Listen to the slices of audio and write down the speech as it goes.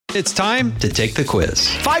It's time to take the quiz.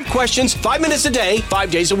 5 questions, 5 minutes a day,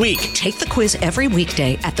 5 days a week. Take the quiz every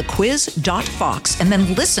weekday at thequiz.fox and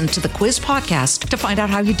then listen to the quiz podcast to find out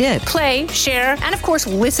how you did. Play, share, and of course,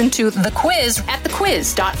 listen to The Quiz at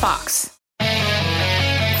thequiz.fox.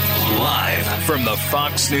 Live from the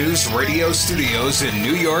Fox News radio studios in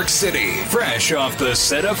New York City, fresh off the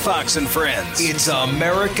set of Fox and Friends, it's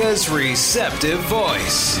America's receptive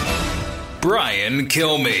voice, Brian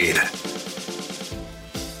Kilmeade.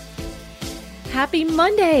 Happy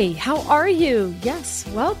Monday. How are you? Yes,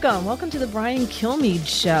 welcome. Welcome to the Brian Kilmeade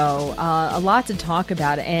Show. A lot to talk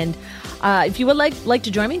about. And if you would like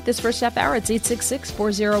to join me this first half hour, it's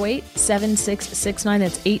 866-408-7669.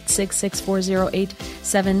 That's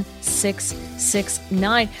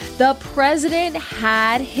 866-408-7669. The president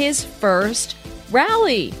had his first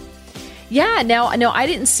rally. Yeah, now I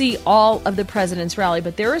didn't see all of the president's rally,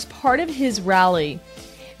 but there is part of his rally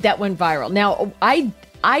that went viral. Now,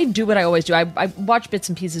 I do what I always do. I watch bits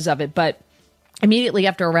and pieces of it, but immediately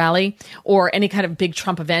after a rally or any kind of big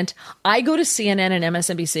Trump event, I go to CNN and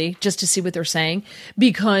MSNBC just to see what they're saying,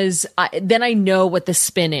 because then I know what the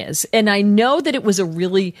spin is. And I know that it was a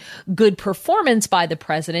really good performance by the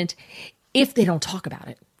president if they don't talk about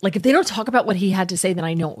it. Like, if they don't talk about what he had to say, then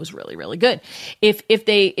I know it was really, really good. If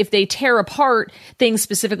they tear apart things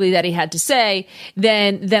specifically that he had to say,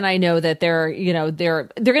 then I know that they're going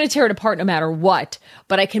to tear it apart no matter what.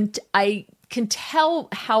 But I can tell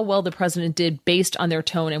how well the president did based on their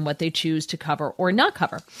tone and what they choose to cover or not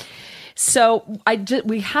cover. So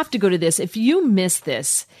we have to go to this. If you miss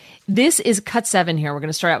this, this is cut 7 here. We're going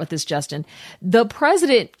to start out with this, Justin.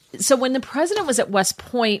 So when the president was at West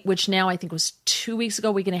Point, which now I think was 2 weeks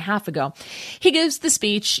ago, week and a half ago, he gives the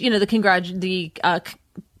speech, the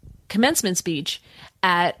commencement speech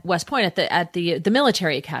at West Point at the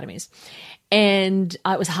military academies. And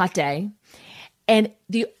it was a hot day. And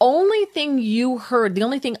the only thing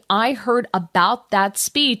I heard about that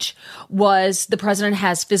speech was the president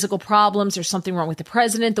has physical problems. There's something wrong with the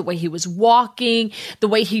president. The way he was walking, the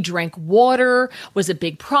way he drank water was a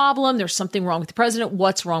big problem. There's something wrong with the president.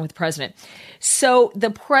 What's wrong with the president? So the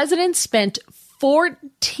president spent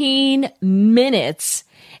 14 minutes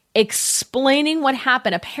explaining what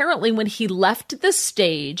happened. Apparently, when he left the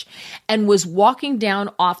stage and was walking down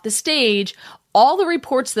off the stage, all the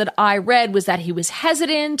reports that I read was that he was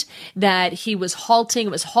hesitant, that he was halting. It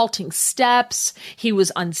was halting steps. He was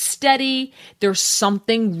unsteady. There's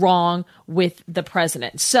something wrong with the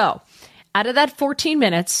president. So out of that 14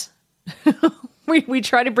 minutes, we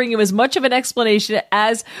try to bring you as much of an explanation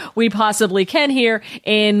as we possibly can here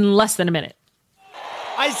in less than a minute.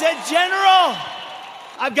 I said, General,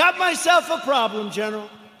 I've got myself a problem, General,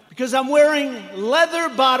 because I'm wearing leather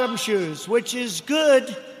bottom shoes, which is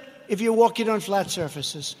good if you're walking on flat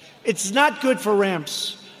surfaces. It's not good for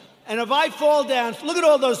ramps. And if I fall down, look at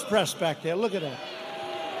all those press back there. Look at that.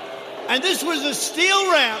 And this was a steel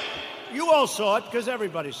ramp. You all saw it because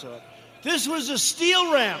everybody saw it. This was a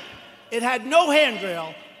steel ramp. It had no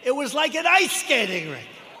handrail. It was like an ice skating rink.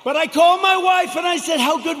 But I called my wife and I said,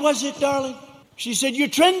 how good was it, darling? She said, you're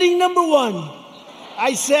trending #1.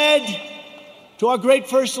 I said to our great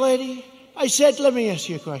First Lady, I said, let me ask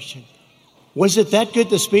you a question. Was it that good,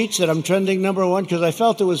 the speech, that I'm trending #1? Because I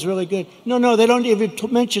felt it was really good. No, they don't even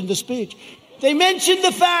mention the speech. They mentioned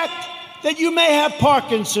the fact that you may have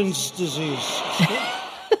Parkinson's disease.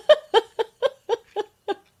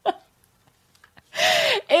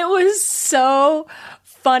 It was so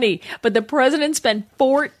funny. But the president spent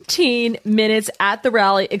 14 minutes at the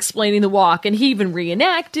rally explaining the walk, and he even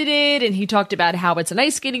reenacted it, and he talked about how it's an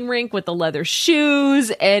ice skating rink with the leather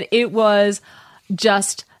shoes, and it was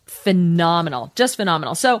just phenomenal.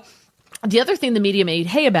 So the other thing the media made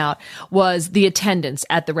hay about was the attendance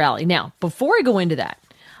at the rally. Now, before I go into that,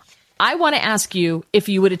 I want to ask you if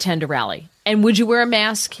you would attend a rally. And would you wear a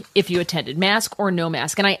mask if you attended, mask or no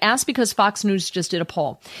mask? And I asked because Fox News just did a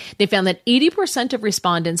poll. They found that 80% of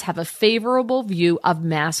respondents have a favorable view of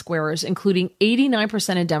mask wearers, including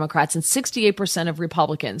 89% of Democrats and 68% of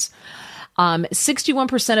Republicans.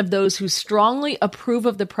 61% of those who strongly approve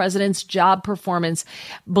of the president's job performance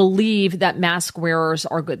believe that mask wearers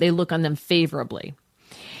are good. They look on them favorably.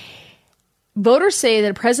 Voters say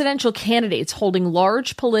that presidential candidates holding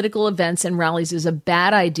large political events and rallies is a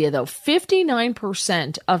bad idea, though.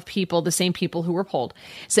 59% of people, the same people who were polled,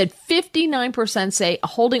 said 59% say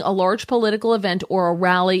holding a large political event or a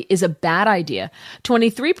rally is a bad idea.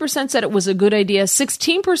 23% said it was a good idea.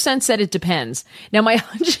 16% said it depends. Now, my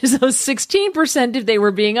hunch is those 16%, if they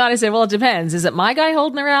were being honest, say, well, it depends. Is it my guy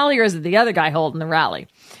holding the rally or is it the other guy holding the rally?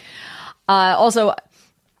 Also,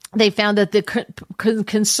 they found that the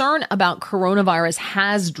concern about coronavirus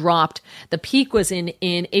has dropped. The peak was in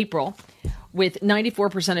April, with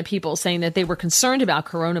 94% of people saying that they were concerned about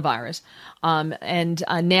coronavirus. And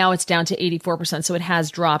now it's down to 84%. So it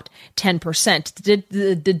has dropped 10%.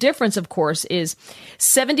 The difference, of course, is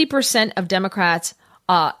 70% of Democrats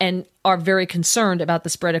and are very concerned about the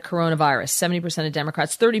spread of coronavirus. 70% of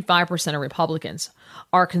Democrats, 35% of Republicans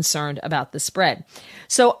are concerned about the spread.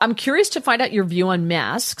 So I'm curious to find out your view on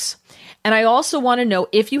masks. And I also want to know,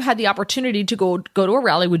 if you had the opportunity to go to a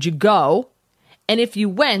rally, would you go? And if you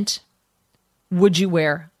went, would you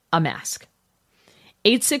wear a mask?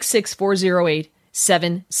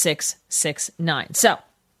 866-408-7669. So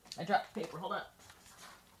I dropped paper. Hold on.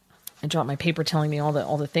 I dropped my paper telling me all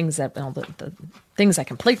the things that all the things I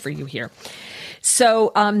can play for you here.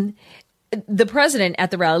 So the president at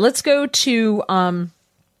the rally. Let's go to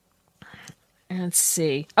let's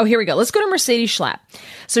see. Oh, here we go. Let's go to Mercedes Schlapp.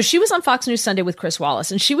 So she was on Fox News Sunday with Chris Wallace,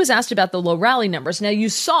 and she was asked about the low rally numbers. Now, you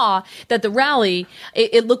saw that the rally,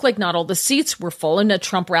 it looked like not all the seats were full. In a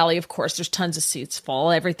Trump rally, of course, there's tons of seats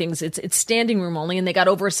full. Everything's, it's standing room only, and they got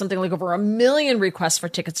something like over 1 million requests for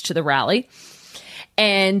tickets to the rally.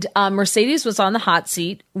 And Mercedes was on the hot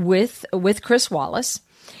seat with Chris Wallace,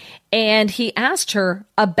 and he asked her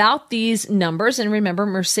about these numbers. And remember,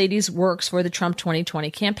 Mercedes works for the Trump 2020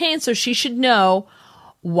 campaign, so she should know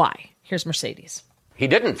why. Here's Mercedes. He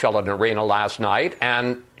didn't fill an arena last night,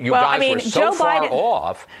 and you guys were so far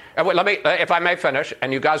off. Let me, if I may finish.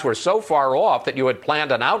 And you guys were so far off that you had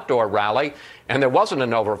planned an outdoor rally, and there wasn't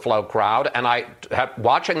an overflow crowd. And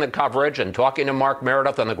watching the coverage and talking to Mark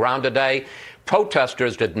Meredith on the ground today,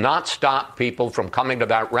 protesters did not stop people from coming to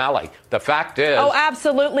that rally. The fact is, oh,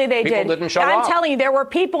 absolutely, they did. People didn't show up. I'm telling you, there were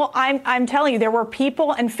people. I'm telling you, there were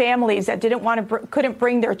people and families that couldn't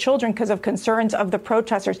bring their children because of concerns of the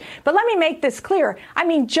protesters. But let me make this clear. I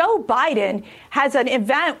mean, Joe Biden has an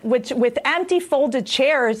event with empty folded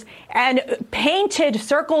chairs and painted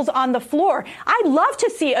circles on the floor. I'd love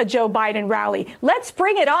to see a Joe Biden rally. Let's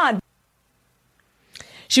bring it on.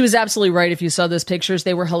 She was absolutely right. If you saw those pictures,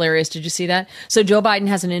 they were hilarious. Did you see that? So Joe Biden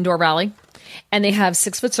has an indoor rally, and they have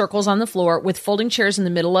 6-foot circles on the floor with folding chairs in the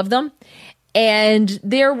middle of them. And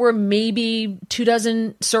there were maybe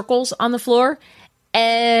 24 circles on the floor.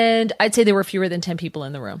 And I'd say there were fewer than 10 people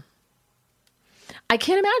in the room. I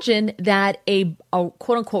can't imagine that a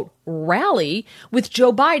quote unquote rally with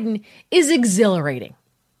Joe Biden is exhilarating.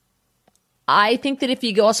 I think that if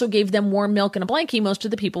you also gave them warm milk and a blankie, most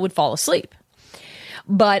of the people would fall asleep.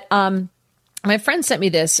 But my friend sent me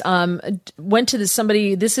this, went to this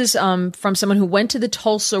is from someone who went to the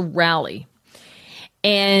Tulsa rally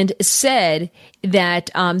and said that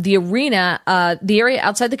the arena, the area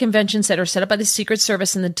outside the convention center set up by the Secret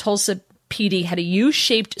Service and the Tulsa PD had a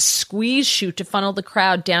U-shaped squeeze chute to funnel the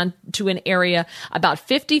crowd down to an area about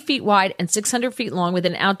 50 feet wide and 600 feet long with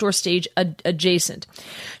an outdoor stage adjacent.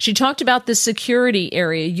 She talked about the security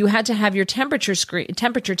area. You had to have your temperature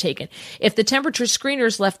taken. If the temperature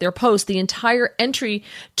screeners left their post, the entire entry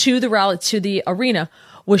to the rally, to the arena,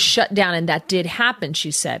 was shut down, and that did happen,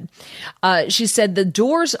 she said. She said the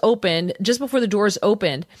doors opened, just before the doors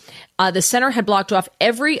opened, the center had blocked off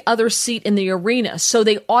every other seat in the arena, so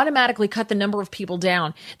they automatically cut the number of people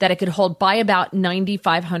down that it could hold by about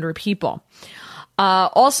 9,500 people.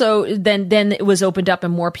 Also, then it was opened up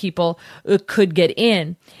and more people could get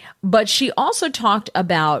in. But she also talked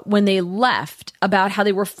about, when they left, about how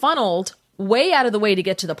they were funneled way out of the way to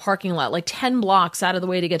get to the parking lot, like 10 blocks out of the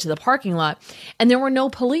way to get to the parking lot. And there were no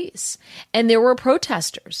police, and there were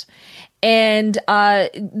protesters. And she said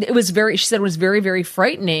it was very, very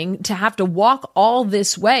frightening to have to walk all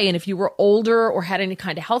this way. And if you were older or had any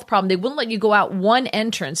kind of health problem, they wouldn't let you go out one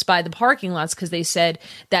entrance by the parking lots because they said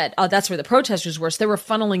that that's where the protesters were. So they were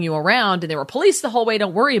funneling you around, and there were police the whole way.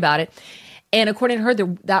 Don't worry about it. And according to her,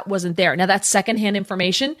 that wasn't there. Now, that's secondhand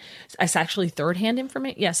information. It's actually third-hand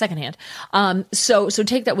information. Yeah, secondhand. So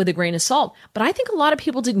take that with a grain of salt. But I think a lot of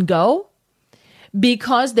people didn't go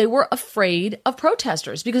because they were afraid of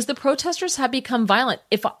protesters, because the protesters have become violent.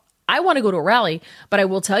 If I want to go to a rally, but I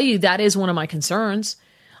will tell you that is one of my concerns.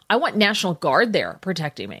 I want National Guard there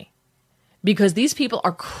protecting me, because these people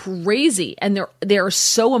are crazy and they're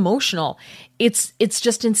so emotional. It's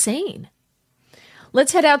just insane.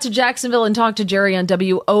 Let's head out to Jacksonville and talk to Jerry on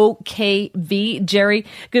WOKV. Jerry,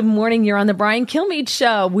 good morning. You're on the Brian Kilmeade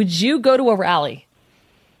Show. Would you go to a rally?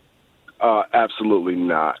 Absolutely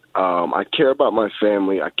not. I care about my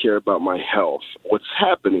family. I care about my health. What's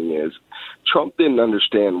happening is Trump didn't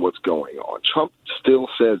understand what's going on. Trump still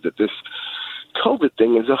says that this COVID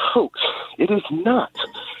thing is a hoax. It is not.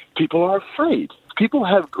 People are afraid. People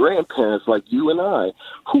have grandparents like you and I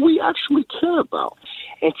who we actually care about.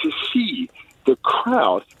 And to see the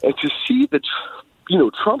crowd and to see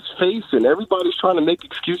Trump's face and everybody's trying to make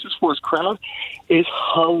excuses for his crowd is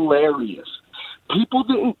hilarious. People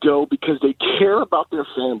didn't go because they care about their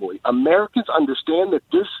family. Americans understand that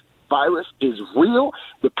this virus is real.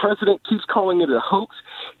 The president keeps calling it a hoax.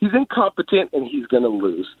 He's incompetent and he's going to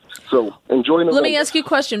lose. So enjoy November. Let me ask you a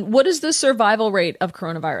question. What is the survival rate of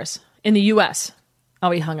coronavirus in the U.S.? Oh,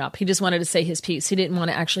 he hung up. He just wanted to say his piece. He didn't want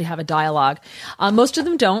to actually have a dialogue. Most of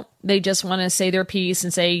them don't. They just want to say their piece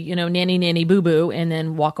and say, nanny, nanny, boo, boo, and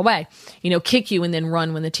then walk away. Kick you and then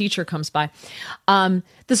run when the teacher comes by. The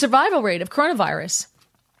survival rate of coronavirus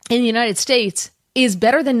in the United States is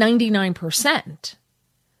better than 99%.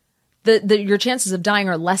 Your chances of dying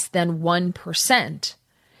are less than 1%.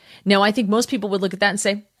 Now, I think most people would look at that and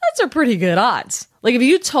say, that's a pretty good odds. Like if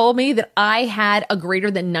you told me that I had a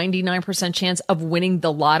greater than 99% chance of winning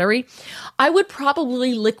the lottery, I would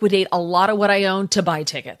probably liquidate a lot of what I own to buy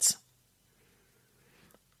tickets.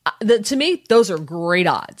 To me, those are great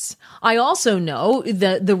odds. I also know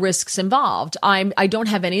the risks involved. I don't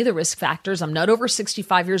have any of the risk factors. I'm not over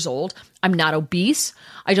 65 years old. I'm not obese.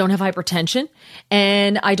 I don't have hypertension,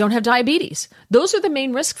 and I don't have diabetes. Those are the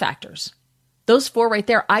main risk factors. Those four right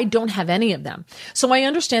there, I don't have any of them. So I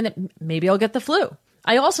understand that maybe I'll get the flu.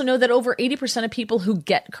 I also know that over 80% of people who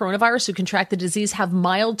get coronavirus, who contract the disease, have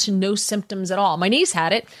mild to no symptoms at all. My niece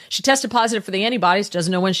had it. She tested positive for the antibodies,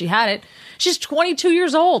 doesn't know when she had it. She's 22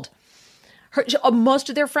 years old. Most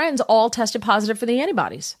of their friends all tested positive for the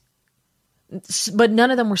antibodies, but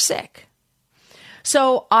none of them were sick.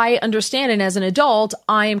 So I understand, and as an adult,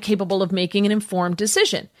 I am capable of making an informed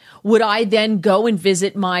decision. Would I then go and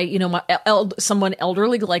visit someone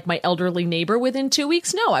elderly, like my elderly neighbor, within 2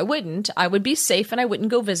 weeks? No, I wouldn't. I would be safe and I wouldn't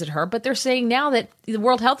go visit her. But they're saying now that the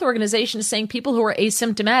World Health Organization is saying people who are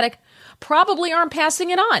asymptomatic probably aren't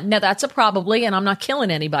passing it on. Now that's a probably, and I'm not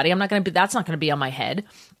killing anybody. That's not going to be on my head.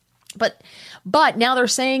 But now they're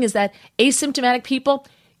saying is that asymptomatic people,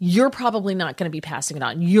 you're probably not going to be passing it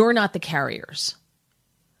on. You're not the carriers,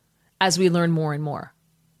 as we learn more and more.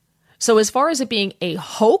 So as far as it being a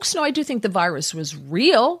hoax, no, I do think the virus was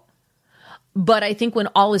real. But I think when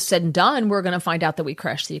all is said and done, we're going to find out that we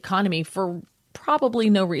crashed the economy for probably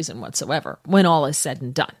no reason whatsoever when all is said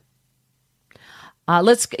and done.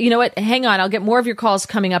 You know what? Hang on. I'll get more of your calls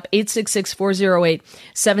coming up.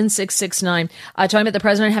 866-408-7669. Talking about the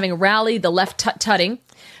president having a rally, the left tut-tutting.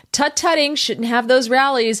 Tut-tutting shouldn't have those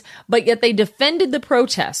rallies, but yet they defended the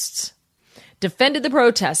protests.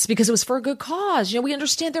 Because it was for a good cause. We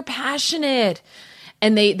understand they're passionate.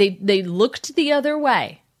 And they looked the other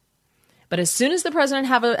way. But as soon as the president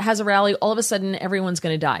has a rally, all of a sudden everyone's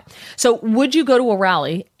going to die. So would you go to a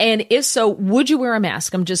rally? And if so, would you wear a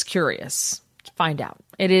mask? I'm just curious. Find out.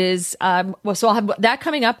 It is, so I'll have that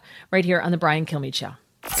coming up right here on the Brian Kilmeade Show.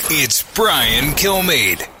 It's Brian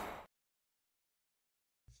Kilmeade.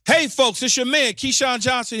 Hey folks, it's your man, Keyshawn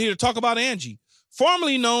Johnson here to talk about Angie,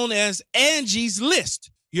 formerly known as Angie's List,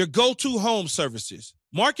 your go-to home services.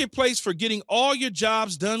 Marketplace for getting all your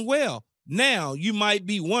jobs done well. Now you might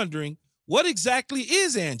be wondering, what exactly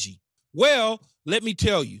is Angie? Well, let me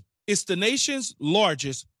tell you, it's the nation's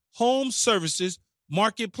largest home services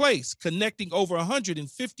marketplace, connecting over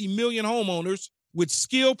 150 million homeowners with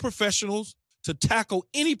skilled professionals to tackle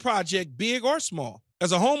any project, big or small.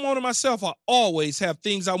 As a homeowner myself, I always have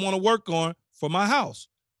things I want to work on for my house,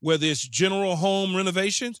 whether it's general home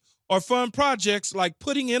renovations or fun projects like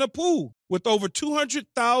putting in a pool. With over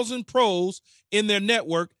 200,000 pros in their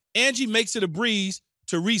network, Angie makes it a breeze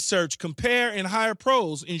to research, compare, and hire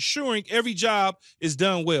pros, ensuring every job is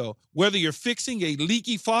done well. Whether you're fixing a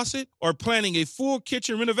leaky faucet or planning a full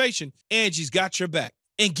kitchen renovation, Angie's got your back.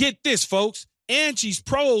 And get this, folks, Angie's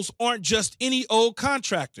pros aren't just any old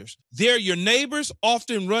contractors. They're your neighbors,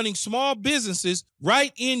 often running small businesses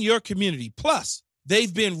right in your community. Plus,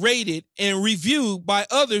 they've been rated and reviewed by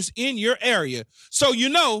others in your area, so you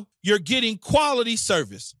know you're getting quality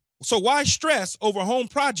service. So why stress over home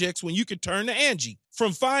projects when you can turn to Angie?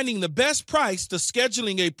 From finding the best price to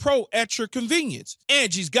scheduling a pro at your convenience,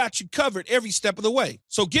 Angie's got you covered every step of the way.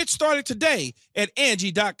 So get started today at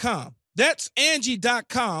Angie.com. That's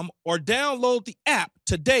Angie.com, or download the app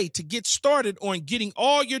today to get started on getting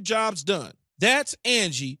all your jobs done. That's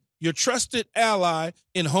Angie, your trusted ally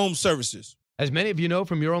in home services. As many of you know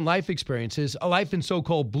from your own life experiences, a life in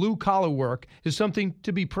so-called blue-collar work is something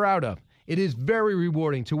to be proud of. It is very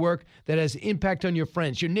rewarding to work that has impact on your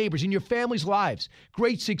friends, your neighbors, and your family's lives.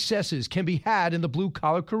 Great successes can be had in the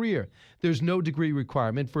blue-collar career. There's no degree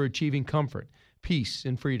requirement for achieving comfort, peace,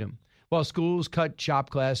 and freedom. While schools cut shop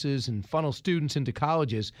classes and funnel students into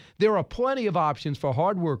colleges, there are plenty of options for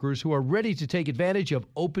hard workers who are ready to take advantage of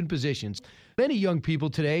open positions. Many young people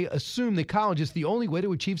today assume that college is the only way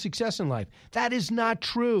to achieve success in life. That is not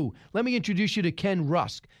true. Let me introduce you to Ken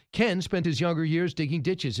Rusk. Ken spent his younger years digging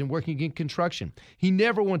ditches and working in construction. He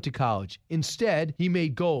never went to college. Instead, he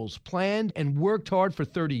made goals, planned, and worked hard for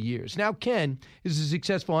 30 years. Now, Ken is a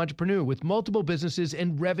successful entrepreneur with multiple businesses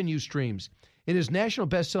and revenue streams. In his national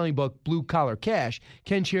best-selling book, Blue Collar Cash,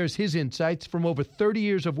 Ken shares his insights from over 30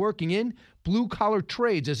 years of working in blue-collar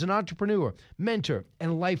trades as an entrepreneur, mentor,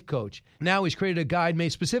 and life coach. Now he's created a guide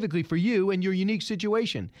made specifically for you and your unique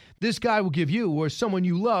situation. This guide will give you or someone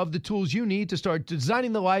you love the tools you need to start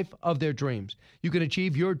designing the life of their dreams. You can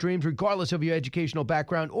achieve your dreams regardless of your educational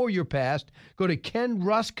background or your past. Go to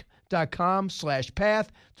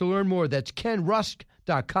kenrusk.com/path to learn more. That's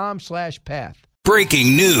kenrusk.com/path.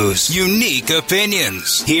 Breaking news, unique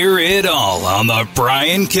opinions. Hear it all on the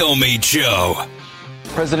Brian Kilmeade Show.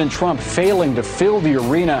 President Trump failing to fill the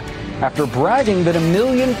arena after bragging that 1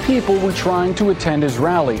 million people were trying to attend his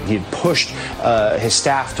rally. He had pushed his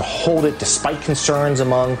staff to hold it despite concerns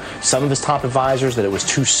among some of his top advisors that it was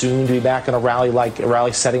too soon to be back in a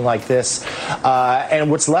rally setting like this. And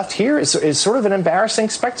what's left here is sort of an embarrassing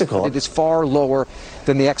spectacle. It is far lower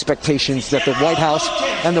than the expectations that the White House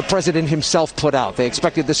and the president himself put out. They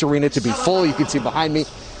expected this arena to be full. You can see behind me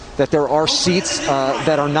that there are seats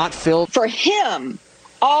that are not filled. For him,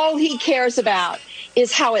 all he cares about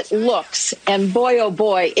is how it looks. And boy, oh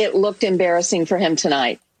boy, it looked embarrassing for him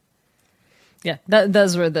tonight. Yeah,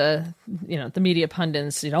 those were the media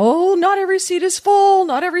pundits, oh, not every seat is full.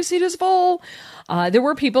 Not every seat is full. There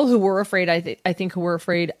were people who were afraid, I think, who were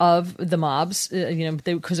afraid of the mobs,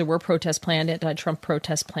 because there were protests planned, anti-Trump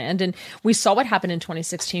protests planned. And we saw what happened in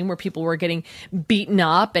 2016 where people were getting beaten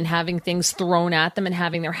up and having things thrown at them and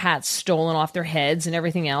having their hats stolen off their heads and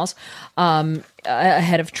everything else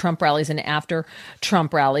ahead of Trump rallies and after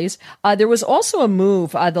Trump rallies. There was also a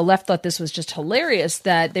move. The left thought this was just hilarious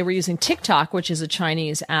that they were using TikTok, which is a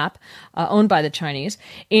Chinese app owned by the Chinese,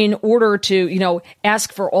 in order to,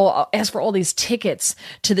 ask for all these tickets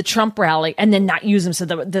to the Trump rally and then not use them so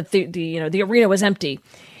the arena was empty.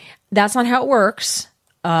 That's not how it works,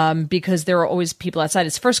 because there are always people outside.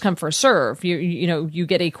 It's first come, first serve. You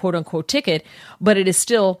get a quote unquote ticket, but it is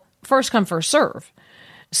still first come, first serve.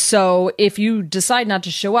 So if you decide not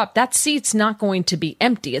to show up, that seat's not going to be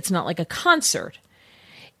empty. It's not like a concert.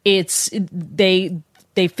 They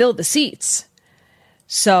fill the seats.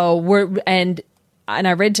 So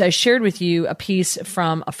I shared with you a piece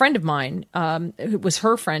from a friend of mine, who was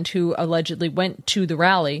her friend who allegedly went to the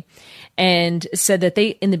rally and said that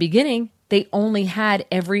in the beginning, they only had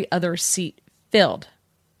every other seat filled.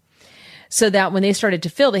 So that when they started to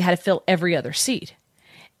fill, they had to fill every other seat.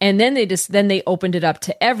 And then they opened it up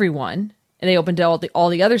to everyone, and they opened all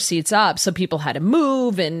the other seats up. So people had to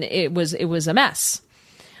move, and it was a mess.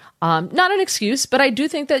 Not an excuse, but I do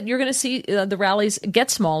think that you're going to see the rallies get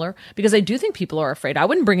smaller because I do think people are afraid. I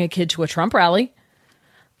wouldn't bring a kid to a Trump rally.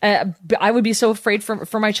 I would be so afraid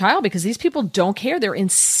for my child because these people don't care. They're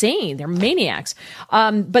insane. They're maniacs.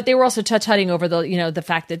 But they were also tut-tutting over the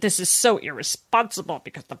fact that this is so irresponsible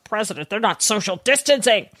because the president, they're not social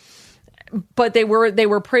distancing. But they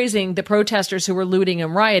were praising the protesters who were looting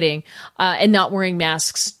and rioting and not wearing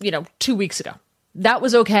masks, 2 weeks ago. That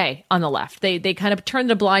was okay on the left. They kind of turned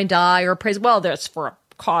a blind eye or praise. Well, that's for a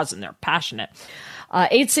cause and they're passionate.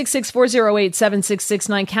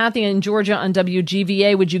 866-408-7669. Kathy in Georgia on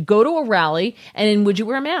WGVA. Would you go to a rally and would you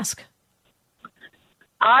wear a mask?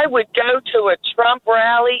 I would go to a Trump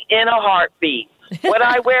rally in a heartbeat. Would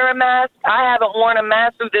I wear a mask? I haven't worn a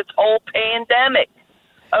mask through this whole pandemic.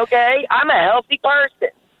 Okay? I'm a healthy person.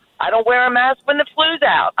 I don't wear a mask when the flu's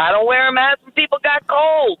out. I don't wear a mask when people got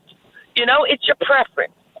colds. It's your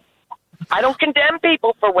preference. I don't condemn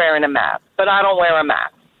people for wearing a mask, but I don't wear a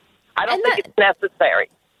mask. I don't think it's necessary.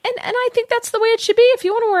 And I think that's the way it should be. If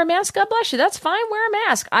you want to wear a mask, God bless you. That's fine. Wear a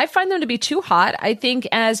mask. I find them to be too hot. I think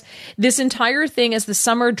as this entire thing, as the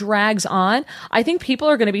summer drags on, I think people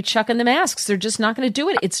are going to be chucking the masks. They're just not going to do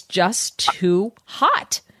it. It's just too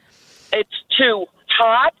hot. It's too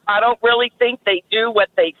hot. I don't really think they do what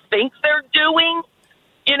they think they're doing.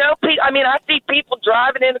 I see people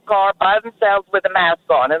driving in a car by themselves with a mask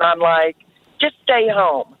on, and I'm like, just stay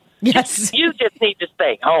home. Yes. You just need to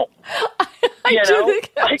stay home.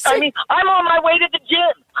 I'm on my way to the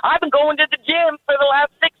gym. I've been going to the gym for the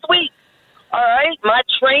last 6 weeks. All right? My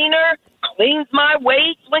trainer cleans my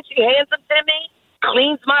weights when she hands them to me,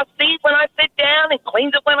 cleans my seat when I sit down, and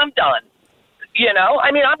cleans it when I'm done.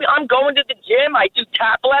 I'm going to the gym. I do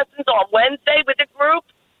tap lessons on Wednesday with a group.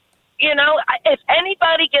 you know, if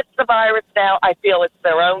anybody gets the virus now, I feel it's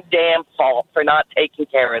their own damn fault for not taking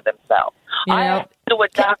care of themselves. I haven't been to a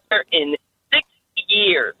doctor in 6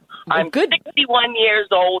 years. I'm 61 years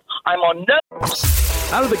old. I'm on no...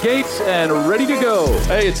 Out of the gates and ready to go.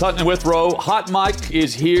 Hey, it's Hutton and Withrow. Hot Mike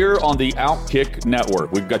is here on the Outkick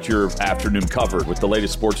Network. We've got your afternoon covered with the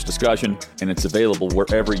latest sports discussion, and it's available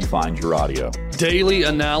wherever you find your audio. Daily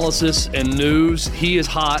analysis and news. He is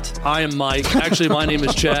hot. I am Mike. Actually, my name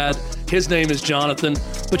is Chad. His name is Jonathan,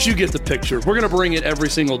 but you get the picture. We're going to bring it every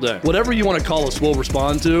single day. Whatever you want to call us, we'll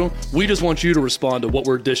respond to. We just want you to respond to what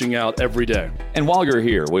we're dishing out every day. And while you're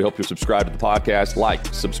here, we hope you subscribe to the podcast, like,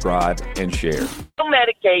 subscribe, and share.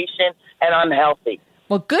 Medication, and I'm healthy.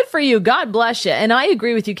 Well, good for you. God bless you. And I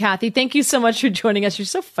agree with you, Kathy. Thank you so much for joining us. You're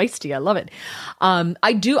so feisty. I love it.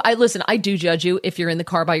 I do judge you if you're in the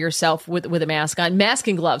car by yourself with a mask on. Mask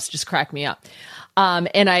and gloves just crack me up.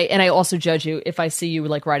 And I also judge you if I see you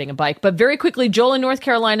like riding a bike. But very quickly, Joel in North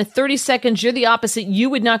Carolina, 30 seconds. You're the opposite. You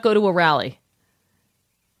would not go to a rally.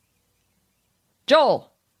 Joel.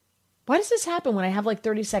 Why does this happen when I have like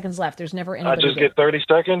 30 seconds left? There's never anybody. I just get 30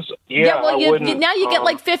 seconds? Yeah, well, now you get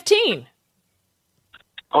like 15.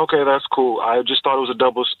 Okay, that's cool. I just thought it was a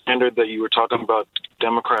double standard that you were talking about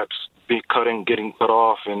Democrats getting cut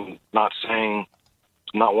off and not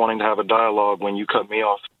wanting to have a dialogue when you cut me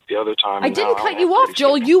off the other time. I didn't cut you off,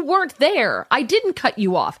 Joel. You weren't there. I didn't cut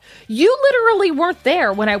you off. You literally weren't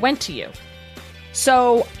there when I went to you.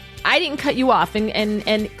 So I didn't cut you off,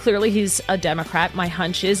 and clearly he's a Democrat, my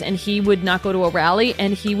hunch is, and he would not go to a rally,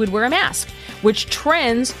 and he would wear a mask, which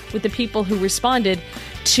trends with the people who responded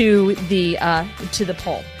to the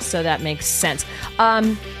poll. So that makes sense.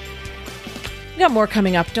 We got more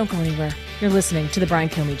coming up. Don't go anywhere. You're listening to The Brian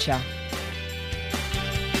Kilmeade Show.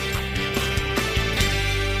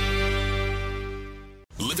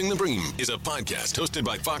 Living the Bream is a podcast hosted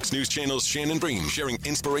by Fox News Channel's Shannon Bream, sharing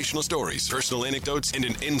inspirational stories, personal anecdotes, and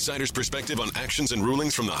an insider's perspective on actions and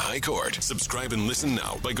rulings from the High Court. Subscribe and listen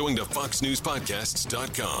now by going to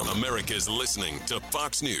foxnewspodcasts.com. America's listening to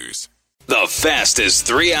Fox News. The fastest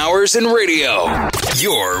 3 hours in radio.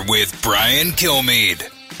 You're with Brian Kilmeade.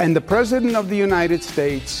 And the President of the United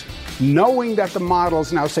States, knowing that the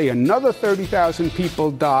models now say another 30,000 people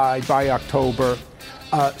died by October,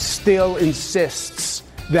 still insists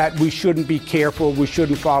that we shouldn't be careful, we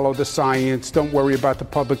shouldn't follow the science, don't worry about the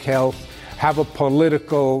public health, have a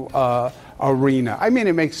political arena. I mean,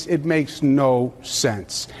 it makes no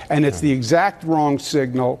sense. And it's the exact wrong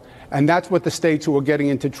signal, and that's what the states who are getting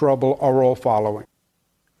into trouble are all following.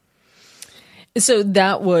 So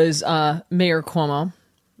that was Mayor Cuomo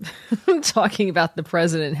talking about the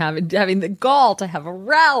president having the gall to have a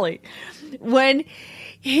rally when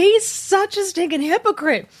he's such a stinking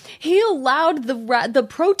hypocrite. He allowed the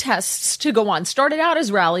protests to go on. Started out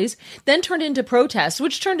as rallies, then turned into protests,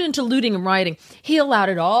 which turned into looting and rioting. He allowed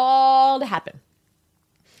it all to happen.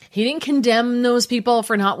 He didn't condemn those people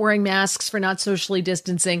for not wearing masks, for not socially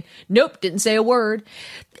distancing. Nope, didn't say a word.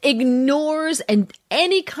 Ignores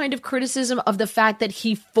any kind of criticism of the fact that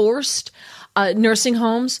he forced nursing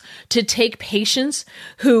homes to take patients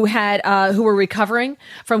who were recovering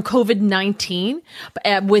from COVID-19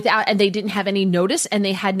 and they didn't have any notice, and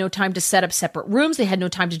they had no time to set up separate rooms. They had no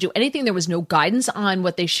time to do anything. There was no guidance on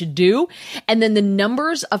what they should do. And then the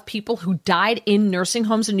numbers of people who died in nursing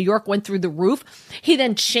homes in New York went through the roof. He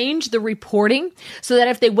then changed the reporting so that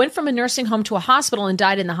if they went from a nursing home to a hospital and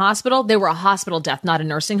died in the hospital, they were a hospital death, not a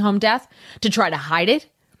nursing home death, to try to hide it.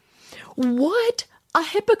 What a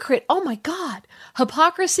hypocrite. Oh my God.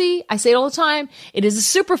 Hypocrisy, I say it all the time, it is a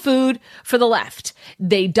superfood for the left.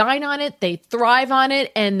 They dine on it, they thrive on it,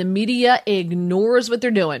 and the media ignores what they're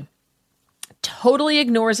doing. Totally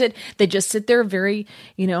ignores it. They just sit there very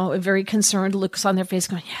concerned, looks on their face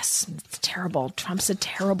going, yes, it's terrible. Trump's a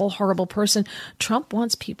terrible, horrible person. Trump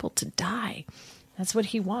wants people to die. That's what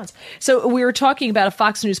he wants. So we were talking about a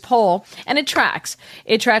Fox News poll, and it tracks.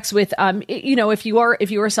 It tracks with, if you are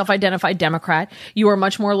a self-identified Democrat, you are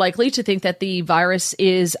much more likely to think that the virus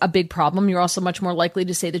is a big problem. You're also much more likely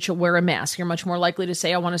to say that you'll wear a mask. You're much more likely to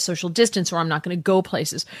say, I want a social distance, or I'm not going to go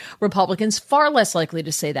places. Republicans, far less likely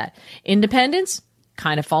to say that. Independents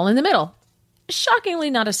kind of fall in the middle.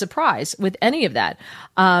 Shockingly not a surprise with any of that.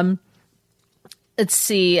 Let's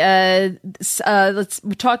see. We're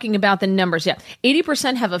talking about the numbers. Yeah.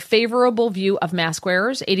 80% have a favorable view of mask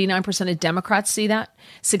wearers. 89% of Democrats see that.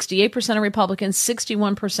 68% of Republicans.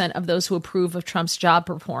 61% of those who approve of Trump's job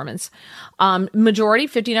performance. Majority,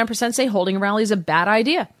 59%, say holding a rally is a bad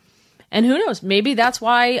idea. And who knows? Maybe that's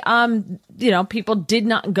why, people did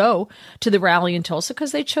not go to the rally in Tulsa,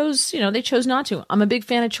 because they chose not to. I'm a big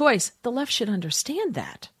fan of choice. The left should understand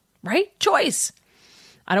that. right? Choice.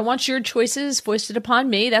 I don't want your choices foisted upon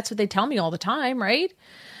me. That's what they tell me all the time, right?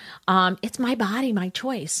 It's my body, my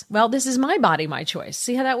choice. Well, this is my body, my choice.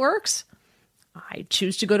 See how that works? I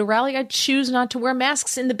choose to go to rally. I choose not to wear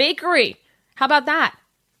masks in the bakery. How about that?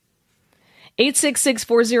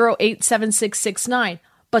 866-408-7669.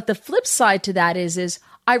 But the flip side to that is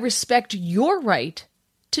I respect your right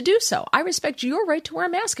to do so. I respect your right to wear a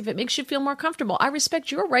mask if it makes you feel more comfortable. I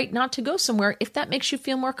respect your right not to go somewhere if that makes you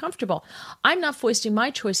feel more comfortable. I'm not foisting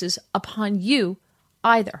my choices upon you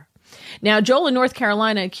either. Now, Joel in North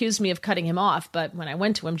Carolina accused me of cutting him off, but when I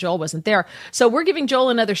went to him, Joel wasn't there. So we're giving Joel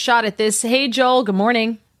another shot at this. Hey, Joel, good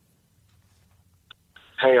morning.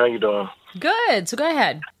 Hey, how you doing? Good. So go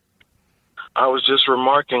ahead. I was just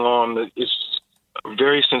remarking on it's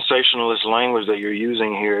very sensationalist language that you're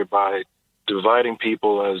using here by dividing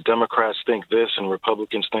people as Democrats think this and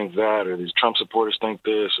Republicans think that, or these Trump supporters think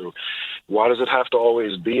this, or why does it have to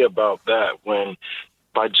always be about that when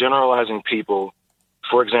by generalizing people,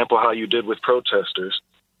 for example, how you did with protesters,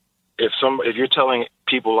 if you're telling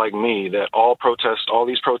people like me that all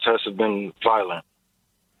these protests have been violent,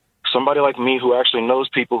 somebody like me who actually knows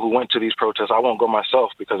people who went to these protests, I won't go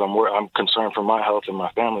myself because I'm concerned for my health and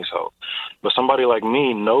my family's health. But somebody like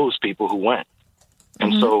me knows people who went.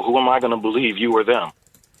 And so who am I going to believe, you or them?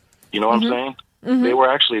 You know what I'm saying? They were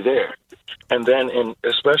actually there. And then,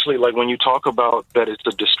 especially like when you talk about that it's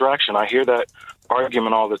a distraction, I hear that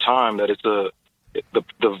argument all the time that it's the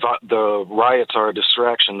riots are a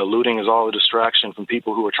distraction. The looting is all a distraction from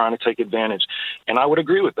people who are trying to take advantage. And I would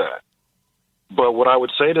agree with that. But what I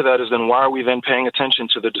would say to that is then why are we then paying attention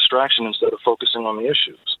to the distraction instead of focusing on the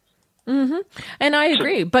issues? And I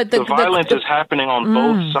agree. But the violence is happening on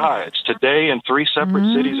both sides. Today in 3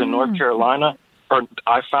 separate cities in North Carolina,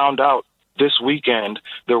 I found out this weekend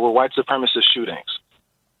there were white supremacist shootings.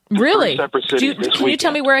 Really? 3 separate cities Can you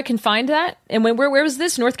tell me where I can find that? And where was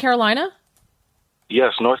this? North Carolina?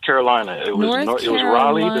 Yes, North Carolina. It was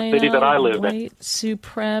Raleigh, the city that I live in. White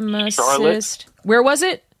supremacist. Charlotte. Where was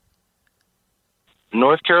it?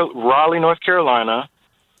 Raleigh, North Carolina,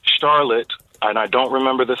 Charlotte, and I don't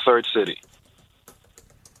remember the third city.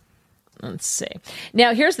 Let's see.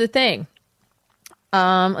 Now, here's the thing.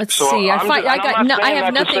 Let's so see. I have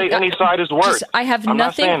nothing. To say any side is worse. I have I'm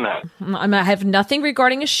nothing. Not saying that. I have nothing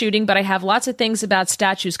regarding a shooting, but I have lots of things about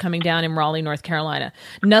statues coming down in Raleigh, North Carolina.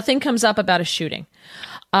 Nothing comes up about a shooting.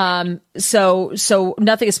 So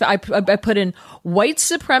nothing is. I put in white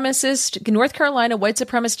supremacist North Carolina, white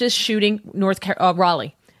supremacist shooting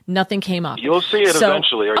Raleigh. Nothing came up. You'll see it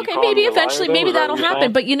eventually. Okay, maybe eventually, maybe that'll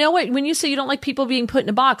happen. But you know what? When you say you don't like people being put in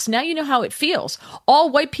a box, now you know how it feels. All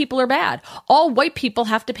white people are bad. All white people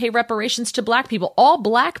have to pay reparations to black people. All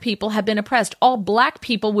black people have been oppressed. All black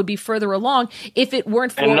people would be further along if it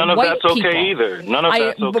weren't for white people. And none of that's okay either. None of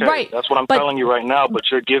that's okay. Right. That's what I'm telling you right now,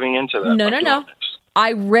 but you're giving into that. No.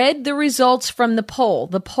 I read the results from the poll.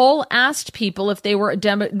 The poll asked people if they were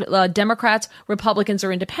Democrats, Republicans,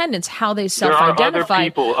 or Independents, how they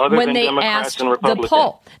self-identified when they asked the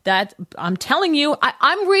poll. That I'm telling you,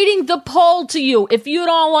 I'm reading the poll to you. If you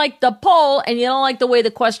don't like the poll and you don't like the way the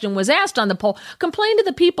question was asked on the poll, complain to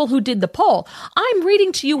the people who did the poll. I'm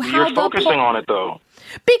reading to you how you're focusing on it, though.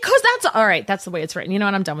 Because that's all right. That's the way it's written. You know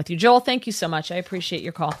what? I'm done with you, Joel. Thank you so much. I appreciate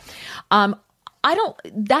your call.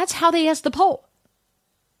 That's how they asked the poll.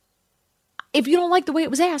 If you don't like the way it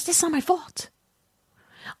was asked, that's not my fault.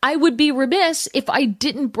 I would be remiss if I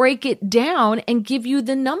didn't break it down and give you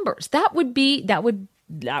the numbers. That wouldn't be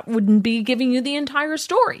giving you the entire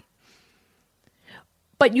story.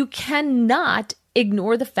 But you cannot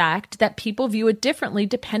ignore the fact that people view it differently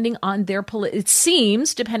depending on their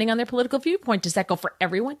depending on their political viewpoint. Does that go for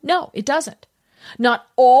everyone? No, it doesn't. Not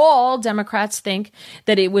all Democrats think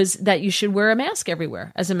that that you should wear a mask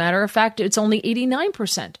everywhere. As a matter of fact, it's only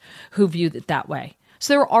 89% who view it that way.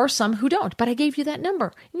 So there are some who don't, but I gave you that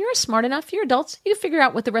number. And you're smart enough, you're adults, you can figure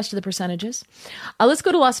out what the rest of the percentage is. Let's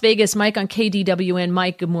go to Las Vegas. Mike on KDWN.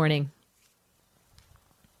 Mike, good morning.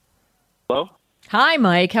 Hello? Hi,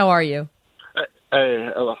 Mike. How are you? Hey,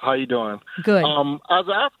 how you doing? Good. As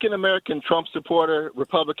an African-American Trump supporter,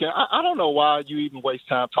 Republican, I don't know why you even waste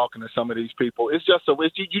time talking to some of these people. It's just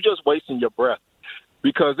you're just wasting your breath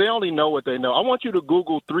because they only know what they know. I want you to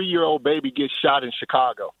Google 3-year-old baby gets shot in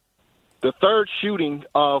Chicago. The third shooting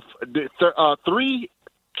of 3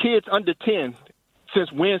 kids under 10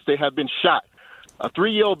 since Wednesday have been shot. A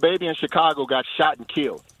 3-year-old baby in Chicago got shot and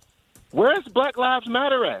killed. Where's Black Lives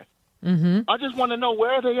Matter at? I just want to know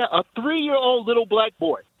where are they at. A 3-year-old little black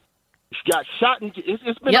boy got shot.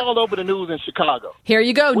 It's been all over the news in Chicago. Here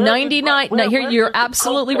you go. 99. You're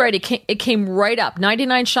absolutely right. It came right up.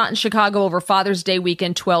 99 shot in Chicago over Father's Day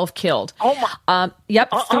weekend. 12 killed. Oh my.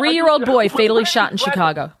 Yep. 3-year-old boy fatally shot in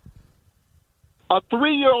Chicago. A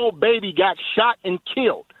 3-year-old baby got shot and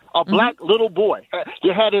killed. A black little boy. He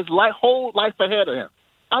had his whole life ahead of him.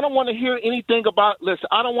 I don't want to hear anything about. Listen,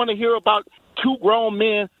 I don't want to hear about 2 grown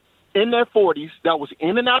men in their 40s that was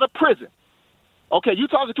in and out of prison. Okay, you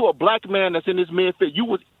talking to a black man that's in his mid-50s. You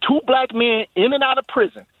was 2 black men in and out of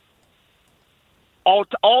prison. All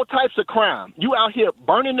types of crime. You out here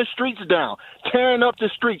burning the streets down, tearing up the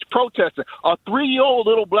streets, protesting. A 3-year-old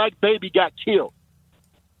little black baby got killed,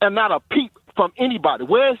 and not a peep from anybody.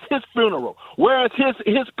 Where's his funeral? Where's his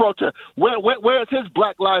protest? Where's his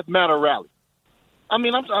Black Lives Matter rally? I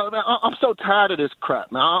mean, I'm so tired of this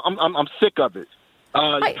crap, man. I'm sick of it.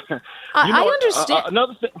 I understand.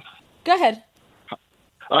 Another thing. Go ahead.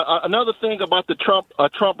 Another thing about the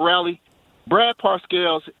Trump rally, Brad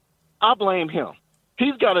Parscale, I blame him.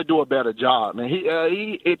 He's got to do a better job, man.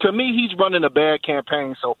 To me, he's running a bad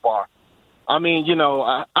campaign so far. I mean,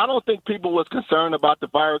 I don't think people was concerned about the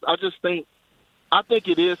virus. I think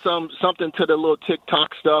it is something to the little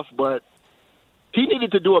TikTok stuff, but he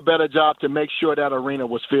needed to do a better job to make sure that arena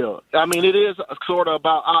was filled. I mean, it is sort of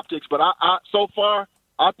about optics, but so far,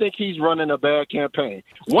 I think he's running a bad campaign.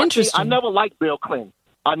 One thing, I never liked Bill Clinton.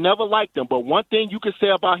 I never liked him, but one thing you can say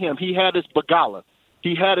about him, he had his Begala.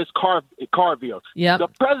 He had his Carville. Yep. The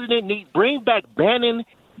president bring back Bannon,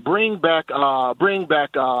 bring back all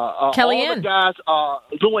the guys,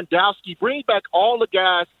 Lewandowski, bring back all the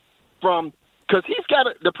guys from, because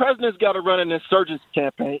the president's got to run an insurgency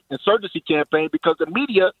campaign because the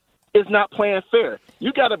media is not playing fair.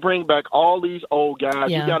 You got to bring back all these old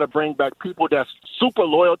guys. Yeah. You got to bring back people that's super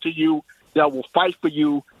loyal to you, that will fight for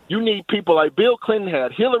you. You need people like Bill Clinton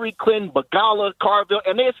had, Hillary Clinton, Begala, Carville,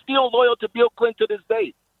 and they're still loyal to Bill Clinton to this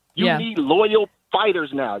day. You need loyal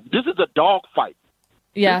fighters now. This is a dog fight.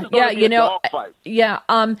 Yeah.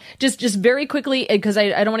 Just very quickly, because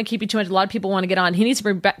I don't want to keep you too much. A lot of people want to get on. He needs to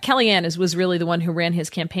bring back Kellyanne was really the one who ran his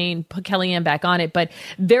campaign, put Kellyanne back on it. But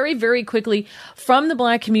very, very quickly, from the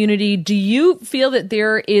Black community, do you feel that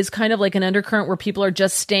there is kind of like an undercurrent where people are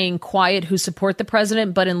just staying quiet who support the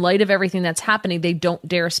president, but in light of everything that's happening, they don't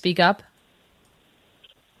dare speak up?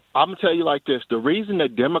 I'm going to tell you like this. The reason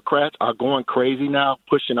that Democrats are going crazy now,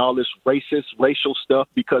 pushing all this racial stuff,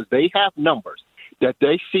 because they have numbers that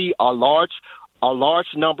they see a large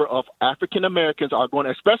number of African Americans are going,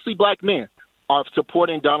 especially black men, are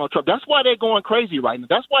supporting Donald Trump. That's why they're going crazy right now.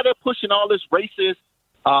 That's why they're pushing all this racist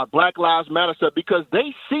Black Lives Matter stuff, because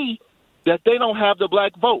they see that they don't have the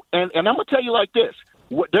black vote. And I'm going to tell you like this.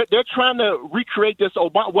 They're trying to recreate this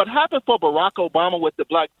Obama. What happened for Barack Obama with the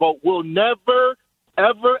black vote will never,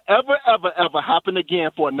 ever, ever, ever, ever happen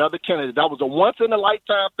again for another candidate. That was a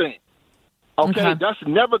once-in-a-lifetime thing. Okay? That's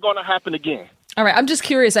never going to happen again. All right. I'm just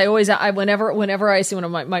curious. Whenever I see one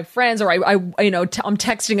of my friends, or I'm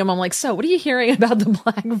texting them, I'm like, so what are you hearing about the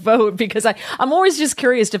black vote? Because I'm always just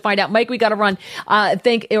curious to find out. Mike, we got to run.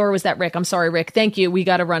 Or was that Rick? I'm sorry, Rick. Thank you. We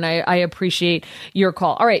got to run. I appreciate your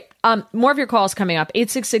call. All right. More of your calls coming up.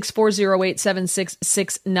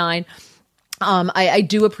 866-408-7669. I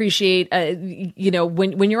do appreciate,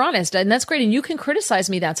 when you're honest, and that's great. And you can criticize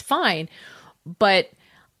me. That's fine. But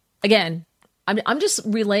again, I'm just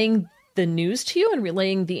relaying the news to you and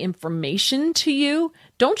relaying the information to you.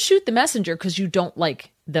 Don't shoot the messenger because you don't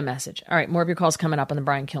like the message. All right, more of your calls coming up on the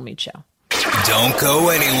Brian Kilmeade Show. Don't go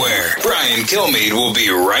anywhere. Brian Kilmeade will be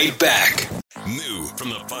right back. New from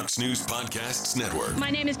the Fox News Podcasts Network.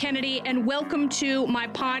 My name is Kennedy, and welcome to my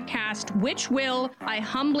podcast, which will, I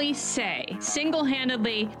humbly say,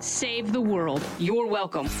 single-handedly save the world. You're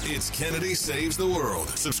welcome. It's Kennedy Saves the World.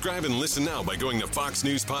 Subscribe and listen now by going to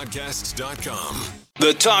foxnewspodcasts.com.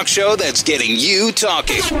 The talk show that's getting you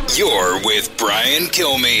talking. You're with Brian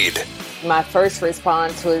Kilmeade. My first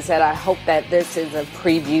response was that I hope that this is a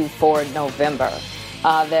preview for November.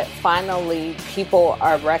 That finally people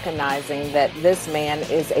are recognizing that this man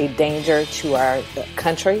is a danger to our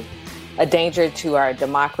country, a danger to our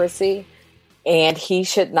democracy, and he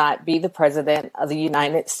should not be the president of the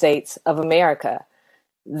United States of America.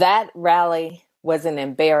 That rally was an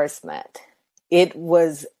embarrassment. It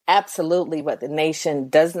was absolutely what the nation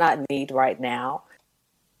does not need right now.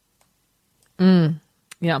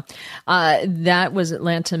 Yeah. That was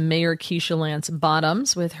Atlanta Mayor Keisha Lance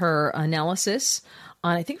Bottoms with her analysis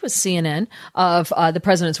I think it was CNN, of the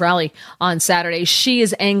president's rally on Saturday. She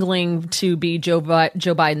is angling to be Joe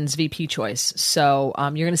Biden's VP choice. So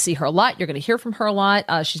you're going to see her a lot. You're going to hear from her a lot.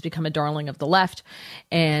 She's become a darling of the left.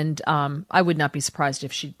 And I would not be surprised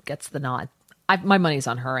if she gets the nod. My money's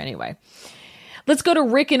on her anyway. Let's go to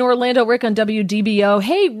Rick in Orlando. Rick on WDBO.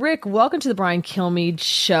 Hey, Rick, welcome to the Brian Kilmeade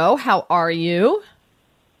Show. How are you?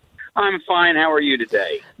 I'm fine. How are you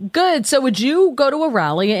today? Good. So would you go to a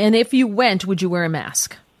rally, and if you went, would you wear a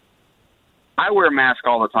mask? I wear a mask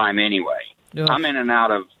all the time anyway. Ugh. I'm in and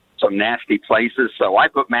out of some nasty places, so I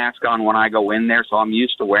put masks on when I go in there, so I'm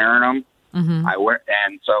used to wearing them. Mm-hmm.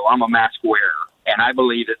 And so I'm a mask wearer, and I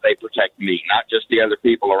believe that they protect me, not just the other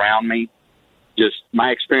people around me. Just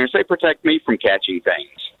my experience, they protect me from catching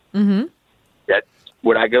things. Mm-hmm.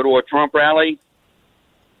 Would I go to a Trump rally?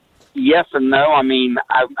 Yes and no. I mean,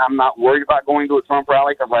 I'm not worried about going to a Trump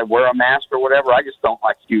rally because I wear a mask or whatever. I just don't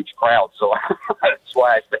like huge crowds, so that's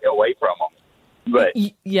why I stay away from them. But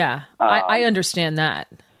yeah, I understand that.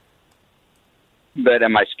 But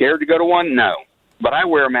am I scared to go to one? No. But I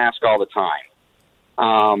wear a mask all the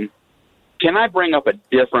time. Can I bring up a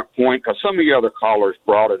different point? Because some of your other callers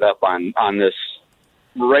brought it up on this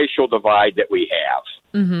racial divide that we have.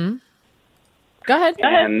 Mm-hmm. Go ahead.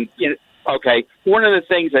 And okay, one of the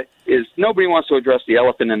things that is nobody wants to address the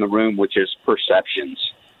elephant in the room, which is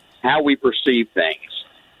perceptions, how we perceive things.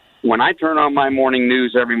 When I turn on my morning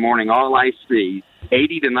news every morning, all I see,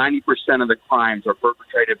 80 to 90% of the crimes are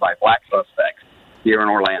perpetrated by black suspects here in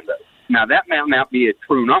Orlando. Now, that may not be a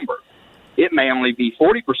true number. It may only be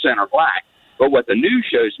 40% are black, but what the news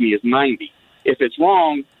shows me is 90. If it's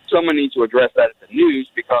wrong, someone needs to address that at the news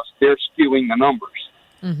because they're skewing the numbers.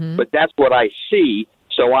 Mm-hmm. But that's what I see.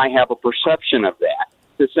 So I have a perception of that.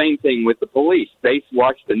 The same thing with the police. They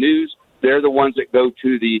watch the news. They're the ones that go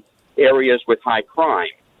to the areas with high crime.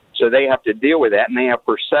 So they have to deal with that, and they have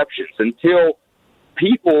perceptions. Until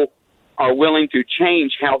people are willing to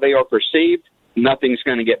change how they are perceived, nothing's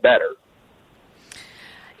going to get better.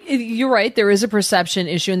 You're right. There is a perception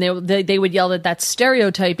issue, and they would yell that that's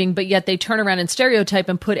stereotyping, but yet they turn around and stereotype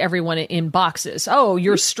and put everyone in boxes. Oh,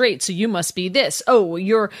 you're straight, so you must be this. Oh,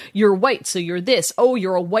 you're white, so you're this. Oh,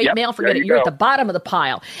 you're a white male. Forget it. You're at the bottom of the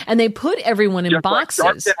pile, and they put everyone in boxes.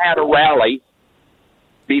 Like Sharpton had a rally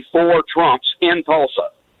before Trump's in Tulsa.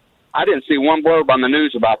 I didn't see one blurb on the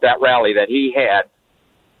news about that rally that he had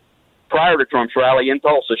prior to Trump's rally in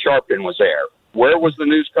Tulsa. Sharpton was there. Where was the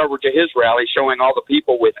news coverage of his rally showing all the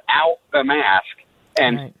people without a mask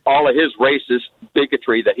and all of his racist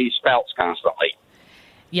bigotry that he spouts constantly?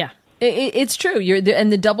 Yeah, it's true. And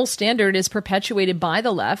the double standard is perpetuated by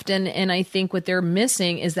the left. And I think what they're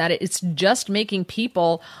missing is that it's just making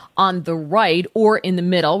people on the right or in the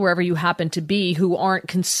middle, wherever you happen to be, who aren't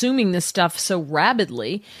consuming this stuff so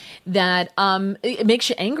rabidly that it makes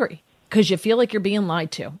you angry. Because you feel like you're being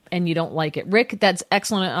lied to and you don't like it. Rick, that's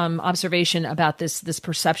excellent observation about this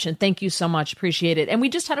perception. Thank you so much. Appreciate it. And we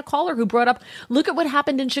just had a caller who brought up, look at what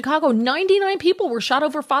happened in Chicago. 99 people were shot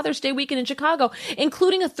over Father's Day weekend in Chicago,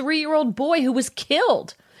 including a 3-year-old boy who was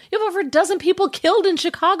killed. You have over a dozen people killed in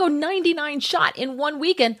Chicago, 99 shot in one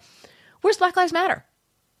weekend. Where's Black Lives Matter?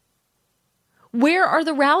 Where are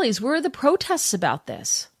the rallies? Where are the protests about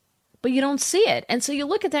this? But you don't see it. And so you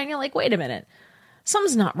look at that and you're like, wait a minute.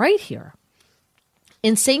 Something's not right here.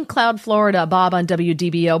 In St. Cloud, Florida, Bob on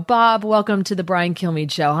WDBO. Bob, welcome to the Brian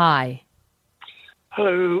Kilmeade Show. Hi.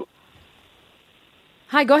 Hello.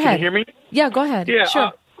 Hi, go ahead. Can you hear me? Yeah, go ahead. Yeah.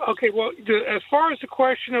 Sure. Okay, well, as far as the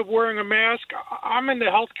question of wearing a mask, I'm in the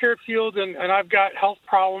healthcare field, and I've got health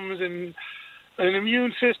problems and an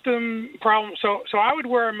immune system problem. So I would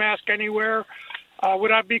wear a mask anywhere.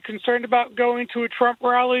 Would I be concerned about going to a Trump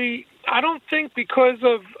rally? I don't think because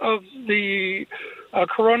of the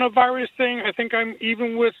coronavirus thing. I think I'm,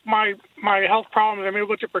 even with my health problems, I'm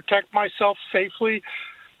able to protect myself safely.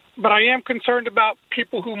 But I am concerned about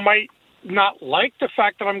people who might not like the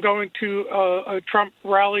fact that I'm going to a Trump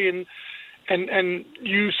rally and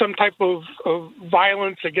use some type of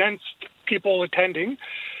violence against people attending.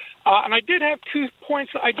 And I did have 2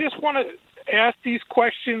 points. I just want to ask these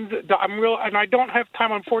questions. And I don't have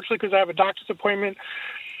time, unfortunately, because I have a doctor's appointment.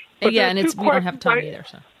 But yeah, and we don't have time either.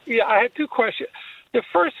 So. Yeah, I had 2 questions. The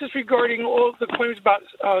first is regarding all the claims about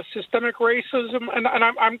systemic racism,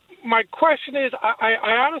 and my question is, I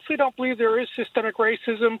honestly don't believe there is systemic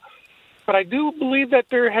racism, but I do believe that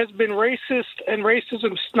there has been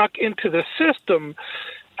racism snuck into the system.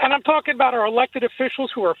 And I'm talking about our elected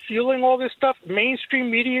officials who are fueling all this stuff, mainstream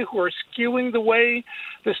media who are skewing the way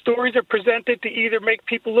the stories are presented to either make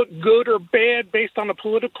people look good or bad based on a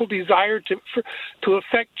political desire to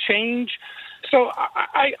affect change. So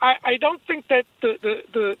I don't think that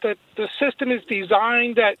the system is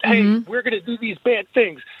designed that, hey, we're going to do these bad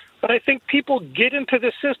things. But I think people get into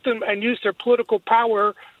the system and use their political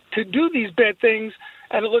power to do these bad things,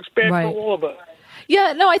 and it looks bad for all of us.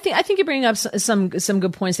 Yeah, no, I think you're bringing up some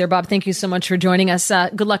good points there, Bob. Thank you so much for joining us.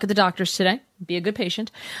 Good luck at the doctors today. Be a good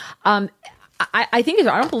patient. I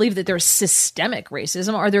don't believe that there's systemic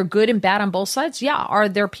racism. Are there good and bad on both sides? Yeah. Are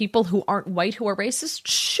there people who aren't white who are racist?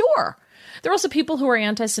 Sure. There are also people who are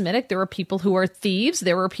anti-Semitic. There are people who are thieves.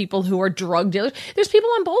 There are people who are drug dealers. There's people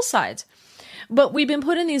on both sides. But we've been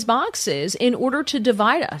put in these boxes in order to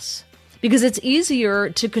divide us, because it's easier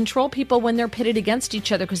to control people when they're pitted against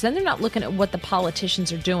each other, because then they're not looking at what the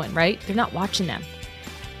politicians are doing, right? They're not watching them.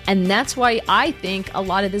 And that's why I think a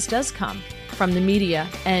lot of this does come from the media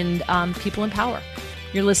and people in power.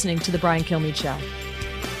 You're listening to The Brian Kilmeade Show.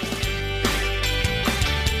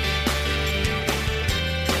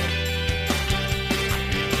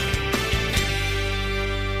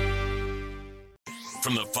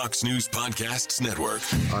 From the Fox News Podcasts Network.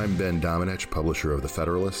 I'm Ben Domenech, publisher of The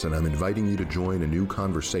Federalist, and I'm inviting you to join a new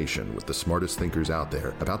conversation with the smartest thinkers out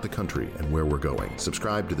there about the country and where we're going.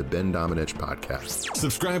 Subscribe to the Ben Domenech Podcast.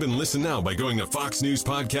 Subscribe and listen now by going to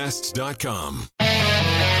foxnewspodcasts.com.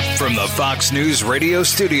 From the Fox News radio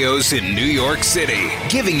studios in New York City,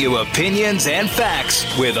 giving you opinions and facts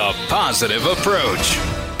with a positive approach.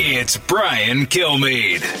 It's Brian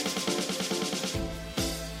Kilmeade.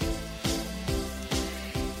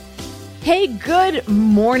 Hey, good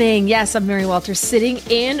morning. Yes, I'm Mary Walters, sitting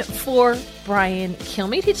in for Brian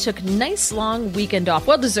Kilmeade. He took a nice long weekend off.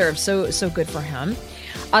 Well deserved. So good for him.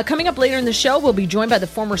 Coming up later in the show, we'll be joined by the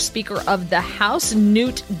former Speaker of the House,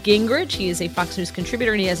 Newt Gingrich. He is a Fox News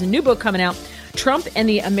contributor, and he has a new book coming out, Trump and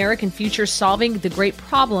the American Future, Solving the Great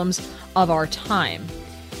Problems of Our Time.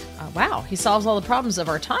 Wow, he solves all the problems of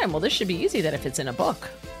our time. Well, this should be easy then if it's in a book.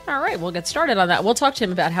 All right, we'll get started on that. We'll talk to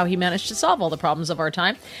him about how he managed to solve all the problems of our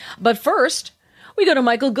time. But first, we go to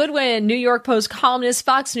Michael Goodwin, New York Post columnist,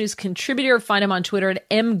 Fox News contributor. Find him on Twitter at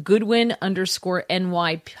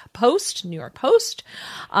mgoodwin_NY Post, New York Post.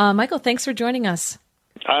 Michael, thanks for joining us.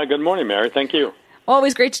 Good morning, Mary. Thank you.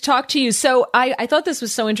 Always great to talk to you. So I thought this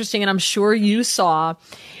was so interesting, and I'm sure you saw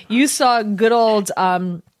good old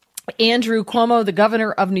Andrew Cuomo, the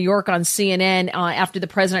governor of New York, on CNN after the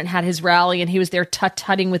president had his rally, and he was there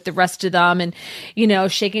tut-tutting with the rest of them and,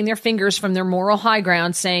 shaking their fingers from their moral high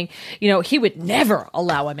ground, saying, he would never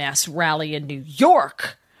allow a mass rally in New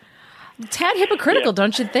York. A tad hypocritical,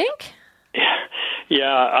 don't you think?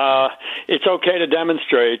 Yeah, it's okay to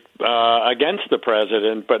demonstrate against the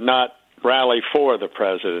president, but not rally for the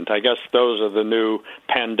president. I guess those are the new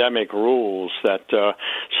pandemic rules, that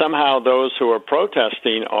somehow those who are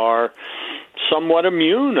protesting are somewhat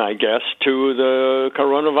immune, I guess, to the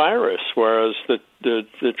coronavirus, whereas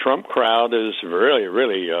the Trump crowd is really,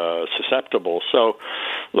 really susceptible. So,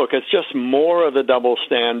 look, it's just more of the double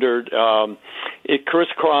standard. It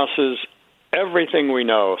crisscrosses everything we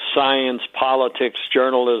know, science, politics,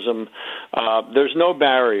 journalism. There's no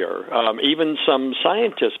barrier. Even some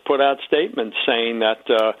scientists put out statements saying that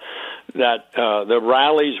the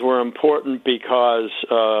rallies were important because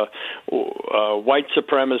white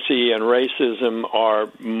supremacy and racism are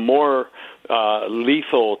more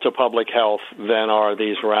lethal to public health than are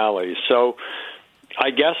these rallies. So I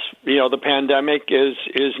guess, the pandemic is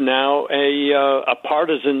now a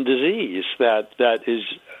partisan disease that is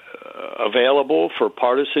available for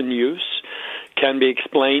partisan use, can be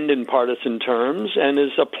explained in partisan terms, and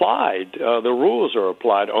is applied. The rules are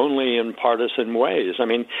applied only in partisan ways. I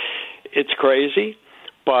mean, it's crazy,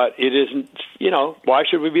 but it isn't, why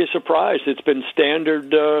should we be surprised? It's been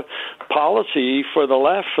standard policy for the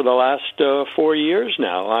left for the last 4 years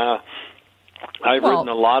now. I've written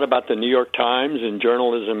a lot about the New York Times and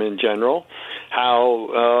journalism in general,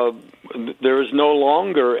 how there is no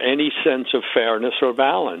longer any sense of fairness or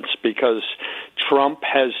balance because Trump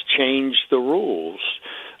has changed the rules.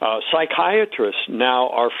 Psychiatrists now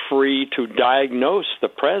are free to diagnose the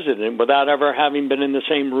president without ever having been in the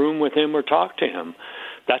same room with him or talked to him.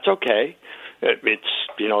 That's okay.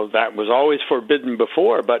 That was always forbidden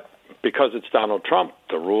before, but because it's Donald Trump,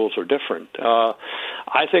 the rules are different.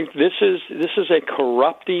 I think this is a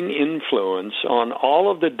corrupting influence on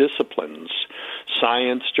all of the disciplines,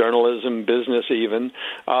 science, journalism, business even,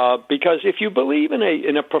 because if you believe in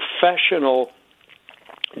a professional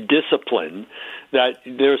discipline, that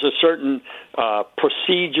there's a certain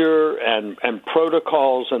procedure and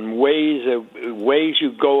protocols and ways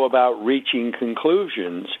you go about reaching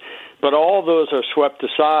conclusions, but all those are swept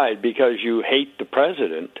aside because you hate the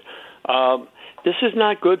president, this is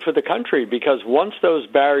not good for the country, because once those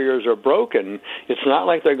barriers are broken, it's not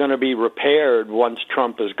like they're going to be repaired once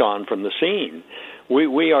Trump is gone from the scene.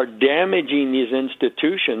 We are damaging these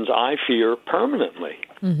institutions, I fear, permanently.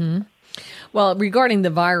 Mm-hmm. Well, regarding the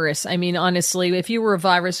virus, I mean, honestly, if you were a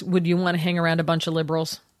virus, would you want to hang around a bunch of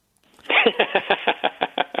liberals?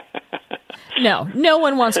 No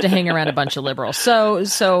one wants to hang around a bunch of liberals.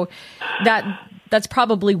 So that's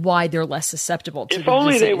probably why they're less susceptible to the disease. If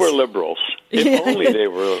only they were liberals. If only they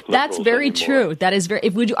were liberals. That's very anymore. true. That is very.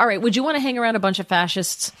 Would you want to hang around a bunch of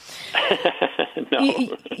fascists?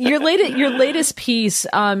 No. Your latest piece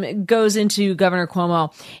goes into Governor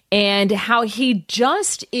Cuomo and how he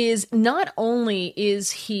just is, not only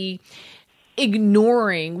is he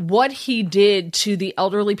ignoring what he did to the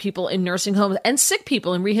elderly people in nursing homes and sick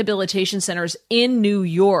people in rehabilitation centers in New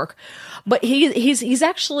York, but he's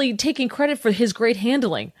actually taking credit for his great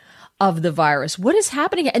handling of the virus. What is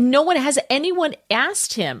happening? And has anyone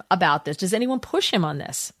asked him about this? Does anyone push him on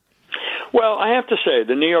this? Well, I have to say,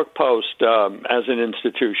 the New York Post, as an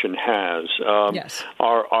institution, has. Yes.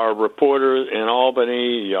 Our reporter in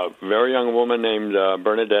Albany, a very young woman named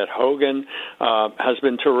Bernadette Hogan, has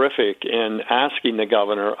been terrific in asking the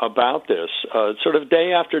governor about this, sort of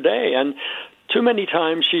day after day. And too many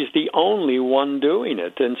times she's the only one doing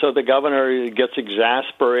it. And so the governor gets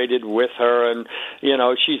exasperated with her. And,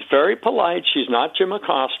 she's very polite. She's not Jim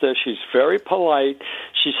Acosta. She's very polite.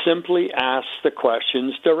 She simply asks the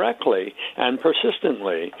questions directly and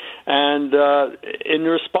persistently. And in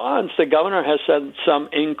response, the governor has said some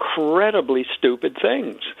incredibly stupid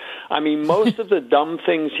things. I mean, most of the dumb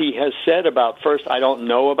things he has said about, first, I don't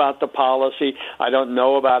know about the policy. I don't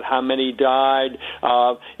know about how many died.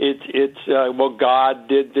 Well, God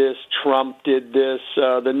did this. Trump did this.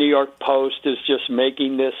 The New York Post is just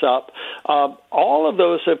making this up. All of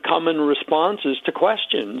those have come in responses to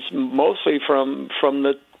questions, mostly from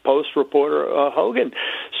the Post reporter Hogan.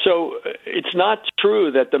 So it's not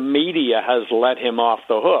true that the media has let him off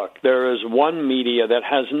the hook. There is one media that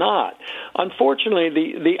has not. Unfortunately,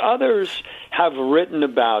 the others have written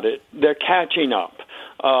about it. They're catching up.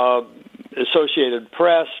 Associated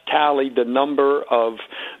Press tallied the number of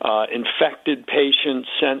infected patients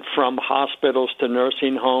sent from hospitals to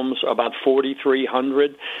nursing homes, about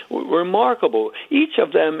 4,300. Remarkable. Each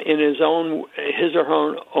of them, in his or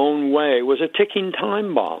her own way, was a ticking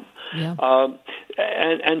time bomb. Yeah.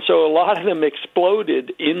 And so a lot of them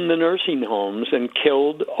exploded in the nursing homes and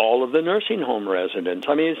killed all of the nursing home residents.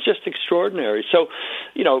 I mean, it's just extraordinary. So,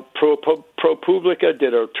 ProPublica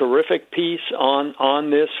did a terrific piece on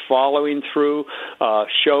this, following through,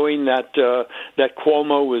 showing that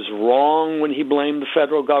Cuomo was wrong when he blamed the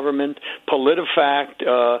federal government. PolitiFact,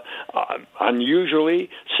 unusually,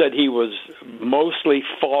 said he was mostly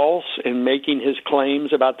false in making his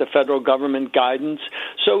claims about the federal government guidance.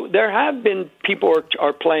 So there have been people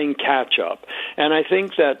are playing catch up, and I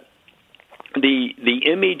think that the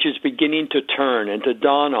image is beginning to turn and to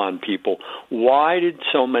dawn on people. Why did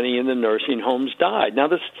so many in the nursing homes die? Now,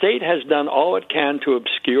 the state has done all it can to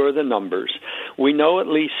obscure the numbers. We know at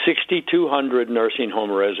least 6,200 nursing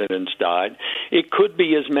home residents died. It could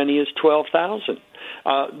be as many as 12,000.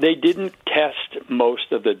 They didn't test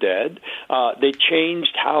most of the dead. They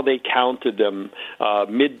changed how they counted them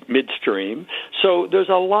midstream. So there's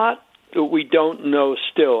a lot that we don't know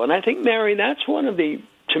still. And I think, Mary, that's one of the,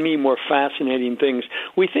 to me, more fascinating things.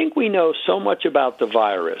 We think we know so much about the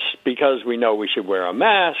virus because we know we should wear a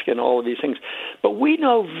mask and all of these things. But we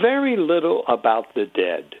know very little about the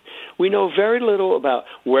dead. We know very little about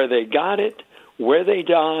where they got it, where they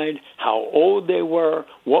died, how old they were,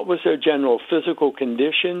 what was their general physical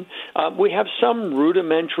condition. We have some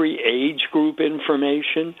rudimentary age group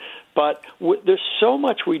information, but there's so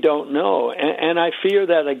much we don't know. And I fear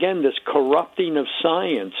that, again, this corrupting of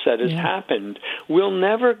science that has happened, we'll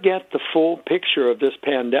never get the full picture of this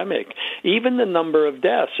pandemic, even the number of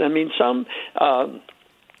deaths. I mean, some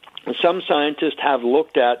scientists have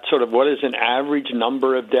looked at sort of what is an average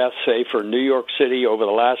number of deaths, say, for New York City over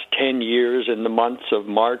the last 10 years in the months of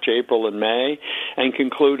March, April, and May, and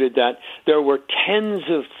concluded that there were tens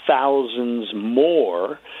of thousands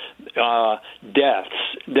more deaths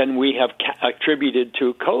than we have attributed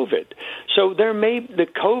to COVID. So the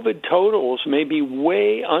COVID totals may be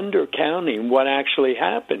way undercounting what actually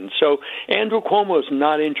happened. So Andrew Cuomo is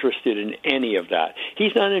not interested in any of that.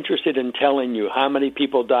 He's not interested in telling you how many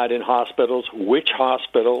people died in hospitals, which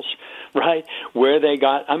hospitals, right, where they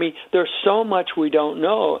got. I mean, there's so much we don't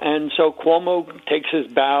know. And so Cuomo takes his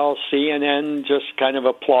bow. CNN just kind of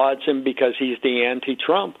applauds him because he's the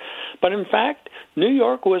anti-Trump. But in fact, New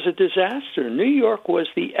York was a disaster. New York was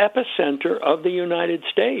the epicenter of the United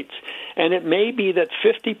States. And it may be that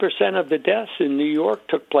 50% of the deaths in New York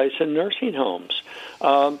took place in nursing homes.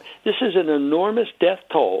 This is an enormous death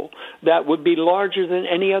toll that would be larger than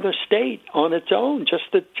any other state on its own, just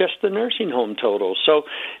the nursing home total. So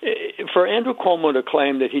for Andrew Cuomo to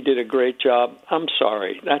claim that he did a great job, I'm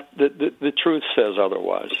sorry. The truth says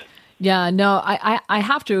otherwise. Yeah, no, I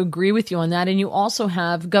have to agree with you on that. And you also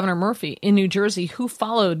have Governor Murphy in New Jersey who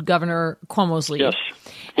followed Governor Cuomo's lead. Yes.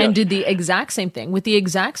 And did the exact same thing with the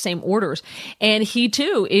exact same orders. And he,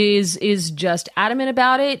 too, is just adamant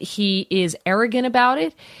about it. He is arrogant about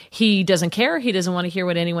it. He doesn't care. He doesn't want to hear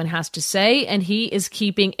what anyone has to say. And he is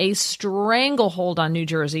keeping a stranglehold on New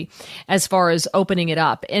Jersey as far as opening it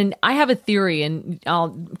up. And I have a theory, and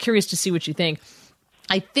I'm curious to see what you think.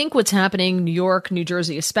 I think what's happening, New York, New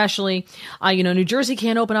Jersey especially, New Jersey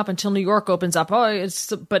can't open up until New York opens up.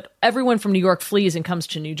 But everyone from New York flees and comes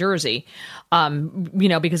to New Jersey,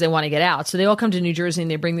 because they want to get out. So they all come to New Jersey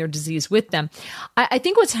and they bring their disease with them. I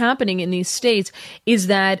think what's happening in these states is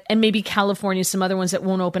that, and maybe California, some other ones that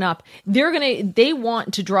won't open up, they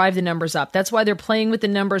want to drive the numbers up. That's why they're playing with the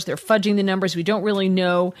numbers. They're fudging the numbers. We don't really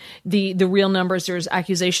know the real numbers. There's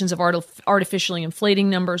accusations of artificially inflating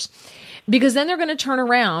numbers. Because then they're going to turn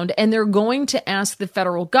around and they're going to ask the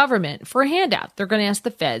federal government for a handout. They're going to ask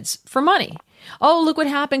the feds for money. Oh, look what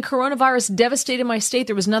happened. Coronavirus devastated my state.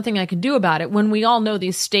 There was nothing I could do about it. When we all know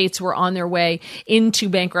these states were on their way into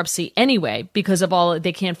bankruptcy anyway because of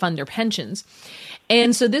they can't fund their pensions.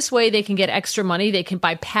 And so this way they can get extra money. They can,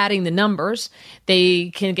 by padding the numbers,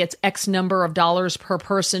 they can get X number of dollars per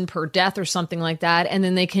person per death or something like that. And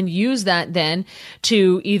then they can use that then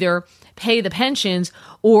to either pay the pensions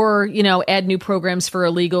or, add new programs for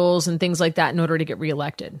illegals and things like that in order to get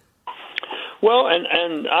reelected. Well,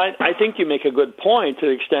 and I think you make a good point to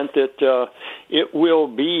the extent that it will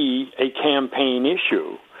be a campaign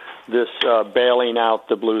issue, this bailing out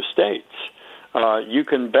the blue states. You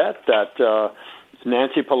can bet that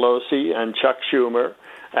Nancy Pelosi and Chuck Schumer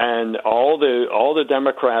and all the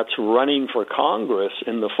Democrats running for Congress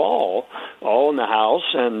in the fall, all in the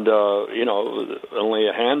House and, only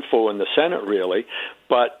a handful in the Senate, really,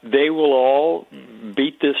 but they will all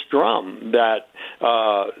beat this drum that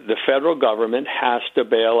the federal government has to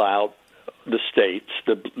bail out the states,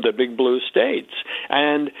 the big blue states,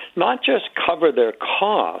 and not just cover their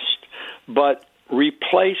cost, but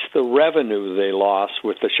replace the revenue they lost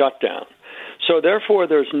with the shutdown. So therefore,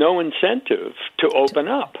 there's no incentive to open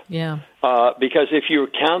up. Yeah. Because if you're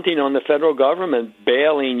counting on the federal government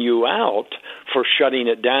bailing you out for shutting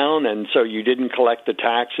it down, and so you didn't collect the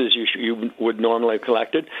taxes you would normally have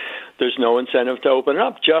collected, there's no incentive to open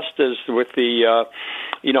up. Just as with the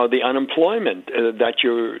unemployment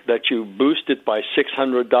that you boosted by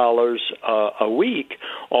 $600 a week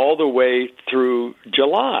all the way through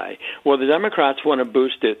July. Well, the Democrats want to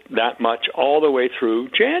boost it that much all the way through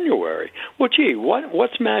January. Well, gee,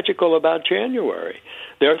 what's magical about January?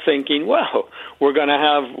 They're thinking, well, we're going to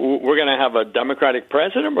have a Democratic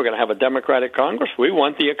president, we're going to have a Democratic Congress. We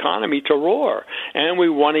want the economy to roar, and we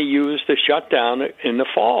want to use the shutdown in the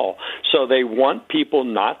fall. So they want people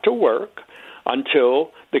not to work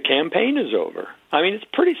until the campaign is over. I mean, it's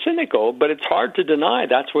pretty cynical, but it's hard to deny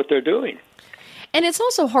that's what they're doing. And it's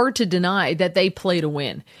also hard to deny that they play to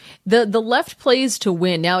win. The left plays to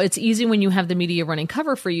win. Now, it's easy when you have the media running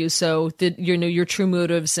cover for you, so that your true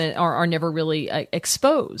motives are never really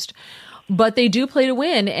exposed. But they do play to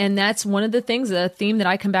win, and that's one of the things, a theme that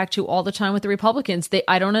I come back to all the time with the Republicans.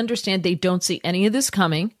 I don't understand. They don't see any of this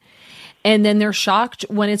coming. And then they're shocked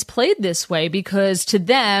when it's played this way because to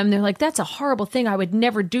them, they're like, that's a horrible thing. I would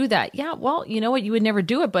never do that. Yeah, well, you know what? You would never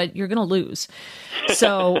do it, but you're going to lose.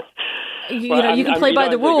 So... you can play by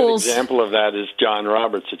the rules. A good example of that is John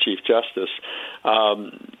Roberts, the Chief Justice,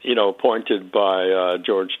 appointed by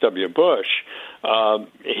George W. Bush.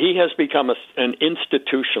 He has become an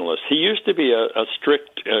institutionalist. He used to be a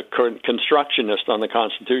strict constructionist on the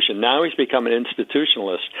Constitution. Now he's become an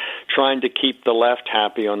institutionalist, trying to keep the left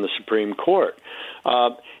happy on the Supreme Court.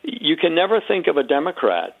 You can never think of a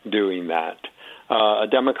Democrat doing that. A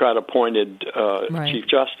Democrat-appointed Chief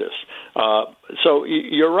Justice. So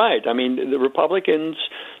you're right. I mean, the Republicans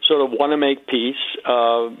sort of want to make peace.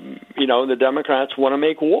 The Democrats want to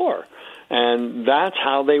make war. And that's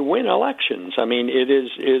how they win elections. I mean, it is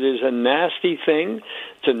a nasty thing.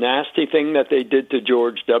 It's a nasty thing that they did to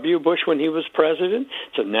George W. Bush when he was president.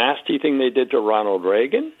 It's a nasty thing they did to Ronald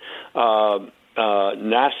Reagan.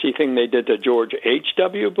 Nasty thing they did to George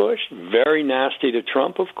H.W. Bush. Very nasty to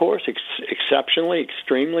Trump, of course.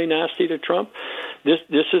 Extremely nasty to Trump. This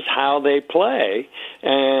is how they play,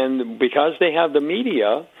 and because they have the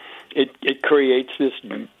media, it creates this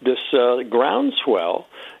groundswell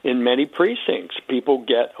in many precincts. People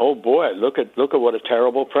get, oh boy, look at what a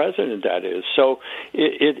terrible president that is. So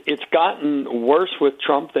it's gotten worse with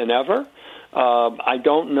Trump than ever. I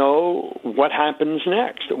don't know what happens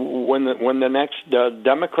next. When the next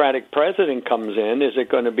Democratic president comes in, is it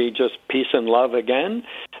going to be just peace and love again,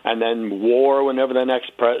 and then war whenever the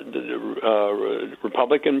next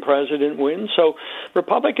Republican president wins? So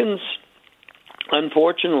Republicans,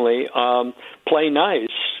 unfortunately, play nice,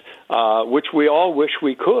 which we all wish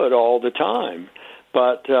we could all the time.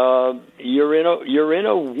 But you're in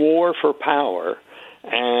a war for power.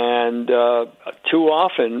 And too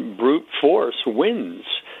often, brute force wins.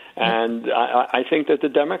 And I think that the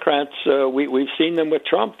Democrats, we've seen them with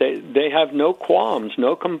Trump. They have no qualms,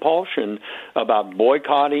 no compulsion about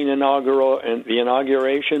boycotting the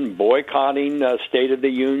inauguration, boycotting State of the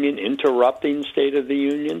Union, interrupting State of the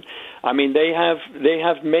Union. I mean, they have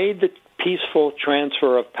made the peaceful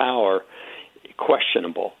transfer of power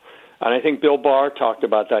questionable. And I think Bill Barr talked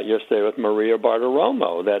about that yesterday with Maria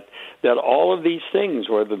Bartiromo, that all of these things,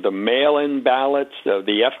 whether the mail-in ballots,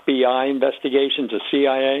 the FBI investigations, the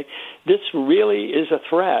CIA, this really is a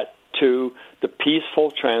threat to the peaceful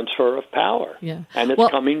transfer of power. Yeah. And it's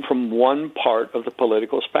coming from one part of the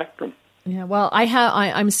political spectrum. Yeah, well,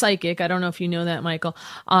 I'm psychic. I don't know if you know that, Michael.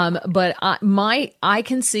 But I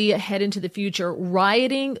can see ahead into the future,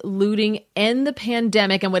 rioting, looting, and the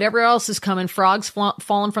pandemic and whatever else is coming, frogs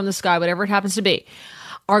falling from the sky, whatever it happens to be,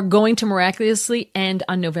 are going to miraculously end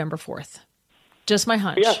on November 4th. Just my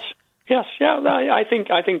hunch. Yes, yeah. I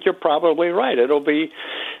think you're probably right. It'll be,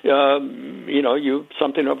 you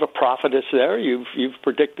something of a prophetess there. You've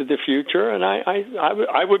predicted the future, and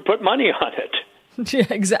I would put money on it. Yeah,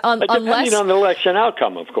 exactly. Depending on the election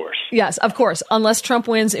outcome, of course. Yes, of course. Unless Trump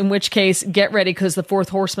wins, in which case, get ready because the fourth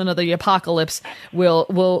horseman of the apocalypse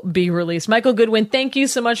will be released. Michael Goodwin, thank you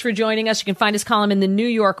so much for joining us. You can find his column in the New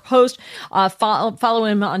York Post. Follow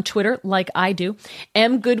him on Twitter, like I do,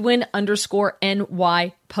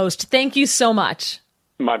 @mgoodwin_NY Post. Thank you so much.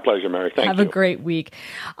 My pleasure, Mary. Thank you. Have a great week.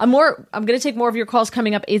 I'm going to take more of your calls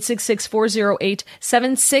coming up,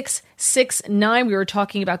 866-408-7669. We were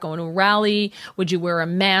talking about going to a rally. Would you wear a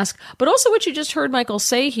mask? But also what you just heard Michael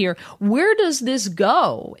say here. Where does this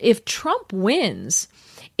go? If Trump wins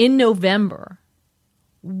in November,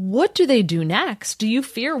 what do they do next? Do you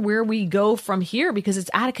fear where we go from here? Because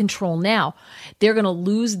it's out of control now. They're going to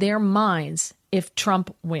lose their minds if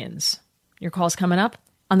Trump wins. Your call's coming up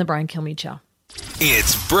on The Brian Kilmeade Show.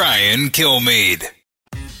 It's Brian Kilmeade.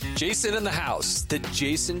 Jason in the House, the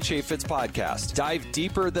Jason Chaffetz podcast. Dive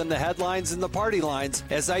deeper than the headlines and the party lines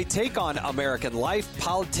as I take on American life,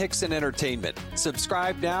 politics, and entertainment.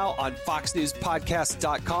 Subscribe now on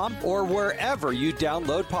foxnewspodcast.com or wherever you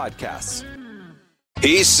download podcasts.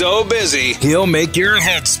 He's so busy, he'll make your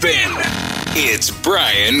head spin. It's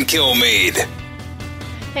Brian Kilmeade.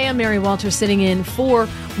 Hey, I'm Mary Walter sitting in for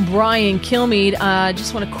Brian Kilmeade.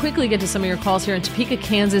 Just want to quickly get to some of your calls here in Topeka,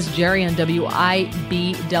 Kansas. Jerry on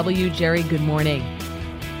WIBW. Jerry, good morning.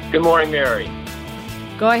 Good morning, Mary.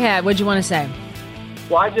 Go ahead. What'd you want to say?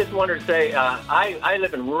 Well, I just wanted to say I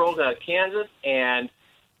live in rural Kansas, and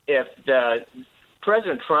if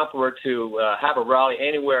President Trump were to have a rally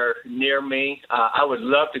anywhere near me, I would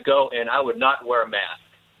love to go, and I would not wear a mask.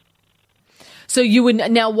 So you would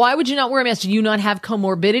now? Why would you not wear a mask? Do you not have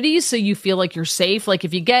comorbidities, so you feel like you're safe? Like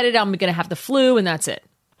if you get it, I'm going to have the flu, and that's it.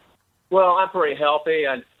 Well, I'm pretty healthy,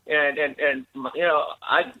 and I'm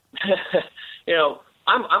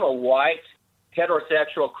a white,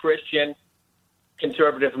 heterosexual, Christian,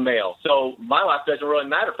 conservative male. So my life doesn't really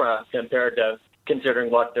matter compared to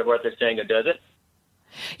considering what they're saying, does it?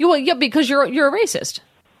 Yeah, because you're a racist.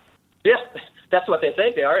 Yeah, that's what they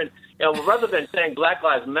think they are, and. Rather than saying Black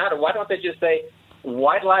Lives Matter, why don't they just say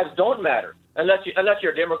white lives don't matter? Unless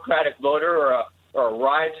you're a Democratic voter or a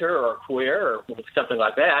rioter or a queer or something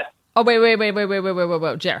like that. Oh, wait.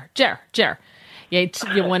 Jer. Yeah,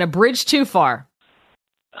 you went a bridge too far.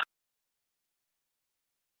 Go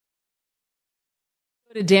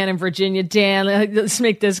to Dan in Virginia. Dan, let's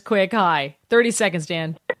make this quick. Hi. 30 seconds,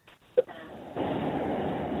 Dan.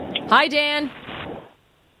 Hi, Dan.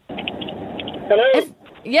 Hello.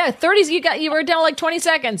 Yeah, 30s. You were down like 20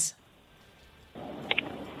 seconds.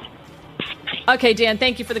 Okay, Dan,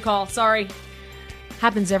 thank you for the call. Sorry.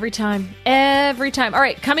 Happens every time. Every time. All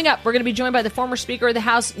right, coming up, we're going to be joined by the former Speaker of the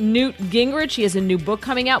House, Newt Gingrich. He has a new book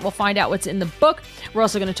coming out. We'll find out what's in the book. We're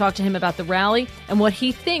also going to talk to him about the rally and what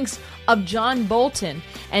he thinks of John Bolton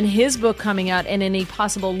and his book coming out and any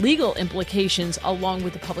possible legal implications along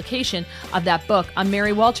with the publication of that book. I'm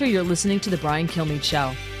Mary Walter. You're listening to The Brian Kilmeade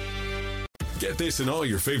Show. Get this and all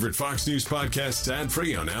your favorite Fox News podcasts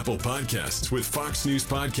ad-free on Apple Podcasts with Fox News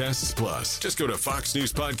Podcasts Plus. Just go to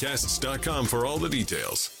foxnewspodcasts.com for all the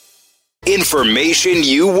details. Information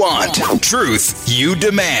you want. Truth you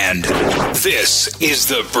demand. This is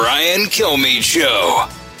the Brian Kilmeade Show.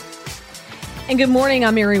 And good morning.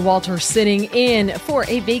 I'm Mary Walter, sitting in for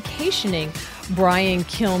a vacationing Brian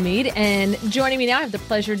Kilmeade. And joining me now, I have the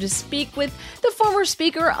pleasure to speak with the former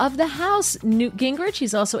Speaker of the House, Newt Gingrich.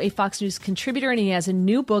 He's also a Fox News contributor, and he has a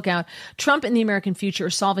new book out, Trump and the American Future,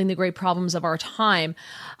 Solving the Great Problems of Our Time.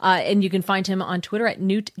 And you can find him on Twitter at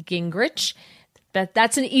Newt Gingrich.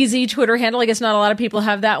 That's an easy Twitter handle. I guess not a lot of people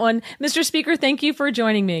have that one. Mr. Speaker, thank you for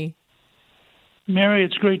joining me. Mary,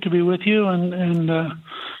 it's great to be with you, and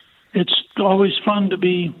it's always fun to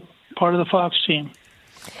be part of the Fox team.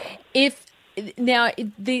 Now,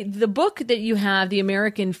 the book that you have, The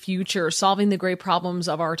American Future, Solving the Great Problems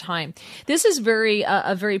of Our Time, this is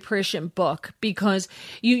a very prescient book because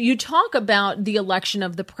you talk about the election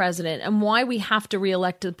of the president and why we have to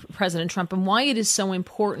reelect President Trump and why it is so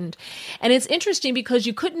important. And it's interesting because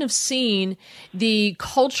you couldn't have seen the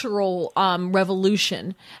cultural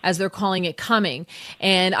revolution, as they're calling it, coming.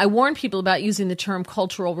 And I warned people about using the term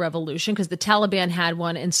cultural revolution because the Taliban had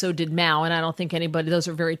one and so did Mao. And I don't think those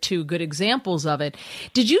are two good examples of it.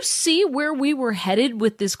 Did you see where we were headed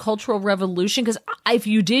with this cultural revolution? Because if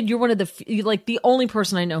you did, you're one of the only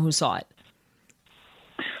person I know who saw it.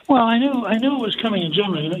 Well, I knew it was coming in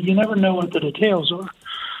general. You never know what the details are,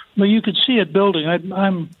 but you could see it building. I've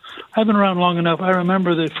been around long enough. I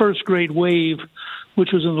remember the first great wave,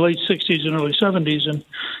 which was in the late 60s and early 70s, and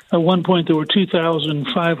at one point there were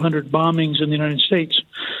 2,500 bombings in the United States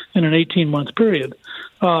in an 18-month period.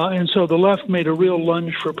 And so the left made a real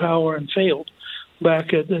lunge for power and failed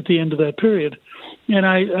back at the end of that period. And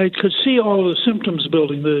I could see all of the symptoms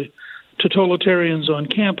building, the totalitarians on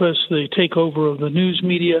campus, the takeover of the news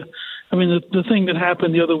media. I mean, the thing that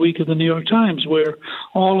happened the other week at the New York Times, where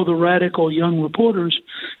all of the radical young reporters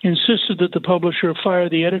insisted that the publisher fire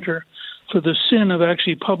the editor for the sin of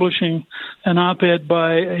actually publishing an op-ed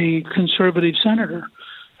by a conservative senator.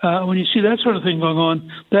 When you see that sort of thing going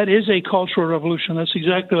on, that is a cultural revolution. That's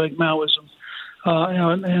exactly like Maoism,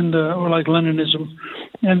 or like Leninism.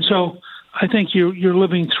 And so I think you're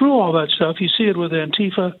living through all that stuff. You see it with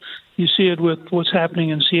Antifa. You see it with what's happening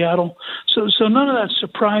in Seattle. So none of that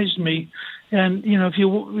surprised me. And if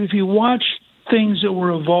you watch things that were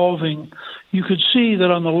evolving, you could see that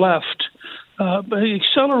on the left,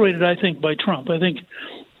 accelerated, I think, by Trump. I think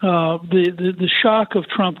the shock of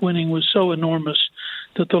Trump winning was so enormous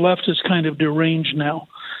that the left is kind of deranged now,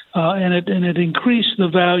 and it increased the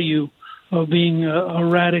value of being a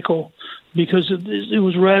radical because it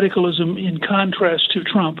was radicalism in contrast to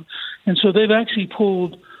Trump, and so they've actually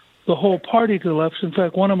pulled the whole party to the left. In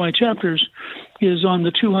fact, one of my chapters is on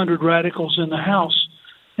the 200 radicals in the House,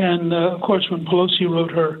 and of course, when Pelosi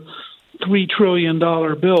wrote her $3 trillion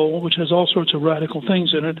bill, which has all sorts of radical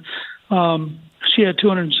things in it, she had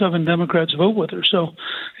 207 Democrats vote with her. So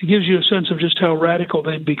it gives you a sense of just how radical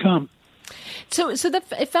they've become. So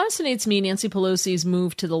it fascinates me, Nancy Pelosi's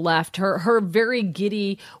move to the left, her very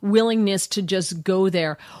giddy willingness to just go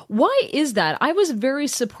there. Why is that? I was very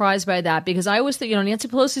surprised by that because I always think, Nancy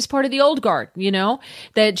Pelosi's part of the old guard,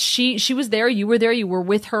 that she was there, you were there, you were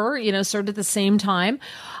with her, sort of at the same time.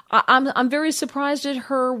 I'm very surprised at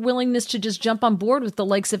her willingness to just jump on board with the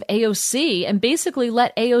likes of AOC and basically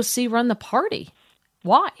let AOC run the party.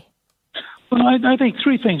 Why? Well, I think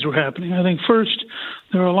three things were happening. I think first,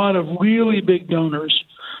 there are a lot of really big donors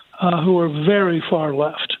who are very far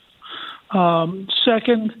left.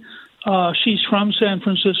 Second, she's from San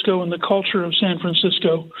Francisco, and the culture of San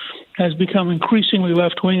Francisco has become increasingly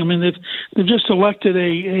left-wing. I mean, they've just elected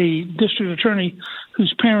a district attorney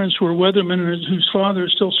whose parents were weathermen and whose father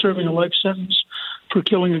is still serving a life sentence for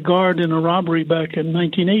killing a guard in a robbery back in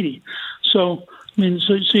 1980. So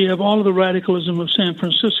you have all of the radicalism of San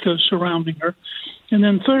Francisco surrounding her. And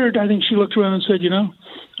then third, I think she looked around and said,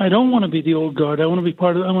 I don't want to be the old guard. I want to be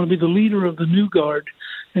I want to be the leader of the new guard.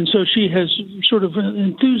 And so she has sort of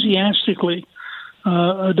enthusiastically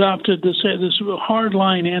adopted this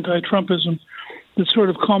hardline anti-Trumpism that sort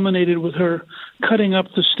of culminated with her cutting up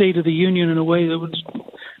the State of the Union in a way that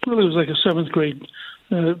was like a seventh grade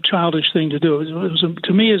childish thing to do. It was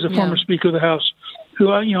to me, as a former Speaker of the House, who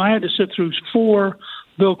I had to sit through 4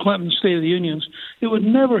 Bill Clinton State of the Unions, it would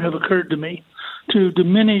never have occurred to me to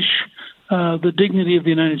diminish the dignity of the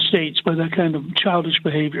United States by that kind of childish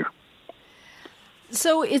behavior.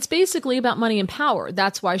 So it's basically about money and power.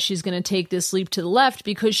 That's why she's going to take this leap to the left,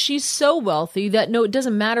 because she's so wealthy that it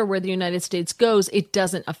doesn't matter where the United States goes, it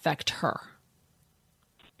doesn't affect her.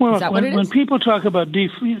 Well, is that what it is? When people talk about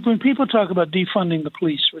defunding the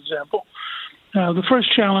police, for example, the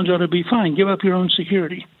first challenge ought to be fine, give up your own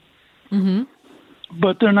security. Mm-hmm.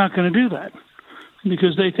 But they're not going to do that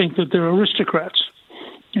because they think that they're aristocrats.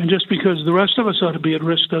 And just because the rest of us ought to be at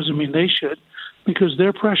risk doesn't mean they should, because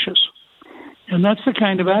they're precious. And that's the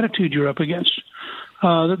kind of attitude you're up against.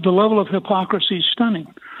 The level of hypocrisy is stunning.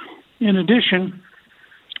 In addition,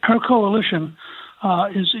 her coalition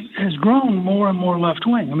has grown more and more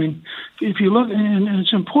left-wing. I mean, if you look, and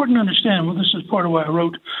it's important to understand, well, this is part of why I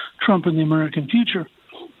wrote Trump and the American Future,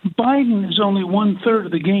 Biden is only one-third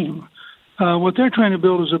of the game. What they're trying to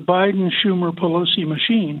build is a Biden, Schumer, Pelosi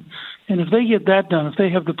machine. And if they get that done, if they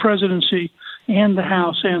have the presidency and the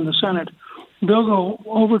House and the Senate, they'll go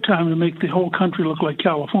overtime to make the whole country look like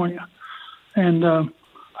California. And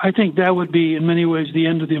I think that would be, in many ways, the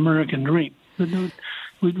end of the American dream. It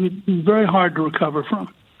would be very hard to recover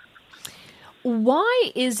from.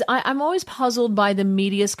 Why is I'm always puzzled by the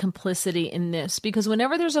media's complicity in this, because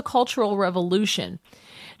whenever there's a cultural revolution,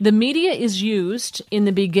 the media is used in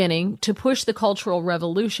the beginning to push the cultural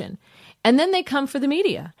revolution, and then they come for the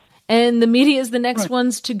media. And the media is the next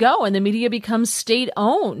ones to go, and the media becomes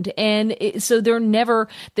state-owned, and so they're never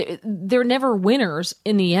winners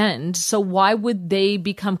in the end. So why would they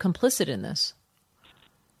become complicit in this?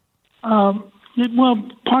 Well,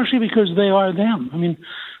 partially because they are them. I mean,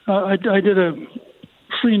 I did a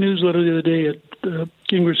free newsletter the other day at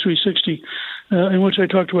Gingrich 360, in which I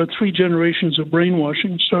talked about 3 generations of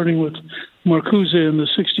brainwashing, starting with Marcuse in the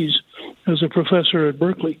 60s as a professor at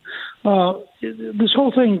Berkeley. This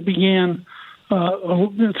whole thing began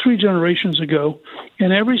 3 generations ago,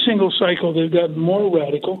 and every single cycle they've gotten more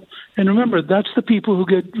radical. And remember, that's the people who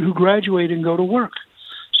graduate and go to work.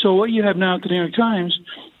 So what you have now at the New York Times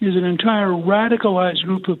is an entire radicalized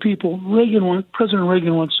group of people. President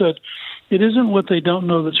Reagan once said, "It isn't what they don't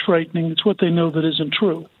know that's frightening, it's what they know that isn't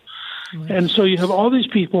true." Right. And so you have all these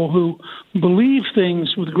people who believe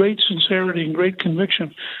things with great sincerity and great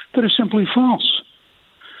conviction that are simply false.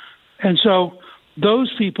 And so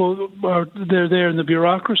those people they're there in the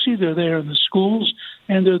bureaucracy, they're there in the schools,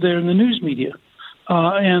 and they're there in the news media.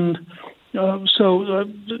 There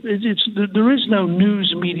is no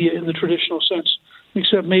news media in the traditional sense,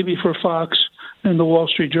 except maybe for Fox and the Wall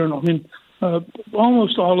Street Journal. I mean,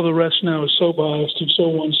 almost all of the rest now is so biased and so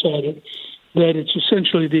one-sided that it's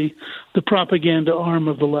essentially the propaganda arm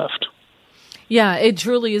of the left. Yeah, it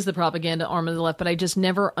truly is the propaganda arm of the left, but I just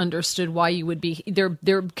never understood why you would be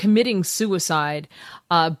they're committing suicide,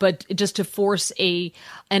 but just to force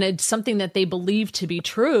something that they believe to be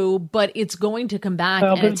true, but it's going to come back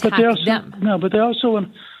and attack them. No, but they also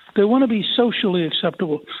want to be socially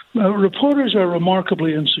acceptable. Reporters are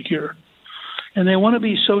remarkably insecure, and they want to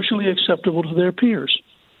be socially acceptable to their peers.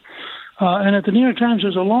 And at the New York Times,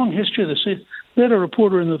 there's a long history of this. They had a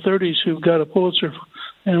reporter in the 30s who got a Pulitzer,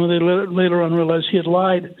 and when they later on realized he had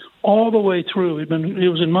lied all the way through. He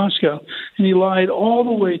was in Moscow, and he lied all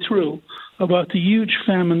the way through about the huge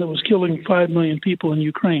famine that was killing 5 million people in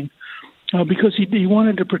Ukraine because he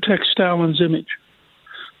wanted to protect Stalin's image.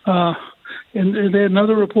 And they had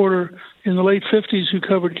another reporter in the late 50s who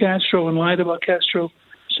covered Castro and lied about Castro,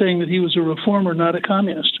 saying that he was a reformer, not a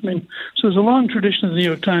communist. I mean, so there's a long tradition of the New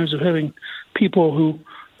York Times of having people who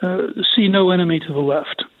see no enemy to the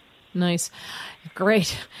left. Nice.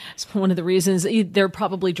 Great. It's one of the reasons they're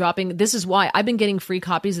probably dropping. This is why I've been getting free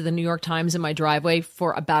copies of the New York Times in my driveway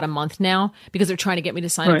for about a month now, because they're trying to get me to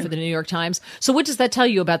sign up for the New York Times. So what does that tell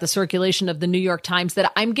you about the circulation of the New York Times,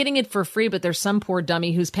 that I'm getting it for free, but there's some poor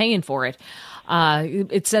dummy who's paying for it?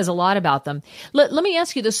 It says a lot about them. Let me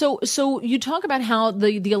ask you this. So you talk about how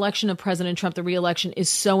the election of President Trump, the re-election, is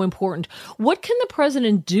so important. What can the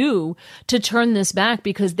president do to turn this back?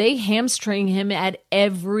 Because they hamstring him at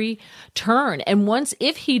every turn. And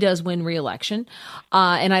if he does win re-election,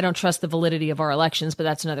 and I don't trust the validity of our elections, but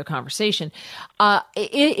that's another conversation.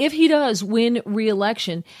 If he does win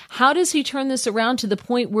re-election, how does he turn this around to the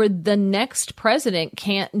point where the next president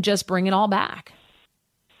can't just bring it all back?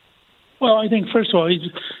 Well, I think, first of all,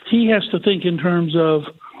 he has to think in terms of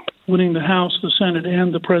winning the House, the Senate,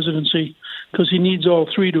 and the presidency, because he needs all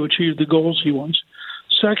 3 to achieve the goals he wants.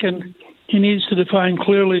 Second, he needs to define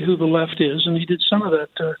clearly who the left is, and he did some of that.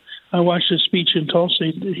 I watched his speech in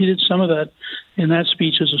Tulsa. He did some of that in that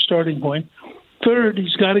speech as a starting point. Third,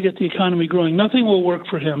 he's got to get the economy growing. Nothing will work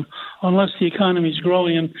for him unless the economy is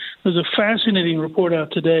growing. And there's a fascinating report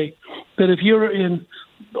out today that if you're in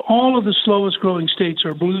all of the slowest growing states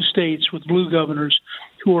are blue states with blue governors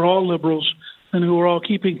who are all liberals and who are all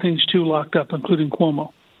keeping things too locked up, including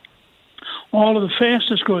Cuomo. All of the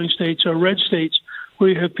fastest growing states are red states where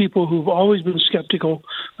you have people who've always been skeptical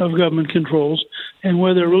of government controls and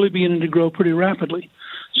where they're really beginning to grow pretty rapidly.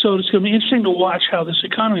 So it's going to be interesting to watch how this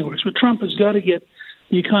economy works. But Trump has got to get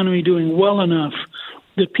the economy doing well enough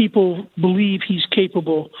that people believe he's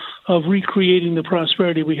capable of recreating the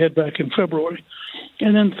prosperity we had back in February.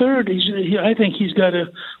 And then third, I think he's got to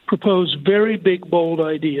propose very big, bold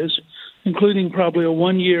ideas, including probably a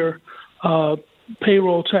one-year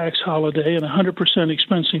payroll tax holiday and 100%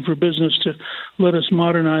 expensing for business to let us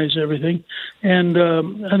modernize everything. And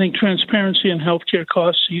I think transparency in healthcare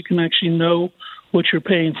costs, so you can actually know what you're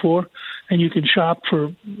paying for, and you can shop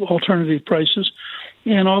for alternative prices.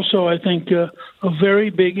 And also, I think a very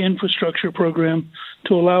big infrastructure program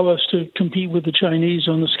to allow us to compete with the Chinese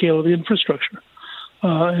on the scale of the infrastructure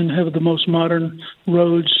and have the most modern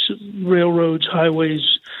roads, railroads, highways,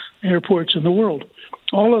 airports in the world.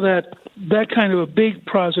 All of that kind of a big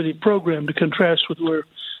positive program to contrast with where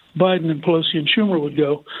Biden and Pelosi and Schumer would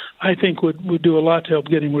go, I think would do a lot to help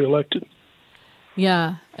get him reelected.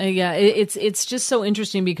 Yeah. It's just so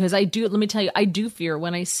interesting because let me tell you, I do fear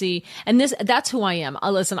when I see, and that's who I am.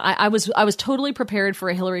 Listen, I was totally prepared for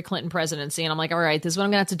a Hillary Clinton presidency, and I'm like, all right, this is what I'm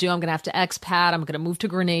going to have to do. I'm going to have to expat. I'm going to move to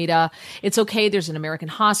Grenada. It's okay. There's an American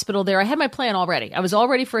hospital there. I had my plan already. I was all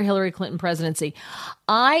ready for a Hillary Clinton presidency.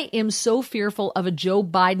 I am so fearful of a Joe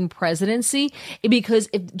Biden presidency because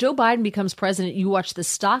if Joe Biden becomes president, you watch the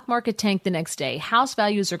stock market tank the next day. House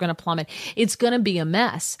values are going to plummet. It's going to be a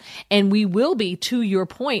mess. And we will be, to your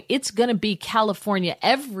point, it's going to be California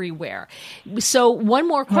everywhere. So one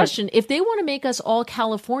more question. If they want to make us all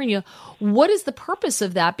California, what is the purpose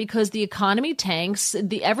of that? Because the economy tanks,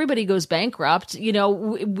 everybody goes bankrupt.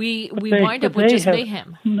 We wind up with just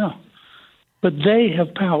mayhem. No, but they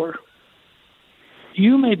have power.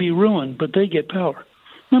 You may be ruined, but they get power.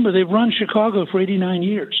 Remember, they've run Chicago for 89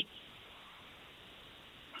 years.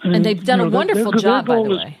 And they've done a wonderful job, by the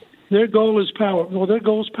way. Their goal is power. Well, their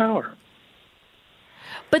goal is power.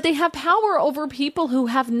 But they have power over people who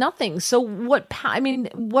have nothing. So what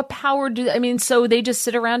power do, so they just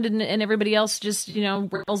sit around and everybody else just,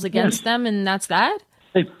 rails against them and that's that?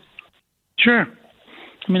 Sure.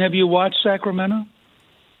 Have you watched Sacramento?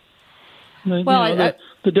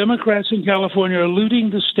 The Democrats in California are looting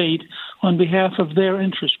the state on behalf of their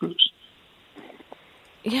interest groups.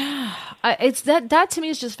 Yeah, it's that to me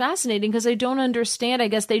is just fascinating because I don't understand. I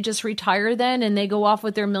guess they just retire then and they go off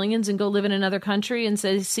with their millions and go live in another country and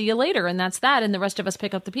say, see you later. And that's that. And the rest of us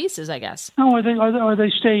pick up the pieces, I guess. No, or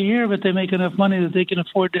they stay here, but they make enough money that they can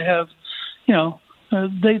afford to have,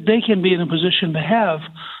 they can be in a position to have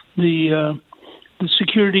the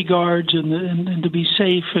security guards and to be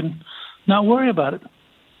safe and not worry about it.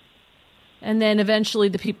 And then eventually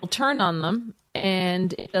the people turn on them.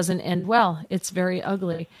 And it doesn't end well. It's very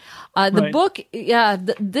ugly. The book,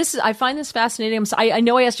 I find this fascinating. I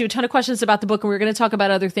know I asked you a ton of questions about the book, and we're going to talk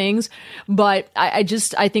about other things, but I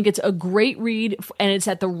think it's a great read, and it's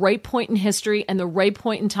at the right point in history and the right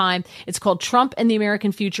point in time. It's called Trump and the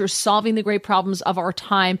American Future: Solving the Great Problems of Our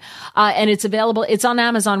Time, and it's available. It's on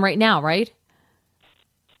Amazon right now, right?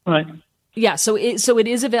 Right. Yeah, so it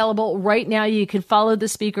is available right now. You can follow the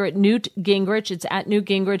speaker at Newt Gingrich. It's at Newt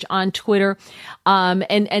Gingrich on Twitter,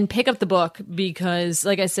 and pick up the book because,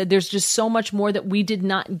 like I said, there's just so much more that we did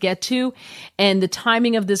not get to, and the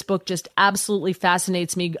timing of this book just absolutely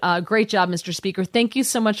fascinates me. Great job, Mr. Speaker. Thank you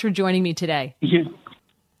so much for joining me today. Thank you.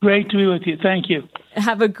 Great to be with you. Thank you.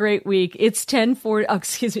 Have a great week. It's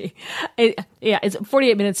 10:40. It's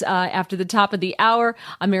 48 minutes after the top of the hour.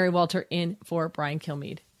 I'm Mary Walter in for Brian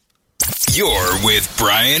Kilmeade. You're with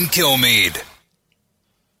Brian Kilmeade.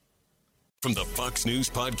 From the Fox News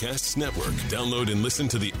Podcasts Network, download and listen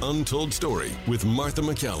to The Untold Story with Martha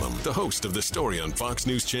McCallum. The host of The Story on Fox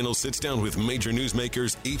News Channel sits down with major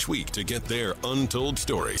newsmakers each week to get their untold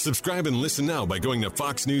story. Subscribe and listen now by going to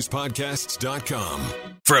foxnewspodcasts.com.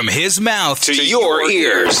 From his mouth to your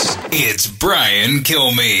ears, it's Brian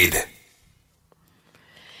Kilmeade.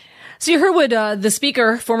 So you heard what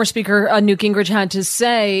the former speaker, Newt Gingrich had to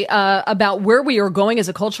say about where we are going as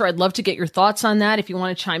a culture. I'd love to get your thoughts on that. If you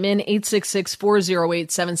want to chime in,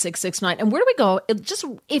 866-408-7669. And where do we go?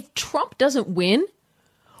 If Trump doesn't win,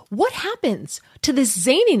 what happens to this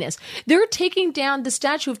zaniness? They're taking down the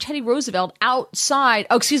statue of Teddy Roosevelt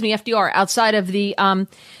FDR, outside of the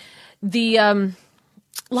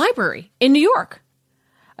library in New York.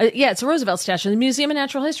 It's a Roosevelt statue, the Museum of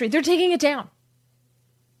Natural History. They're taking it down.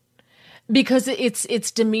 Because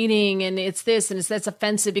it's demeaning and it's this and that's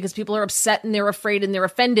offensive because people are upset and they're afraid and they're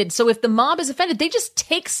offended. So if the mob is offended, they just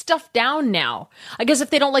take stuff down now. I guess if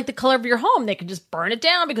they don't like the color of your home, they can just burn it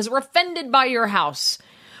down because we're offended by your house.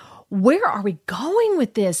 where are we going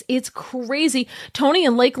with this? It's crazy. Tony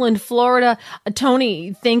in Lakeland, Florida.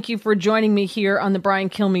 Tony, thank you for joining me here on the Brian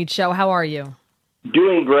Kilmeade Show. How are you?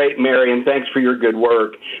 Doing great, Mary, and thanks for your good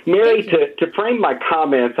work. Mary, to frame my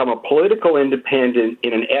comments, I'm a political independent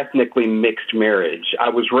in an ethnically mixed marriage. I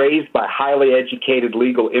was raised by highly educated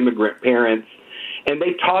legal immigrant parents, and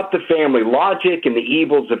they taught the family logic and the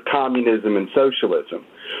evils of communism and socialism.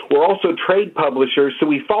 We're also trade publishers, so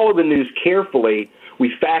we follow the news carefully.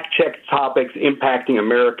 We fact-check topics impacting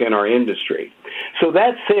America and our industry. So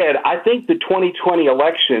that said, I think the 2020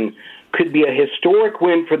 election could be a historic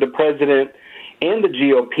win for the president and the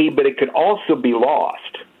GOP, but it could also be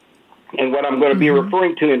lost. And what I'm going to be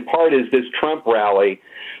referring to in part is this Trump rally,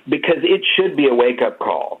 because it should be a wake-up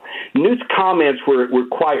call. Newt's comments were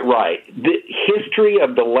quite right. The history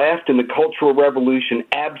of the left and the Cultural Revolution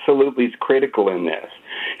absolutely is critical in this.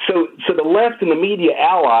 So the left and the media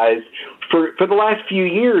allies, for the last few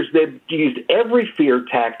years, they've used every fear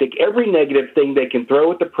tactic, every negative thing they can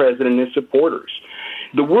throw at the president and his supporters.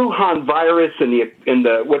 The Wuhan virus and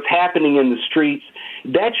the what's happening in the streets,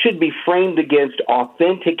 that should be framed against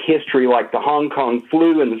authentic history like the Hong Kong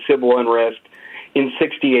flu and the civil unrest in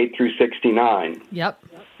 68 through 69. Yep.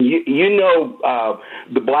 You know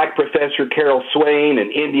the black professor Carol Swain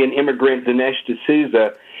and Indian immigrant Dinesh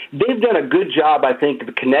D'Souza. They've done a good job, I think,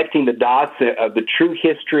 of connecting the dots of the true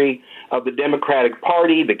history of the Democratic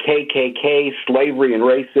Party, the KKK, slavery and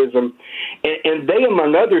racism. And they,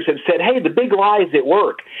 among others, have said, hey, the big lie is at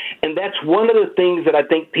work. And that's one of the things that I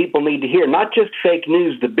think people need to hear, not just fake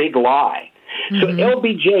news, the big lie. So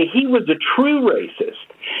LBJ, he was a true racist,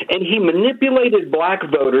 and he manipulated black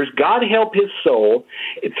voters, God help his soul,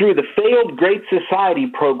 through the failed Great Society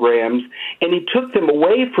programs, and he took them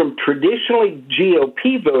away from traditionally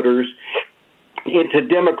GOP voters into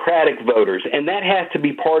Democratic voters, and that has to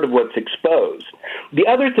be part of what's exposed. The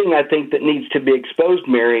other thing I think that needs to be exposed,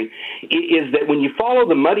 Mary, is that when you follow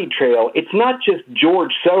the money trail, it's not just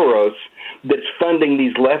George Soros that's funding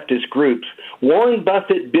these leftist groups. Warren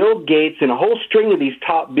Buffett, Bill Gates, and a whole string of these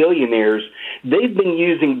top billionaires, they've been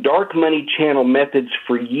using dark money channel methods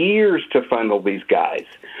for years to funnel these guys.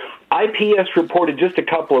 IPS reported just a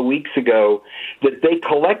couple of weeks ago that they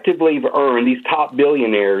collectively have earned, these top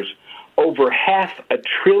billionaires, over $500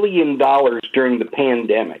 billion during the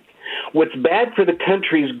pandemic. What's bad for the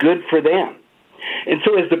country is good for them. And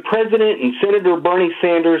so as the president and Senator Bernie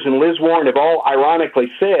Sanders and Liz Warren have all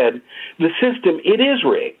ironically said, the system, it is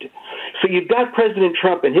rigged. So you've got President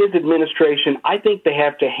Trump and his administration. I think they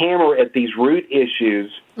have to hammer at these root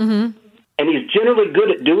issues, and he's generally good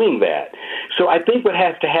at doing that. So I think what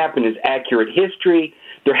has to happen is accurate history.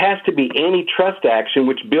 There has to be antitrust action,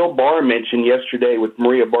 which Bill Barr mentioned yesterday with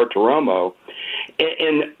Maria Bartiromo,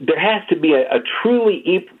 and there has to be a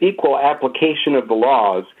truly equal application of the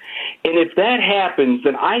laws. And if that happens,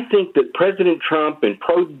 then I think that President Trump and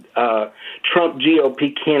pro-Trump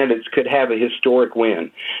GOP candidates could have a historic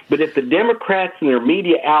win. But if the Democrats and their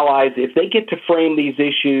media allies, if they get to frame these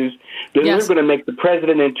issues, then they're going to make the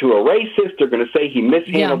president into a racist. They're going to say he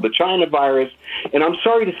mishandled the China virus. And I'm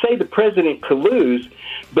sorry to say the president could lose,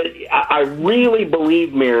 but I really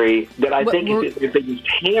believe, Mary, that I think if they just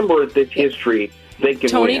hammer at this history, they can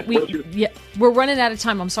Tony, win. we're running out of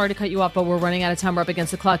time. I'm sorry to cut you off, but we're running out of time. We're up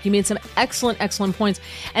against the clock. You made some excellent points.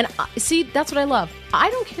 And see, that's what I love.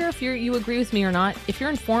 I don't care if you agree with me or not. If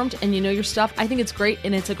you're informed and you know your stuff, I think it's great,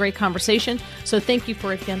 and it's a great conversation. So thank you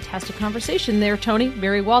for a fantastic conversation there, Tony.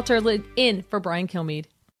 Mary Walter in for Brian Kilmeade.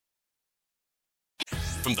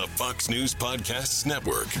 From the Fox News Podcasts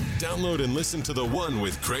Network. Download and listen to The One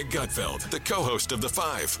with Craig Gutfeld, the co-host of The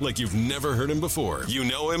Five, like you've never heard him before. You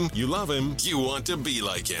know him, you love him, you want to be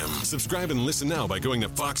like him. Subscribe and listen now by going to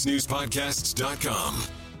foxnewspodcasts.com.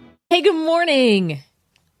 Hey, good morning.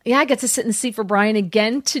 Yeah, I get to sit in the seat for Brian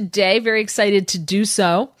again today. Very excited to do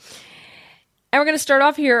so. And we're going to start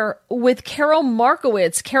off here with Carol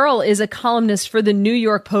Markowitz. Carol is a columnist for the New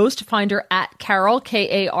York Post. Find her at Carol,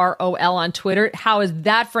 Karol on Twitter. How is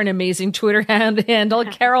that for an amazing Twitter handle?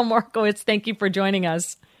 Carol Markowitz, thank you for joining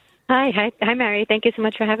us. Hi, Mary. Thank you so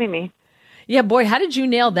much for having me. Yeah, boy, how did you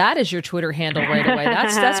nail that as your Twitter handle right away?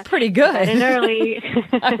 That's pretty good. Early.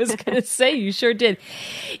 I was going to say, you sure did.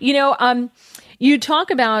 You know, you talk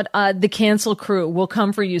about the cancel crew will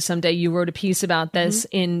come for you someday. You wrote a piece about this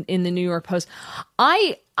in the New York Post.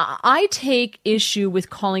 I take issue with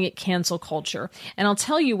calling it cancel culture, and I'll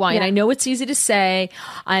tell you why. Yeah. And I know it's easy to say,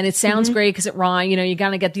 and it sounds great because it rhymes. You know, you got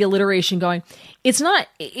to get the alliteration going. It's not.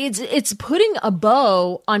 It's putting a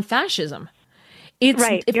bow on fascism. It's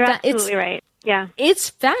right. You're absolutely right. Yeah.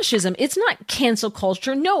 It's fascism. It's not cancel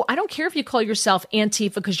culture. No, I don't care if you call yourself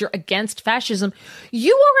Antifa because you're against fascism.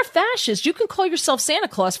 You are a fascist. You can call yourself Santa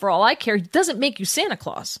Claus for all I care. It doesn't make you Santa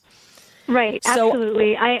Claus. Right,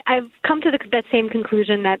 absolutely. I've come to that same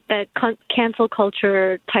conclusion that cancel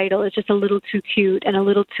culture title is just a little too cute and a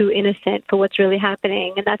little too innocent for what's really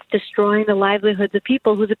happening, and that's destroying the livelihoods of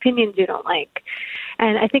people whose opinions you don't like.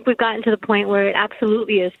 And I think we've gotten to the point where it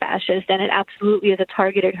absolutely is fascist and it absolutely is a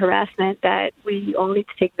targeted harassment that we all need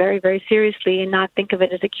to take very, very seriously and not think of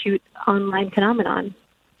it as a cute online phenomenon.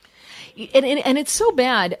 And it's so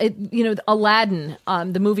bad. Aladdin,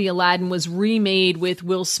 the movie Aladdin was remade with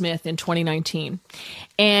Will Smith in 2019.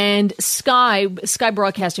 And Sky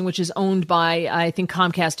Broadcasting, which is owned by, I think,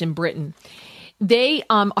 Comcast in Britain, they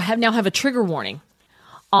have a trigger warning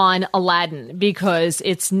on Aladdin because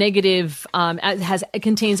it's negative, it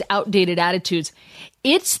contains outdated attitudes.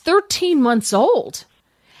 It's 13 months old.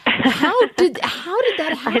 How did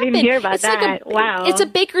that happen? I didn't hear about that. Wow. It's a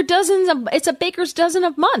baker's dozen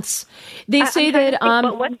of months. They say that.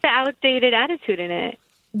 But what's the outdated attitude in it?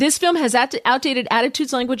 This film has outdated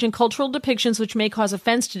attitudes, language, and cultural depictions which may cause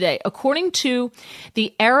offense today. According to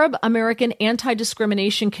the Arab American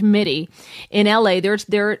Anti-Discrimination Committee in LA,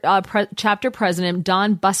 their chapter president,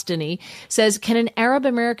 Don Bustany, says, can an Arab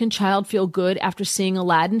American child feel good after seeing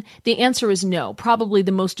Aladdin? The answer is no. Probably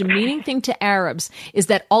the most demeaning thing to Arabs is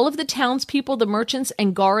that all of the townspeople, the merchants,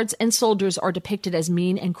 and guards and soldiers are depicted as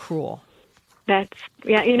mean and cruel. I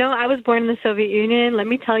was born in the Soviet Union. Let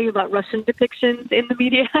me tell you about Russian depictions in the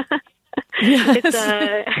media. Yes.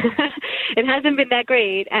 It hasn't been that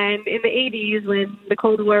great. And in the 80s, when the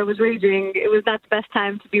Cold War was raging, it was not the best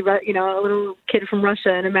time to be, a little kid from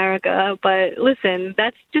Russia in America. But listen,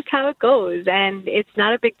 that's just how it goes. And it's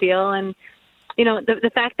not a big deal. And,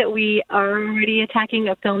 the fact that we are already attacking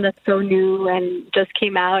a film that's so new and just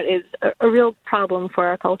came out is a real problem for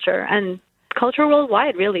our culture and culture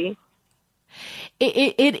worldwide, really.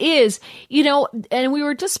 It is, and we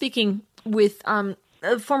were just speaking with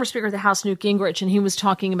a former Speaker of the House, Newt Gingrich, and he was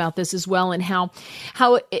talking about this as well, and how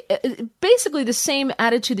basically the same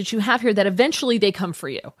attitude that you have here, that eventually they come for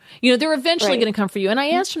you. They're eventually going to come for you. And I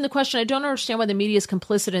asked him the question, I don't understand why the media is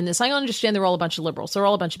complicit in this. I understand they're all a bunch of liberals. They're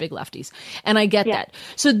all a bunch of big lefties. And I get that.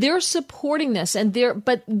 So they're supporting this,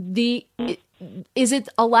 is it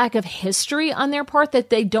a lack of history on their part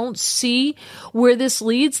that they don't see where this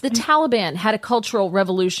leads? The Taliban had a cultural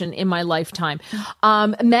revolution in my lifetime.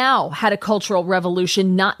 Mao had a cultural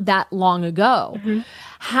revolution not that long ago. Mm-hmm.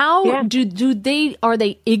 How are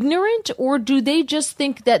they ignorant, or do they just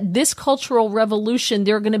think that this cultural revolution,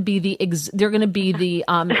 they're going to be the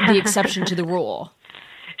exception to the rule?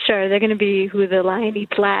 Sure, they're going to be who the lion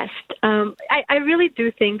eats last. I really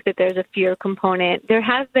do think that there's a fear component. There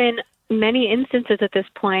have been many instances at this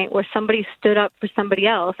point where somebody stood up for somebody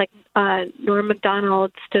else, like Norm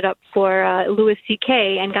Macdonald stood up for Louis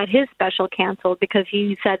C.K. and got his special canceled because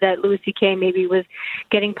he said that Louis C.K. maybe was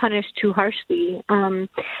getting punished too harshly.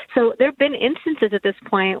 So there have been instances at this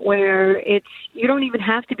point where you don't even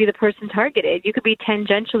have to be the person targeted. You could be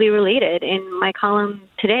tangentially related. In my column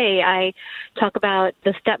today, I talk about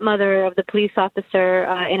the stepmother of the police officer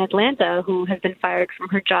in Atlanta who has been fired from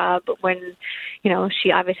her job when,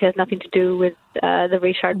 she obviously has nothing to do with the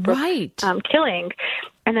Rayshard Brooks killing.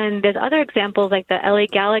 And then there's other examples like the LA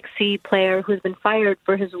Galaxy player who's been fired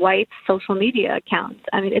for his wife's social media accounts.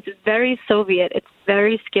 I mean, it's very Soviet. It's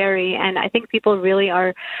very scary. And I think people really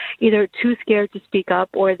are either too scared to speak up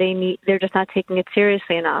or they're just not taking it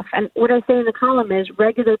seriously enough. And what I say in the column is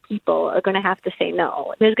regular people are going to have to say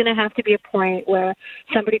no. There's going to have to be a point where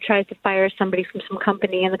somebody tries to fire somebody from some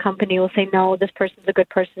company and the company will say, no, this person's a good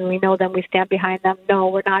person. We know them. We stand behind them. No,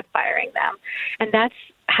 we're not firing them. And that's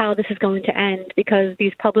how this is going to end, because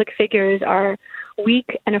these public figures are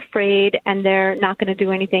weak and afraid, and they're not going to do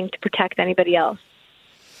anything to protect anybody else.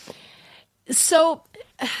 So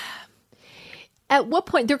at what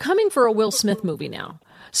point, they're coming for a Will Smith movie now.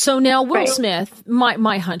 So now Will Smith,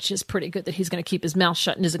 my hunch is pretty good that he's going to keep his mouth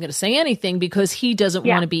shut and isn't going to say anything because he doesn't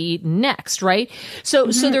want to be eaten next, right? So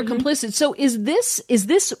they're complicit. So is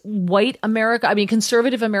this white America,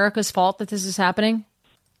 conservative America's fault that this is happening?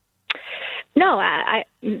 No, I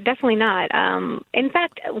definitely not. In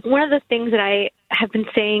fact, one of the things that I have been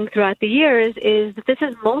saying throughout the years is that this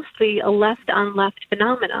is mostly a left-on-left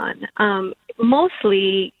phenomenon.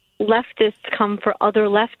 Mostly leftists come for other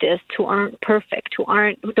leftists who aren't perfect,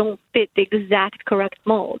 who don't fit the exact correct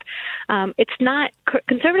mold. It's not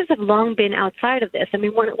conservatives have long been outside of this. I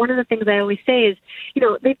mean, one of the things I always say is,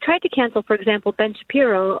 they've tried to cancel, for example, Ben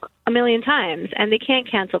Shapiro a million times, and they can't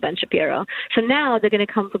cancel Ben Shapiro. So now they're going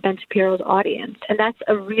to come for Ben Shapiro's audience. And that's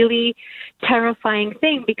a really terrifying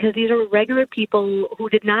thing, because these are regular people who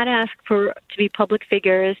did not ask to be public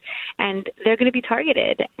figures, and they're going to be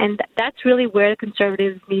targeted. And that's really where the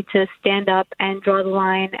conservatives need to stand up and draw the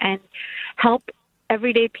line and help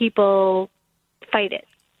everyday people fight it.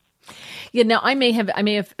 Yeah, now I may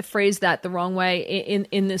have phrased that the wrong way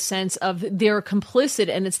in the sense of they're complicit,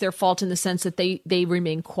 and it's their fault in the sense that they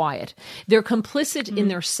remain quiet. They're complicit in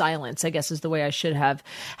their silence, I guess is the way I should have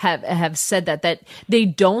said that they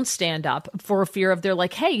don't stand up for fear of, they're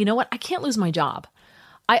like, hey, you know what? I can't lose my job.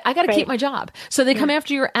 I got to keep my job. So they come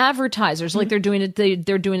after your advertisers, like they're doing it.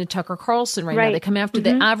 They're doing it Tucker Carlson right now. They come after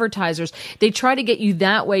the advertisers. They try to get you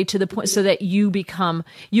that way to the point so that you get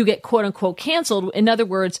quote unquote canceled. In other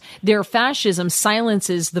words, their fascism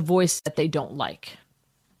silences the voice that they don't like.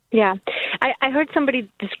 Yeah. I heard somebody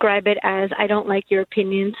describe it as, I don't like your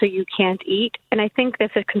opinion, so you can't eat. And I think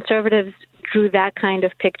that the conservatives drew that kind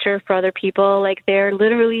of picture for other people, like they're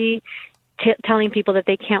literally telling people that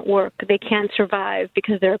they can't work, they can't survive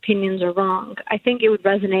because their opinions are wrong. I think it would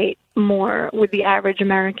resonate more with the average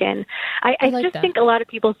American. I just think a lot of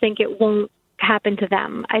people think it won't happen to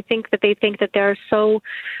them. I think that they think that they're so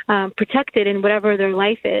protected in whatever their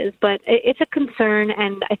life is, but it's a concern,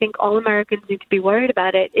 and I think all Americans need to be worried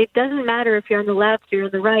about it. It doesn't matter if you're on the left or you're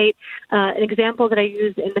on the right. An example that I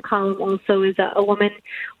use in the column also is a woman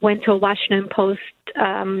went to a Washington Post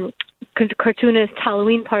cartoonist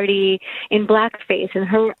Halloween party in blackface,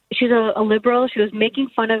 and she's a liberal. She was making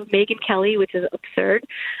fun of Megyn Kelly, which is absurd.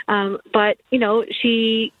 But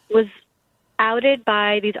she was outed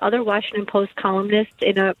by these other Washington Post columnists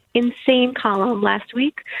in an insane column last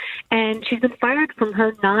week, and she's been fired from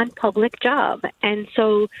her non-public job. And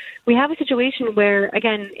so we have a situation where,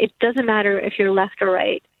 again, it doesn't matter if you're left or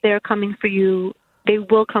right. They're coming for you. They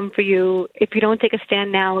will come for you. If you don't take a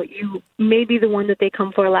stand now, you may be the one that they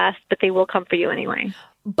come for last, but they will come for you anyway.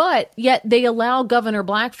 But yet they allow Governor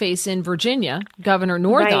Blackface in Virginia, Governor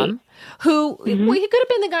Northam, who, well, he could have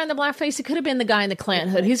been the guy in the blackface. He could have been the guy in the Klan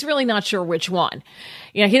hood. He's really not sure which one.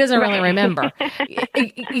 He doesn't really remember.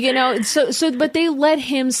 But they let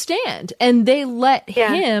him stand, and they let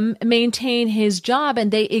him maintain his job, and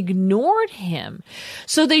they ignored him.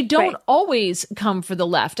 So they don't always come for the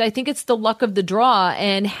left. I think it's the luck of the draw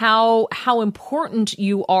and how important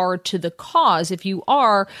you are to the cause. If you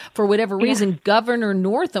are, for whatever reason, Governor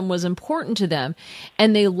Northam was important to them,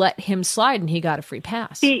 and they let him slide, and he got a free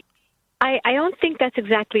pass. I don't think that's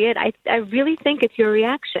exactly it. I really think it's your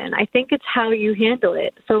reaction. I think it's how you handle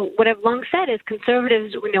it. So what I've long said is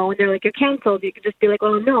conservatives, when they're like, you're canceled, you could just be like,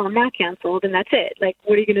 well, no, I'm not canceled, and that's it. Like,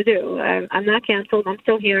 what are you going to do? I'm not canceled. I'm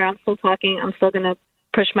still here. I'm still talking. I'm still going to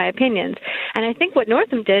push my opinions. And I think what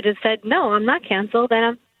Northam did is said, no, I'm not canceled, and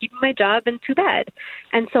I'm keeping my job, and too bad.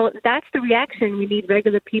 And so that's the reaction we need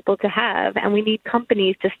regular people to have, and we need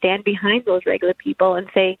companies to stand behind those regular people and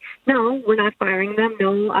say, no, we're not firing them,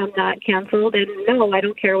 no, I'm not canceled, and no, I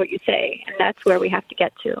don't care what you say. And that's where we have to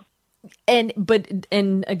get to. And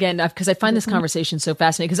again, because I find this conversation so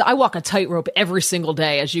fascinating, because I walk a tightrope every single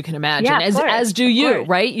day, as you can imagine, as do you,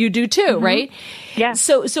 right? You do too, right? Yeah.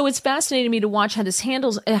 So it's fascinating to me to watch how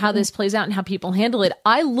this plays out and how people handle it.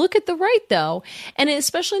 I look at the right, though, and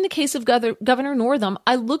especially in the case of Governor Northam,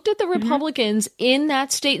 I looked at the Republicans in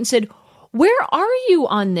that state and said, where are you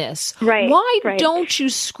on this? Why don't you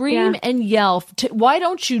scream and yell? Why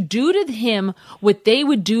don't you do to him what they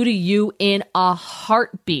would do to you in a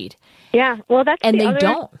heartbeat? Yeah, well, that's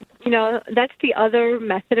don't. That's the other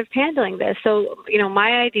method of handling this. So,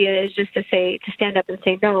 my idea is just to stand up and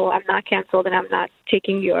say, no, I'm not canceled and I'm not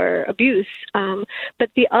taking your abuse. But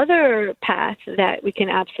the other path that we can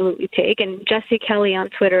absolutely take, and Jesse Kelly on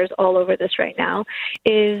Twitter is all over this right now,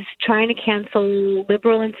 is trying to cancel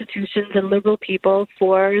liberal institutions and liberal people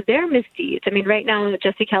for their misdeeds. I mean, right now,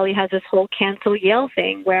 Jesse Kelly has this whole cancel Yale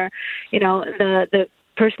thing where, the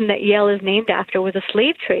person that Yale is named after was a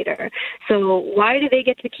slave trader. So why do they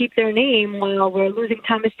get to keep their name while we're losing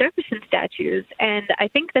Thomas Jefferson statues? And I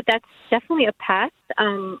think that that's definitely a path.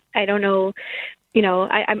 I don't know.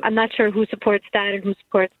 I'm not sure who supports that and who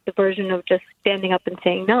supports the version of just standing up and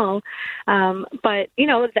saying no. But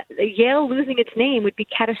Yale losing its name would be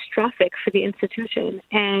catastrophic for the institution.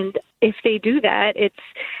 And if they do that,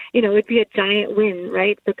 it'd be a giant win,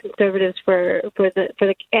 right, for conservatives, for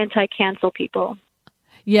the anti-cancel people.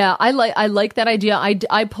 Yeah, I like that idea.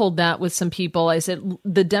 I pulled that with some people. I said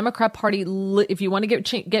the Democrat Party, if you want to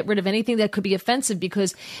get rid of anything that could be offensive,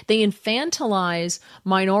 because they infantilize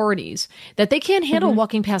minorities, that they can't handle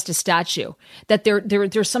walking past a statue, that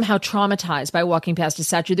they're somehow traumatized by walking past a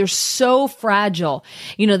statue. They're so fragile,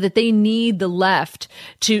 that they need the left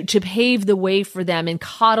to pave the way for them and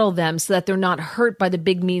coddle them so that they're not hurt by the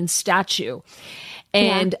big mean statue.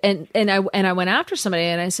 And I went after somebody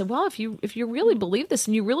and I said, well, if you really believe this,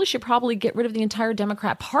 then you really should probably get rid of the entire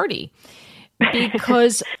Democrat Party,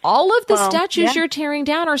 because all of the statues you're tearing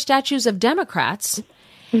down are statues of Democrats.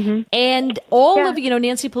 And all of,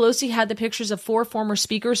 Nancy Pelosi had the pictures of 4 former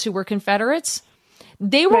speakers who were Confederates.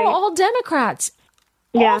 They were all Democrats.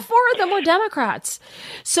 All 4 of them were Democrats.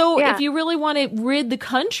 So if you really want to rid the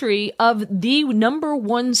country of the number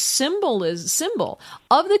one symbol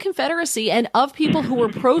of the Confederacy and of people who were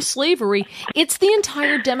pro-slavery, it's the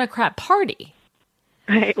entire Democrat Party.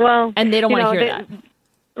 Right. Well, and they don't want to hear that.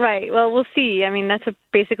 Right. Well, we'll see. I mean, that's what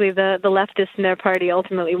basically the leftists in their party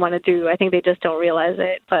ultimately want to do. I think they just don't realize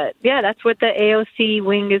it. But yeah, that's what the AOC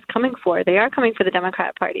wing is coming for. They are coming for the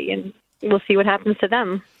Democrat Party, and we'll see what happens to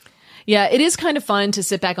them. Yeah, it is kind of fun to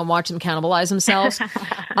sit back and watch them cannibalize themselves.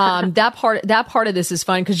 That part of this is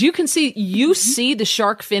fun because you see the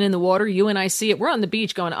shark fin in the water. You and I see it. We're on the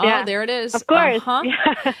beach going, there it is. Of course. And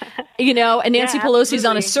Nancy Pelosi's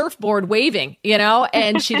on a surfboard waving,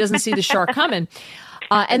 and she doesn't see the shark coming.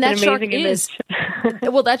 And that shark is,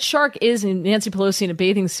 that shark is Nancy Pelosi in a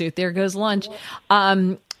bathing suit. There goes lunch.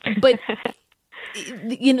 But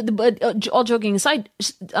all joking aside,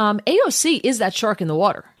 AOC is that shark in the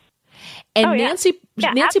water. And Nancy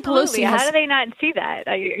Pelosi How do they not see that?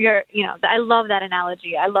 I love that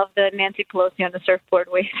analogy. I love the Nancy Pelosi on the surfboard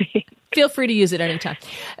waving. Feel free to use it anytime.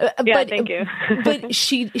 Thank you. But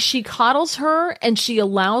she coddles her and she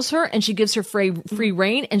allows her and she gives her free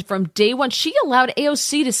reign. And from day one, she allowed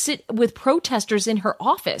AOC to sit with protesters in her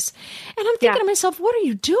office. And I'm thinking to myself, what are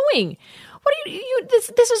you doing? What are you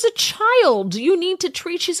this is a child. You need to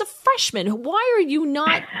treat, she's a freshman. Why are you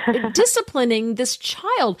not disciplining this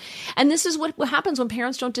child? And this is what happens when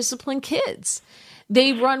parents don't discipline kids.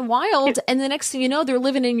 They run wild, and the next thing you know, they're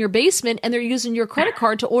living in your basement and they're using your credit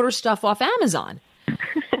card to order stuff off Amazon.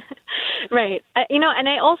 Right. And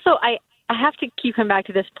I have to keep coming back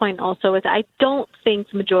to this point also, is I don't think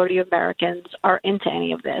the majority of Americans are into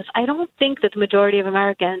any of this. I don't think that the majority of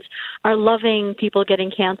Americans are loving people getting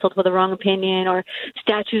canceled for the wrong opinion, or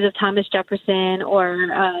statues of Thomas Jefferson, or,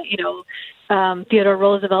 Theodore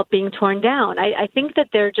Roosevelt being torn down. I think that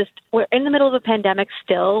we're in the middle of a pandemic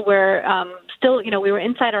still. We were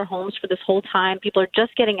inside our homes for this whole time. People are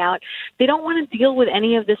just getting out. They don't want to deal with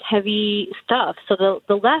any of this heavy stuff. So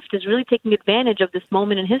the left is really taking advantage of this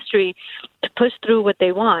moment in history to push through what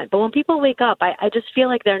they want. But when people wake up, I just feel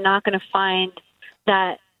like they're not going to find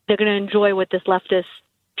that they're going to enjoy what this leftist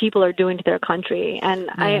people are doing to their country. And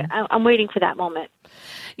I'm waiting for that moment.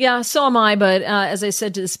 Yeah, so am I. But as I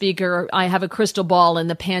said to the speaker, I have a crystal ball, and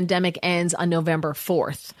the pandemic ends on November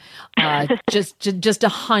 4th. Just a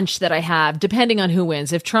hunch that I have, depending on who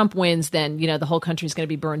wins. If Trump wins, then the whole country is going to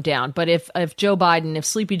be burned down. But if Joe Biden, if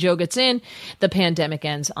Sleepy Joe gets in, the pandemic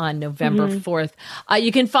ends on November 4th.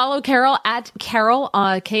 You can follow Carol at Carol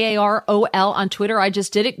Karol on Twitter. I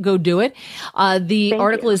just did it. Go do it. The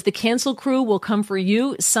article is "The Cancel Crew Will Come for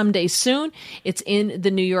You Someday Soon." It's in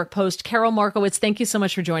the New York Post. Carol Markowitz, thank you so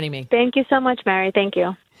much for joining me. Thank you so much, Mary. Thank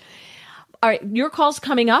you. All right, your call's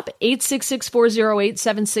coming up,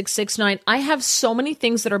 866-408-7669. I have so many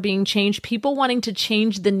things that are being changed. People wanting to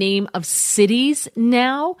change the name of cities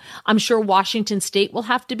now. I'm sure Washington State will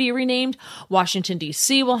have to be renamed. Washington,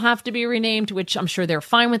 D.C. will have to be renamed, which I'm sure they're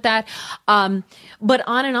fine with that. But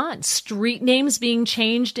on and on. Street names being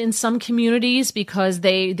changed in some communities because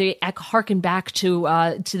they harken back to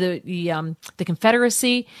the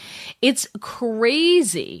Confederacy. It's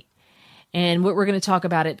crazy. And we're going to talk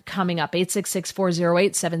about it coming up.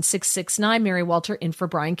 866-408-7669. Mary Walter in for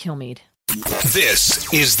Brian Kilmeade.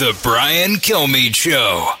 This is the Brian Kilmeade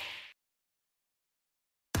Show.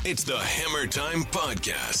 It's the Hammer Time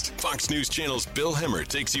Podcast. Fox News Channel's Bill Hemmer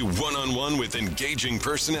takes you one-on-one with engaging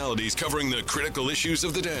personalities covering the critical issues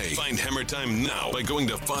of the day. Find Hammer Time now by going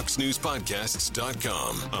to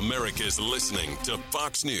foxnewspodcasts.com. America's listening to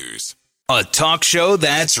Fox News. A talk show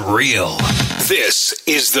that's real. This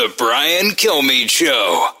is the Brian Kilmeade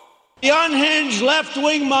Show. The unhinged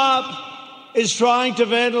left-wing mob is trying to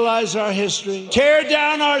vandalize our history, tear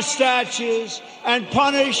down our statues, and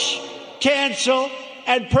punish, cancel,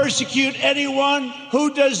 and persecute anyone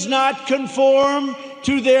who does not conform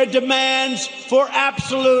to their demands for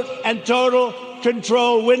absolute and total want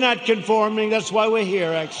control. We're not conforming. That's why we're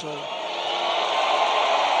here, actually.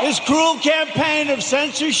 This cruel campaign of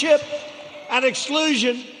censorship and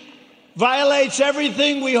exclusion violates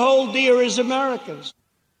everything we hold dear as Americans.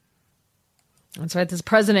 That's right. This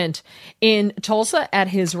president in Tulsa at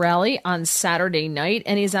his rally on Saturday night,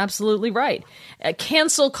 and he's absolutely right.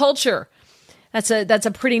 Cancel culture. That's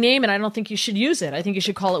a pretty name, and I don't think you should use it. I think you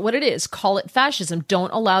should call it what it is. Call it fascism.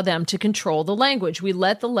 Don't allow them to control the language. We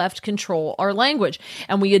let the left control our language,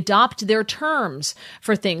 and we adopt their terms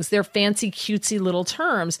for things, their fancy, cutesy little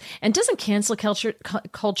terms. And doesn't cancel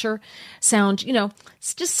culture sound,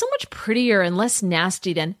 it's just so much prettier and less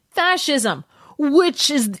nasty than fascism, which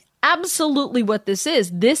is absolutely what this is.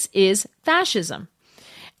 This is fascism.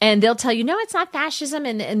 And they'll tell you, no, it's not fascism,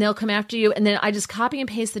 and they'll come after you. And then I just copy and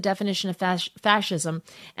paste the definition of fascism,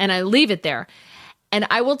 and I leave it there. And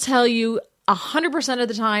I will tell you 100% of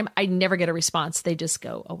the time, I never get a response. They just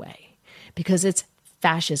go away because it's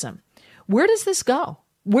fascism. Where does this go?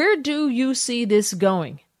 Where do you see this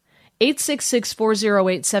going?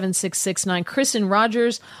 866-408-7669. Chris in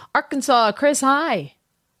Rogers, Arkansas. Chris, hi.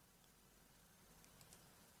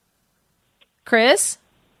 Chris?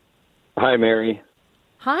 Hi, Mary.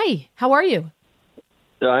 Hi, how are you?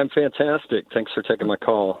 I'm fantastic. Thanks for taking my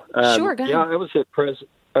call. Sure, go ahead. Yeah, I was at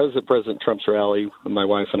President Trump's rally with my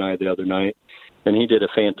wife and I the other night, and he did a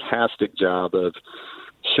fantastic job of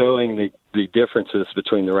showing the differences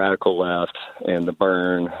between the radical left and the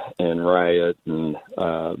burn and riot and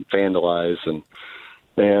vandalize and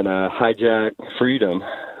hijack freedom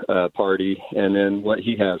party, and then what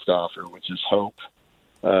he has to offer, which is hope.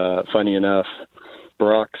 Funny enough,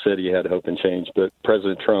 Barack said he had hope and change, but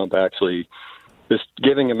President Trump actually is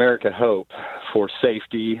giving America hope for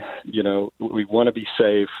safety. We want to be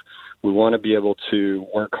safe. We want to be able to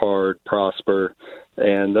work hard, prosper,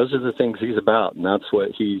 and those are the things he's about, and that's what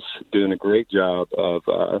he's doing a great job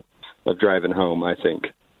of driving home, I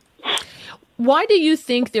think. Why do you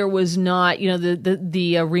think there was not,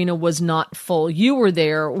 the arena was not full? You were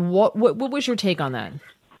there. What was your take on that?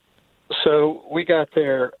 So we got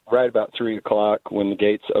there right about 3:00 when the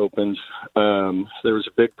gates opened. There was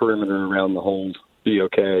a big perimeter around the whole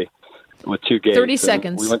BOK with two gates. 30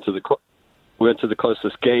 seconds. We went to the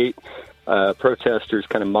closest gate. Protesters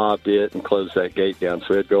kind of mobbed it and closed that gate down. So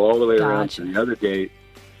we had to go all the way around to the other gate.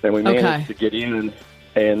 Then we managed to get in,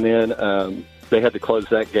 and then they had to close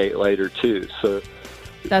that gate later too. So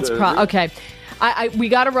that's okay. We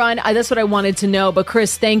got to run. That's what I wanted to know. But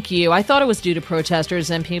Chris, thank you. I thought it was due to protesters,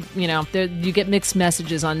 and people, you get mixed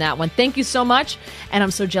messages on that one. Thank you so much. And I'm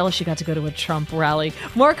so jealous you got to go to a Trump rally.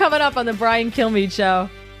 More coming up on the Brian Kilmeade Show.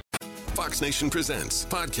 Fox Nation presents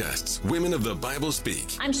podcasts Women of the Bible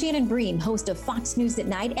Speak. I'm Shannon Bream, host of Fox News at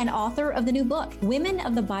Night and author of the new book, Women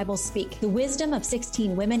of the Bible Speak, the wisdom of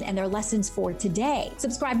 16 women and their lessons for today.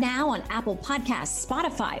 Subscribe now on Apple Podcasts,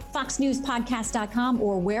 Spotify, FoxNewsPodcast.com,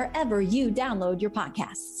 or wherever you download your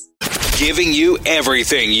podcasts. Giving you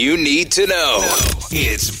everything you need to know.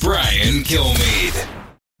 It's Brian Kilmeade.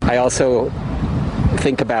 I also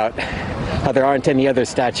think about how there aren't any other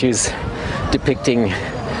statues depicting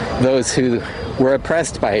those who were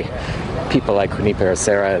oppressed by people like Junipero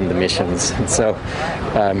Serra and the missions. And so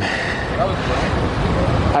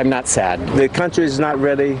I'm not sad. The country is not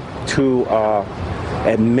ready to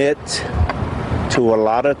admit to a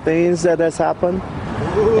lot of things that has happened.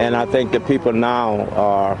 And I think the people now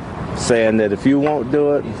are saying that if you won't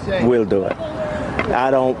do it, we'll do it.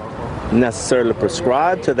 I don't necessarily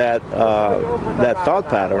prescribe to that thought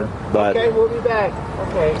pattern, but we'll be back.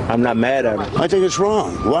 I'm not mad at it. I think it's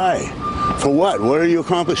wrong. Why? For what? What are you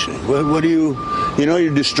accomplishing? What do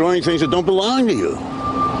you're destroying things that don't belong to you.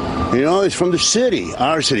 It's from the city,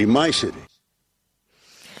 our city, my city.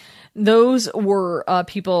 Those were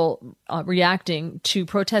people reacting to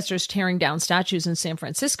protesters tearing down statues in San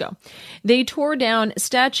Francisco. They tore down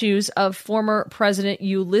statues of former President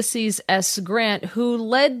Ulysses S. Grant, who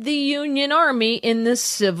led the Union Army in the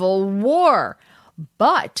Civil War.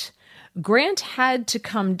 But Grant had to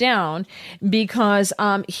come down because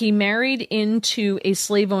he married into a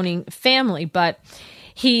slave-owning family, but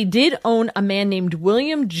he did own a man named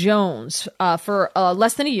William Jones for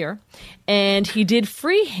less than a year, and he did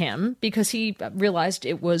free him because he realized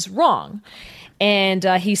it was wrong. And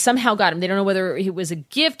he somehow got him. They don't know whether it was a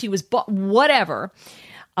gift, he was bought, whatever.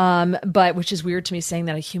 But which is weird to me, saying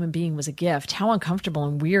that a human being was a gift. How uncomfortable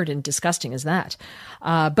and weird and disgusting is that?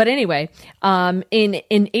 But anyway, in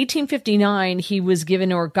 1859, he was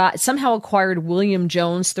given or somehow acquired William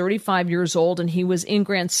Jones, 35 years old, and he was in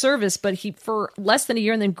Grant's service, but for less than a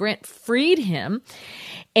year, and then Grant freed him.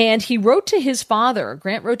 And he wrote to his father,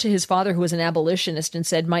 Grant wrote to his father, who was an abolitionist, and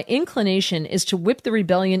said, "My inclination is to whip the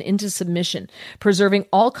rebellion into submission, preserving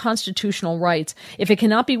all constitutional rights. If it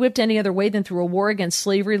cannot be whipped any other way than through a war against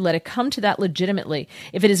slavery, let it come to that legitimately.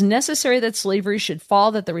 If it is necessary that slavery should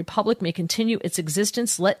fall, that the republic may continue its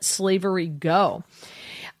existence, let slavery go."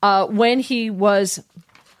 When he was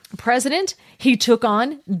president, he took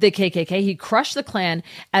on the KKK. He crushed the Klan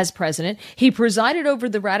as president. He presided over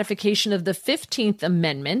the ratification of the 15th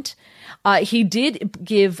Amendment. He did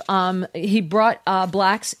give, he brought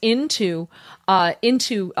blacks into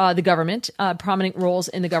the government, prominent roles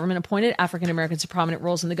in the government, appointed African Americans to prominent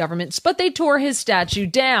roles in the government, but they tore his statue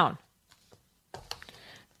down.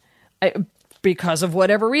 Because of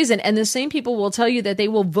whatever reason. And the same people will tell you that they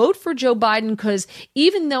will vote for Joe Biden because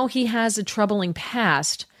even though he has a troubling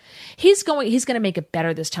past, he's going to make it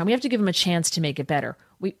better this time. We have to give him a chance to make it better.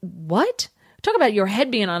 What? Talk about your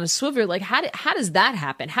head being on a swivel. Like, how does that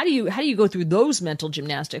happen? How do you go through those mental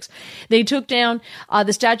gymnastics? They took down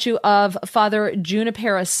the statue of Father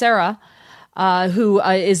Junipero Serra, who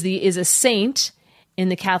is a saint in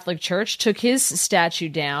the Catholic Church. Took his statue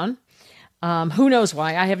down. Who knows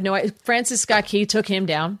why? I have no idea. Francis Scott Key took him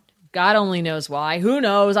down. God only knows why. Who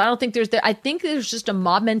knows? I think there's just a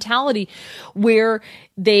mob mentality where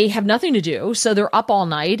they have nothing to do. So they're up all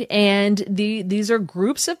night. And these are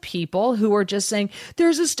groups of people who are just saying,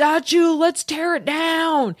 there's a statue, let's tear it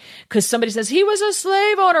down. Because somebody says he was a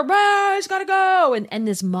slave owner, he's got to go. And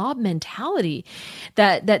this mob mentality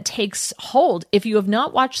that takes hold. If you have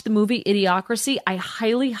not watched the movie Idiocracy, I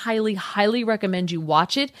highly, highly, highly recommend you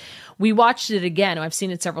watch it. We watched it again. I've seen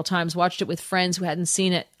it several times, watched it with friends who hadn't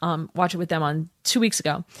seen it, watched it with them on 2 weeks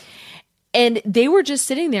ago. And they were just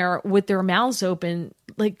sitting there with their mouths open,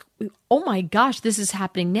 like, oh my gosh, this is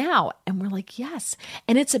happening now. And we're like, yes.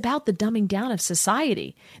 And it's about the dumbing down of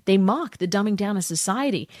society. They mock the dumbing down of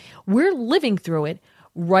society. We're living through it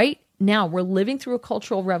right now. We're living through a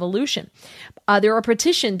cultural revolution.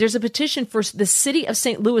 There's a petition for the city of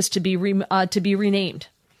St. Louis to be renamed.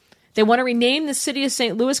 They want to rename the city of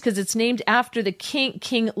St. Louis because it's named after the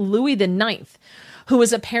King Louis IX, who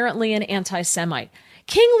was apparently an anti-Semite.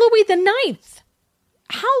 King Louis IX.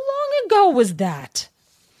 How long ago was that?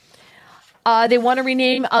 They want to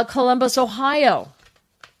rename Columbus, Ohio.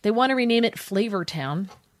 They want to rename it Flavortown.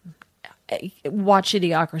 Watch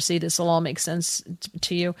Idiocracy. This will all make sense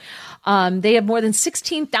to you. They have more than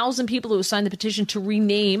 16,000 people who signed the petition to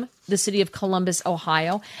rename the city of Columbus,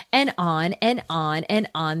 Ohio, and on and on and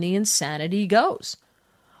on the insanity goes.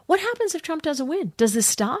 What happens if Trump doesn't win? Does this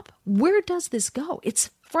stop? Where does this go? It's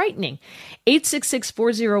frightening.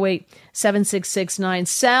 866-408-7669.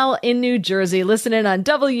 Sal in New Jersey, listening on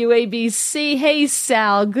WABC. Hey,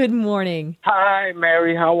 Sal, good morning. Hi,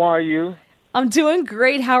 Mary. How are you? I'm doing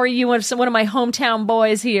great. How are you? One of my hometown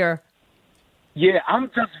boys here. Yeah, I'm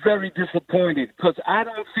just very disappointed because I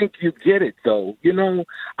don't think you get it, though. You know,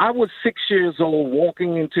 I was 6 years old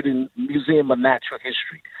walking into the Museum of Natural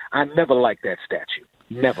History. I never liked that statue.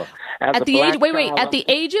 Never. At the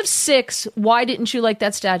age of 6, why didn't you like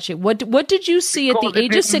that statue? What did you see at the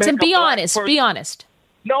age of 6? And be honest.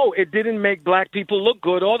 No, it didn't make black people look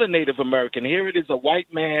good or the Native American. Here it is, a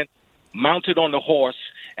white man mounted on the horse,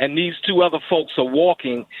 and these two other folks are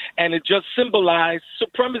walking, and it just symbolized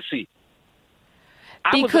supremacy.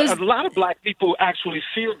 A lot of black people actually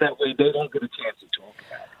feel that way. They don't get a chance to talk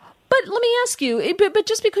about it. But let me ask you, but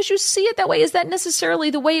just because you see it that way, is that necessarily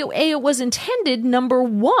the way it was intended, number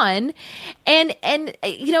one? And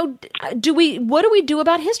you know, what do we do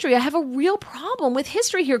about history? I have a real problem with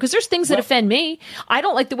history here because there's things that offend me. I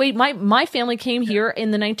don't like the way my family came here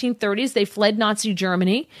in the 1930s. They fled Nazi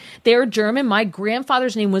Germany. They're German. My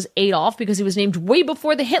grandfather's name was Adolf because he was named way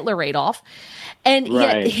before the Hitler Adolf. And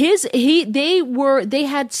yet they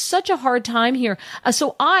had such a hard time here.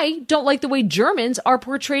 So I don't like the way Germans are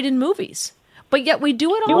portrayed in movies, but yet we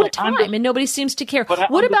do it all the time and nobody seems to care.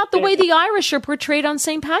 What about the way the Irish are portrayed on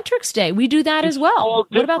St. Patrick's Day? We do that as well.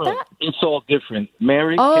 What about that? It's all different.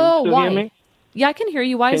 Mary, can you still hear me? Yeah, I can hear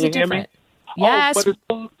you. Why is it different? Yes. But it's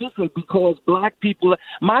all different because black people,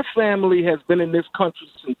 my family has been in this country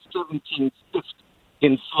since 1750,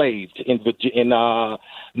 enslaved in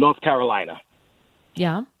North Carolina.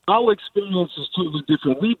 Yeah. Our experience is totally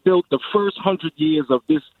different. We built the first 100 years of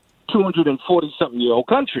this 240-something-year-old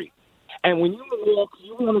country. And when you walk,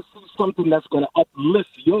 you want to see something that's going to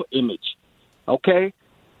uplift your image, okay,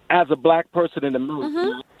 as a black person in America.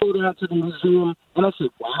 Mm-hmm. I go down to the museum, and I said,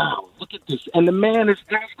 wow, look at this. And the man is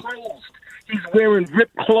half-clothed. He's wearing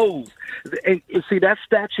ripped clothes. And you see, that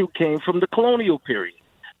statue came from the colonial period.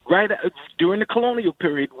 right during the colonial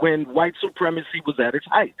period when white supremacy was at its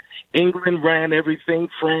height. England ran everything.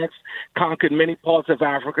 France conquered many parts of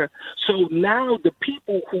Africa. So now the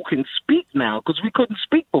people who can speak now, because we couldn't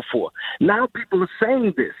speak before, now people are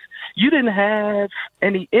saying this. You didn't have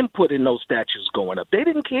any input in those statues going up. They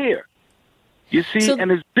didn't care. You see,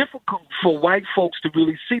 and it's difficult for white folks to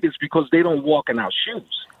really see this because they don't walk in our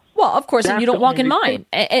shoes. Well, of course, and you don't walk in mine,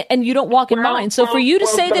 and you don't walk in mine. So for you to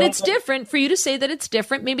say that it's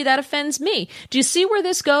different, maybe that offends me. Do you see where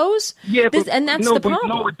this goes? Yeah, and that's the problem.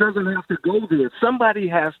 No, it doesn't have to go there. Somebody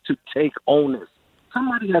has to take onus.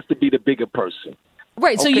 Somebody has to be the bigger person.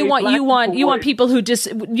 Right. So you want people who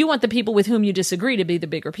you want the people with whom you disagree to be the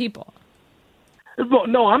bigger people. Well,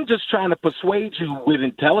 no, I'm just trying to persuade you with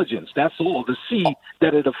intelligence. That's all. To see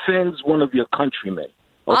that it offends one of your countrymen.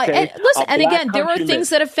 Okay? And again, there are things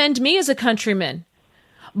that offend me as a countryman,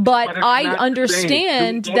 but I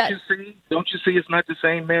understand that. Don't you see it's not the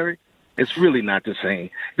same, Mary? It's really not the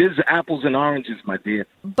same. There's apples and oranges, my dear.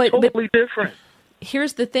 But totally different.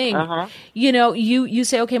 Here's the thing, you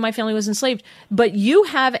say, okay, my family was enslaved, but you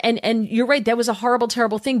have, and you're right, that was a horrible,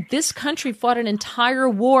 terrible thing. This country fought an entire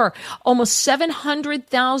war. Almost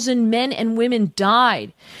 700,000 men and women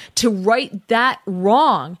died to right that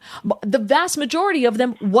wrong. The vast majority of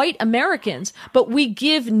them white Americans, but we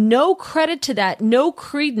give no credit to that, no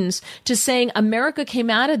credence to saying America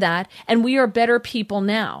came out of that and we are better people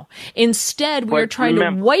now. Instead, we are trying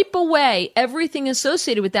to wipe away everything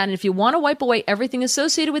associated with that. And if you want to wipe away everything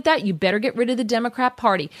associated with that, you better get rid of the Democrat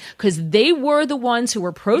Party because they were the ones who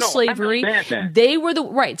were pro-slavery. They were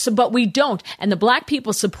but we don't. And the black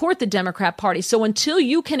people support the Democrat Party. So until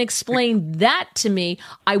you can explain that to me,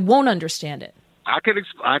 I won't understand it. I can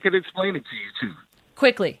explain it to you too.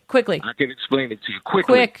 Quickly. I can explain it to you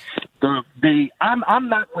quickly. I'm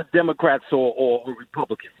not with Democrats or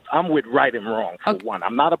Republicans. I'm with right and wrong for one.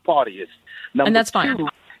 I'm not a partyist. And that's fine.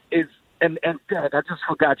 And God, I just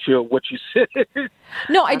forgot what you said.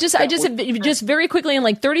 No, I just very quickly in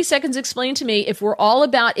like 30 seconds explain to me if we're all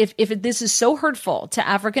about if this is so hurtful to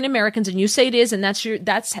African Americans and you say it is and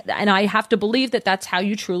and I have to believe that that's how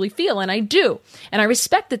you truly feel and I do and I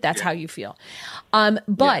respect that that's how you feel.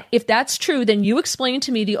 But if that's true, then you explain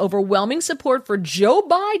to me the overwhelming support for Joe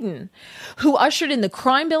Biden, who ushered in the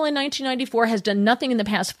crime bill in 1994, has done nothing in the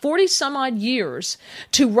past 40 some odd years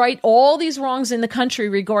to right all these wrongs in the country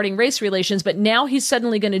regarding race relations. But now he's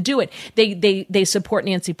suddenly going to do it. They support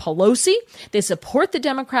Nancy Pelosi. They support the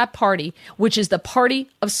Democrat Party, which is the party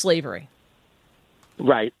of slavery.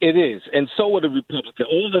 Right, it is. And so are the Republicans.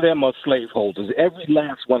 All of them are slaveholders. Every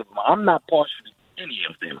last one of them. I'm not partial to any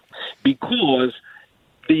of them because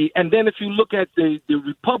and then if you look at the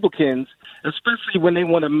Republicans, especially when they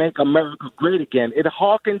want to make America great again, it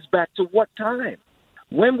harkens back to what time?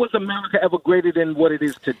 When was America ever greater than what it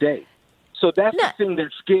is today? So that's the thing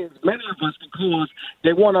that scares many of us because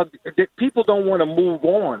people don't want to move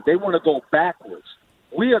on. They want to go backwards.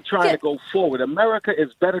 We are trying to go forward. America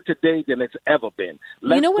is better today than it's ever been.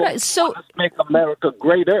 Let's make America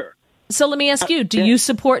greater. So let me ask you, do you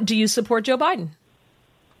support Joe Biden?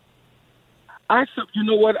 You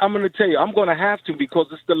know what? I'm going to tell you. I'm going to have to because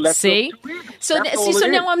it's the lesser. So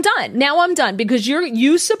now I'm done. Now I'm done because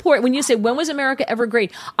you support when you say when was America ever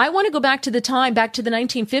great? I want to go back to the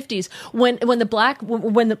 1950s when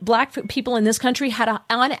the black people in this country had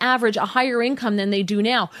on average a higher income than they do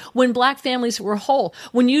now. When black families were whole.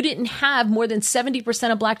 When you didn't have more than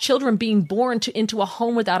 70% of black children being born into a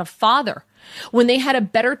home without a father. When they had a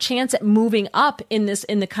better chance at moving up in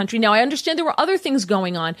the country. Now, I understand there were other things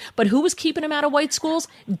going on, but who was keeping them out of white schools?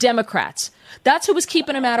 Democrats. That's who was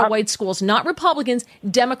keeping them out of white schools, not Republicans,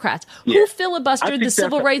 Democrats. Who filibustered the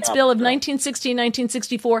Civil Rights Bill of 1960 and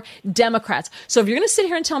 1964? Democrats. So if you're going to sit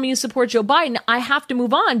here and tell me you support Joe Biden, I have to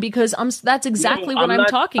move on because that's exactly what I'm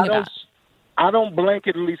talking about. I don't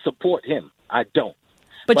blanketly support him. I don't.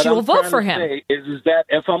 But you will vote for him. Is that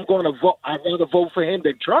if I'm going to vote, I'd rather vote for him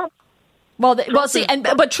than Trump.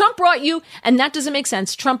 But Trump brought you, and that doesn't make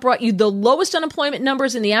sense. Trump brought you the lowest unemployment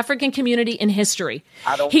numbers in the African community in history.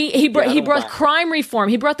 He brought crime reform.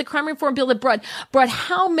 He brought the crime reform bill that brought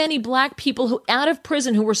how many black people who out of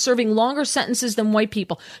prison who were serving longer sentences than white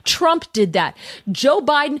people. Trump did that. Joe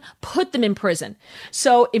Biden put them in prison.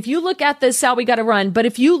 So if you look at this, Sal, we got to run. But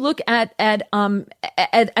if you look at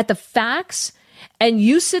the facts. And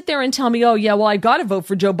you sit there and tell me, oh, yeah, well, I got to vote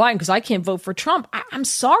for Joe Biden because I can't vote for Trump. I'm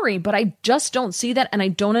sorry, but I just don't see that and I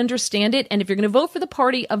don't understand it. And if you're going to vote for the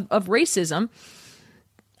party of racism,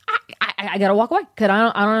 I got to walk away because I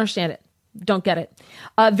don't understand it. Don't get it.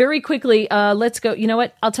 Very quickly, let's go. You know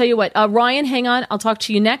what? I'll tell you what. Ryan, hang on. I'll talk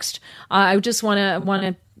to you next. I just want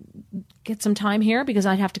to get some time here because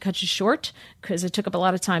I'd have to cut you short because it took up a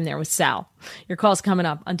lot of time there with Sal. Your call's coming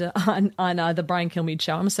up on the Brian Kilmeade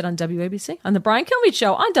Show. I'm going to sit on WABC, on the Brian Kilmeade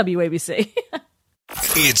Show on WABC.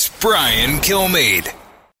 It's Brian Kilmeade.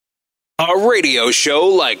 A radio show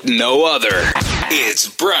like no other. It's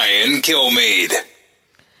Brian Kilmeade.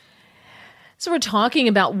 So we're talking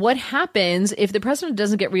about what happens if the president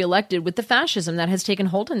doesn't get reelected with the fascism that has taken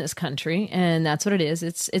hold in this country. And that's what it is.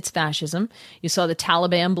 It's fascism. You saw the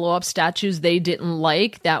Taliban blow up statues they didn't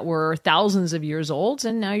like that were thousands of years old.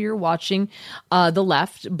 And now you're watching the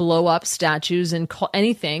left blow up statues and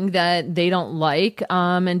anything that they don't like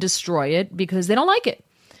and destroy it because they don't like it.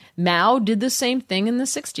 Mao did the same thing in the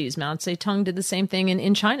 60s. Mao Zedong did the same thing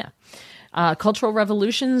in China. Cultural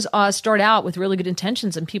revolutions start out with really good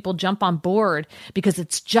intentions and people jump on board because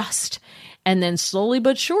it's just. And then slowly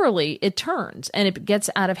but surely it turns and it gets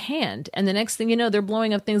out of hand. And the next thing you know, they're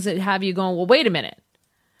blowing up things that have you going, well, wait a minute.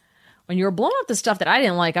 When you were blowing up the stuff that I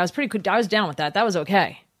didn't like, I was down with that. That was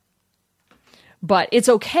okay. But it's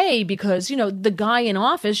okay because, the guy in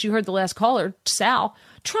office, you heard the last caller, Sal,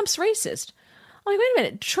 Trump's racist. I'm like, wait a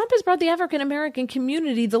minute. Trump has brought the African-American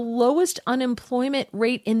community the lowest unemployment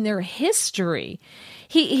rate in their history.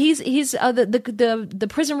 The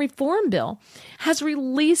prison reform bill has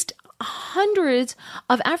released hundreds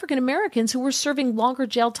of African-Americans who were serving longer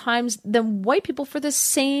jail times than white people for the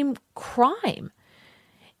same crime.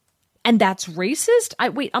 And that's racist?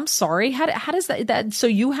 I'm sorry. How does that? So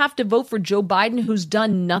you have to vote for Joe Biden, who's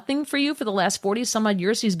done nothing for you for the last 40 some odd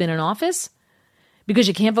years he's been in office? Because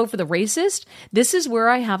you can't vote for the racist? This is where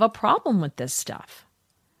I have a problem with this stuff.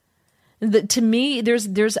 To me,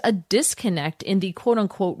 there's a disconnect in the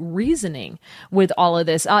quote-unquote reasoning with all of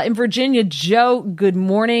this. In Virginia, Joe, good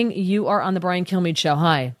morning. You are on the Brian Kilmeade Show.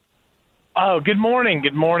 Hi. Oh, good morning.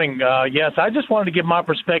 Good morning. Yes, I just wanted to give my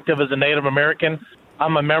perspective as a Native American.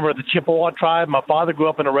 I'm a member of the Chippewa tribe. My father grew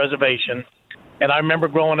up in a reservation. And I remember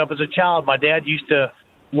growing up as a child, my dad used to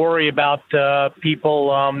worry about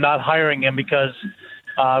people not hiring him because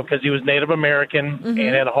he was Native American and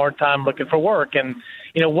had a hard time looking for work. And,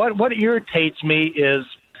 what irritates me is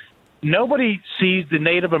nobody sees the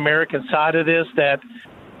Native American side of this, that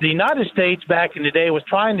the United States back in the day was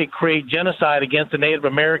trying to create genocide against the Native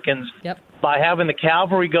Americans by having the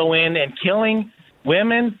cavalry go in and killing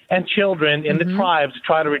women and children in the tribes to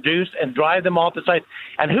try to reduce and drive them off the site.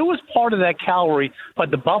 And who was part of that cavalry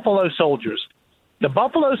but the Buffalo Soldiers? The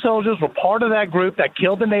Buffalo Soldiers were part of that group that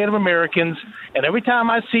killed the Native Americans. And every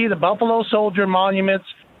time I see the Buffalo Soldier monuments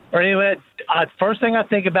or any of that, first thing I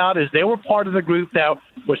think about is they were part of the group that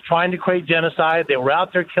was trying to create genocide. They were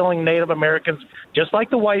out there killing Native Americans just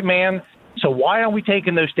like the white man. So why aren't we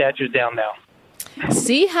taking those statues down now?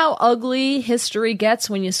 See how ugly history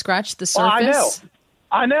gets when you scratch the surface?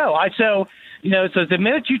 I know. So the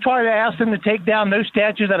minute you try to ask them to take down those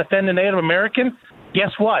statues that offend the Native American,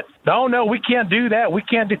 guess what? No, we can't do that. We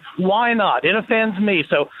can't do. Why not? It offends me.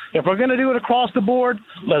 So if we're going to do it across the board,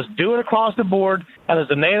 let's do it across the board. And as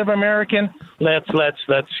a Native American, let's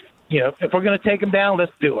if we're going to take them down,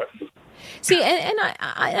 let's do it. See, and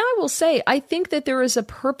I will say, I think that there is a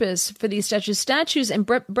purpose for these statues. And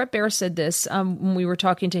Brett Baier said this when we were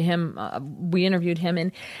talking to him. We interviewed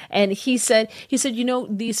him, and he said,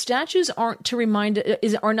 these statues are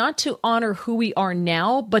not to honor who we are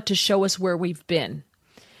now, but to show us where we've been.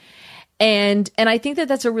 And I think that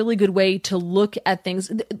that's a really good way to look at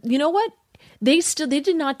things. You know what? They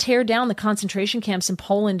did not tear down the concentration camps in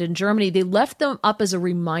Poland and Germany. They left them up as a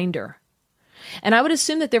reminder. And I would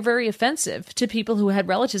assume that they're very offensive to people who had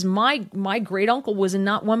relatives. My great uncle was in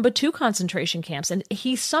not one but two concentration camps, and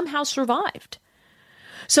he somehow survived.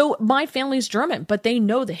 So my family's German, but they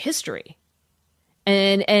know the history.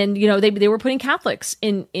 And they were putting Catholics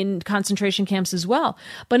in concentration camps as well.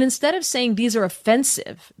 But instead of saying these are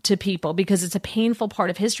offensive to people because it's a painful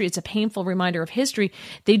part of history, it's a painful reminder of history,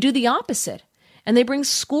 they do the opposite. And they bring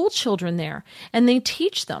school children there and they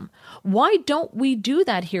teach them. Why don't we do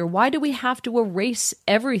that here? Why do we have to erase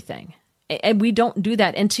everything? And we don't do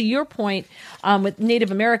that. And to your point, with Native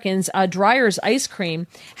Americans, Dreyer's Ice Cream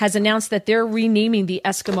has announced that they're renaming the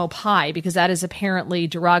Eskimo pie because that is apparently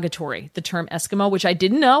derogatory, the term Eskimo, which I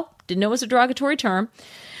didn't know was a derogatory term.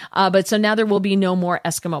 But so now there will be no more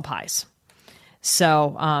Eskimo pies.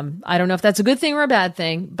 So I don't know if that's a good thing or a bad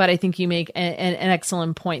thing, but I think you make an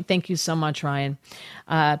excellent point. Thank you so much, Ryan.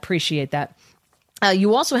 Appreciate that.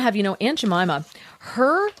 You also have, Aunt Jemima,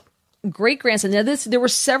 her great-grandson. Now, there were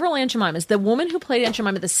several Aunt Jemimas. The woman who played Aunt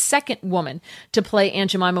Jemima, the second woman to play Aunt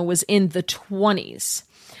Jemima, was in the 20s.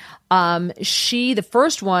 The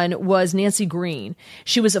first one was Nancy Green.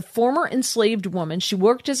 She was a former enslaved woman. She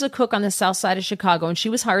worked as a cook on the south side of Chicago, and she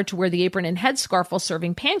was hired to wear the apron and headscarf while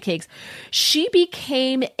serving pancakes. She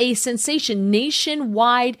became a sensation,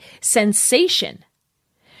 nationwide sensation.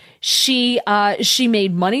 She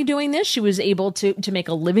made money doing this. She was able to make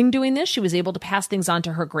a living doing this. She was able to pass things on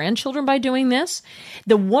to her grandchildren by doing this.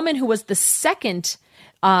 The woman who was the second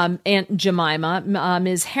Aunt Jemima,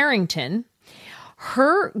 Ms. Harrington,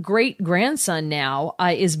 her great-grandson now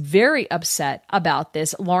is very upset about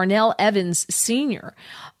this. Larnell Evans Sr.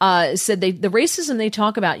 Said the racism they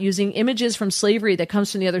talk about using images from slavery that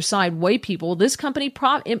comes from the other side, white people, this company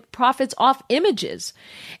profits off images.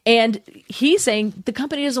 And he's saying the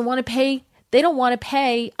company doesn't want to pay, they don't want to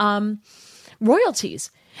pay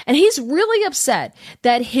royalties. And he's really upset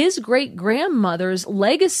that his great-grandmother's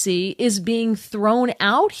legacy is being thrown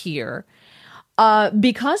out here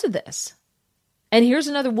because of this. And here's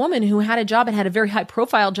another woman who had a job and had a very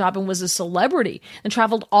high-profile job and was a celebrity and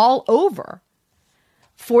traveled all over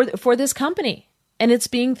for this company. And it's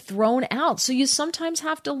being thrown out. So you sometimes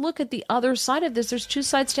have to look at the other side of this. There's two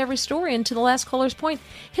sides to every story. And to the last caller's point,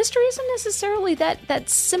 history isn't necessarily that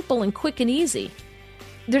simple and quick and easy.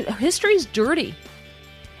 History is dirty.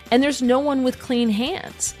 And there's no one with clean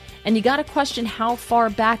hands. And you got to question, how far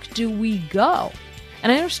back do we go?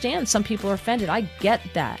 And I understand some people are offended. I get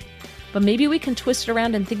that. But maybe we can twist it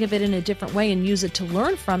around and think of it in a different way and use it to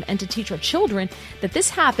learn from and to teach our children that this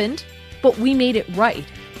happened, but we made it right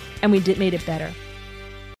and we made it better.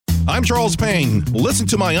 I'm Charles Payne. Listen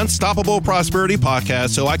to my Unstoppable Prosperity podcast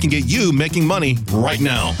so I can get you making money right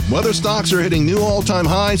now. Whether stocks are hitting new all-time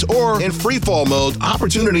highs or in free fall mode,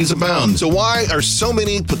 opportunities abound. So why are so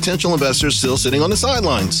many potential investors still sitting on the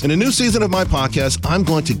sidelines? In a new season of my podcast, I'm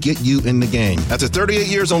going to get you in the game. After 38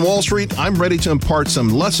 years on Wall Street, I'm ready to impart some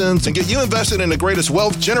lessons and get you invested in the greatest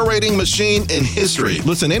wealth-generating machine in history.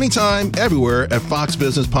 Listen anytime, everywhere at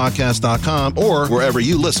foxbusinesspodcast.com or wherever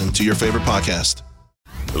you listen to your favorite podcast.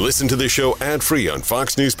 Listen to the show ad-free on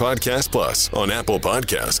Fox News Podcast Plus, on Apple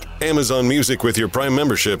Podcast, Amazon Music with your Prime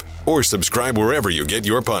membership, or subscribe wherever you get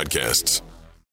your podcasts.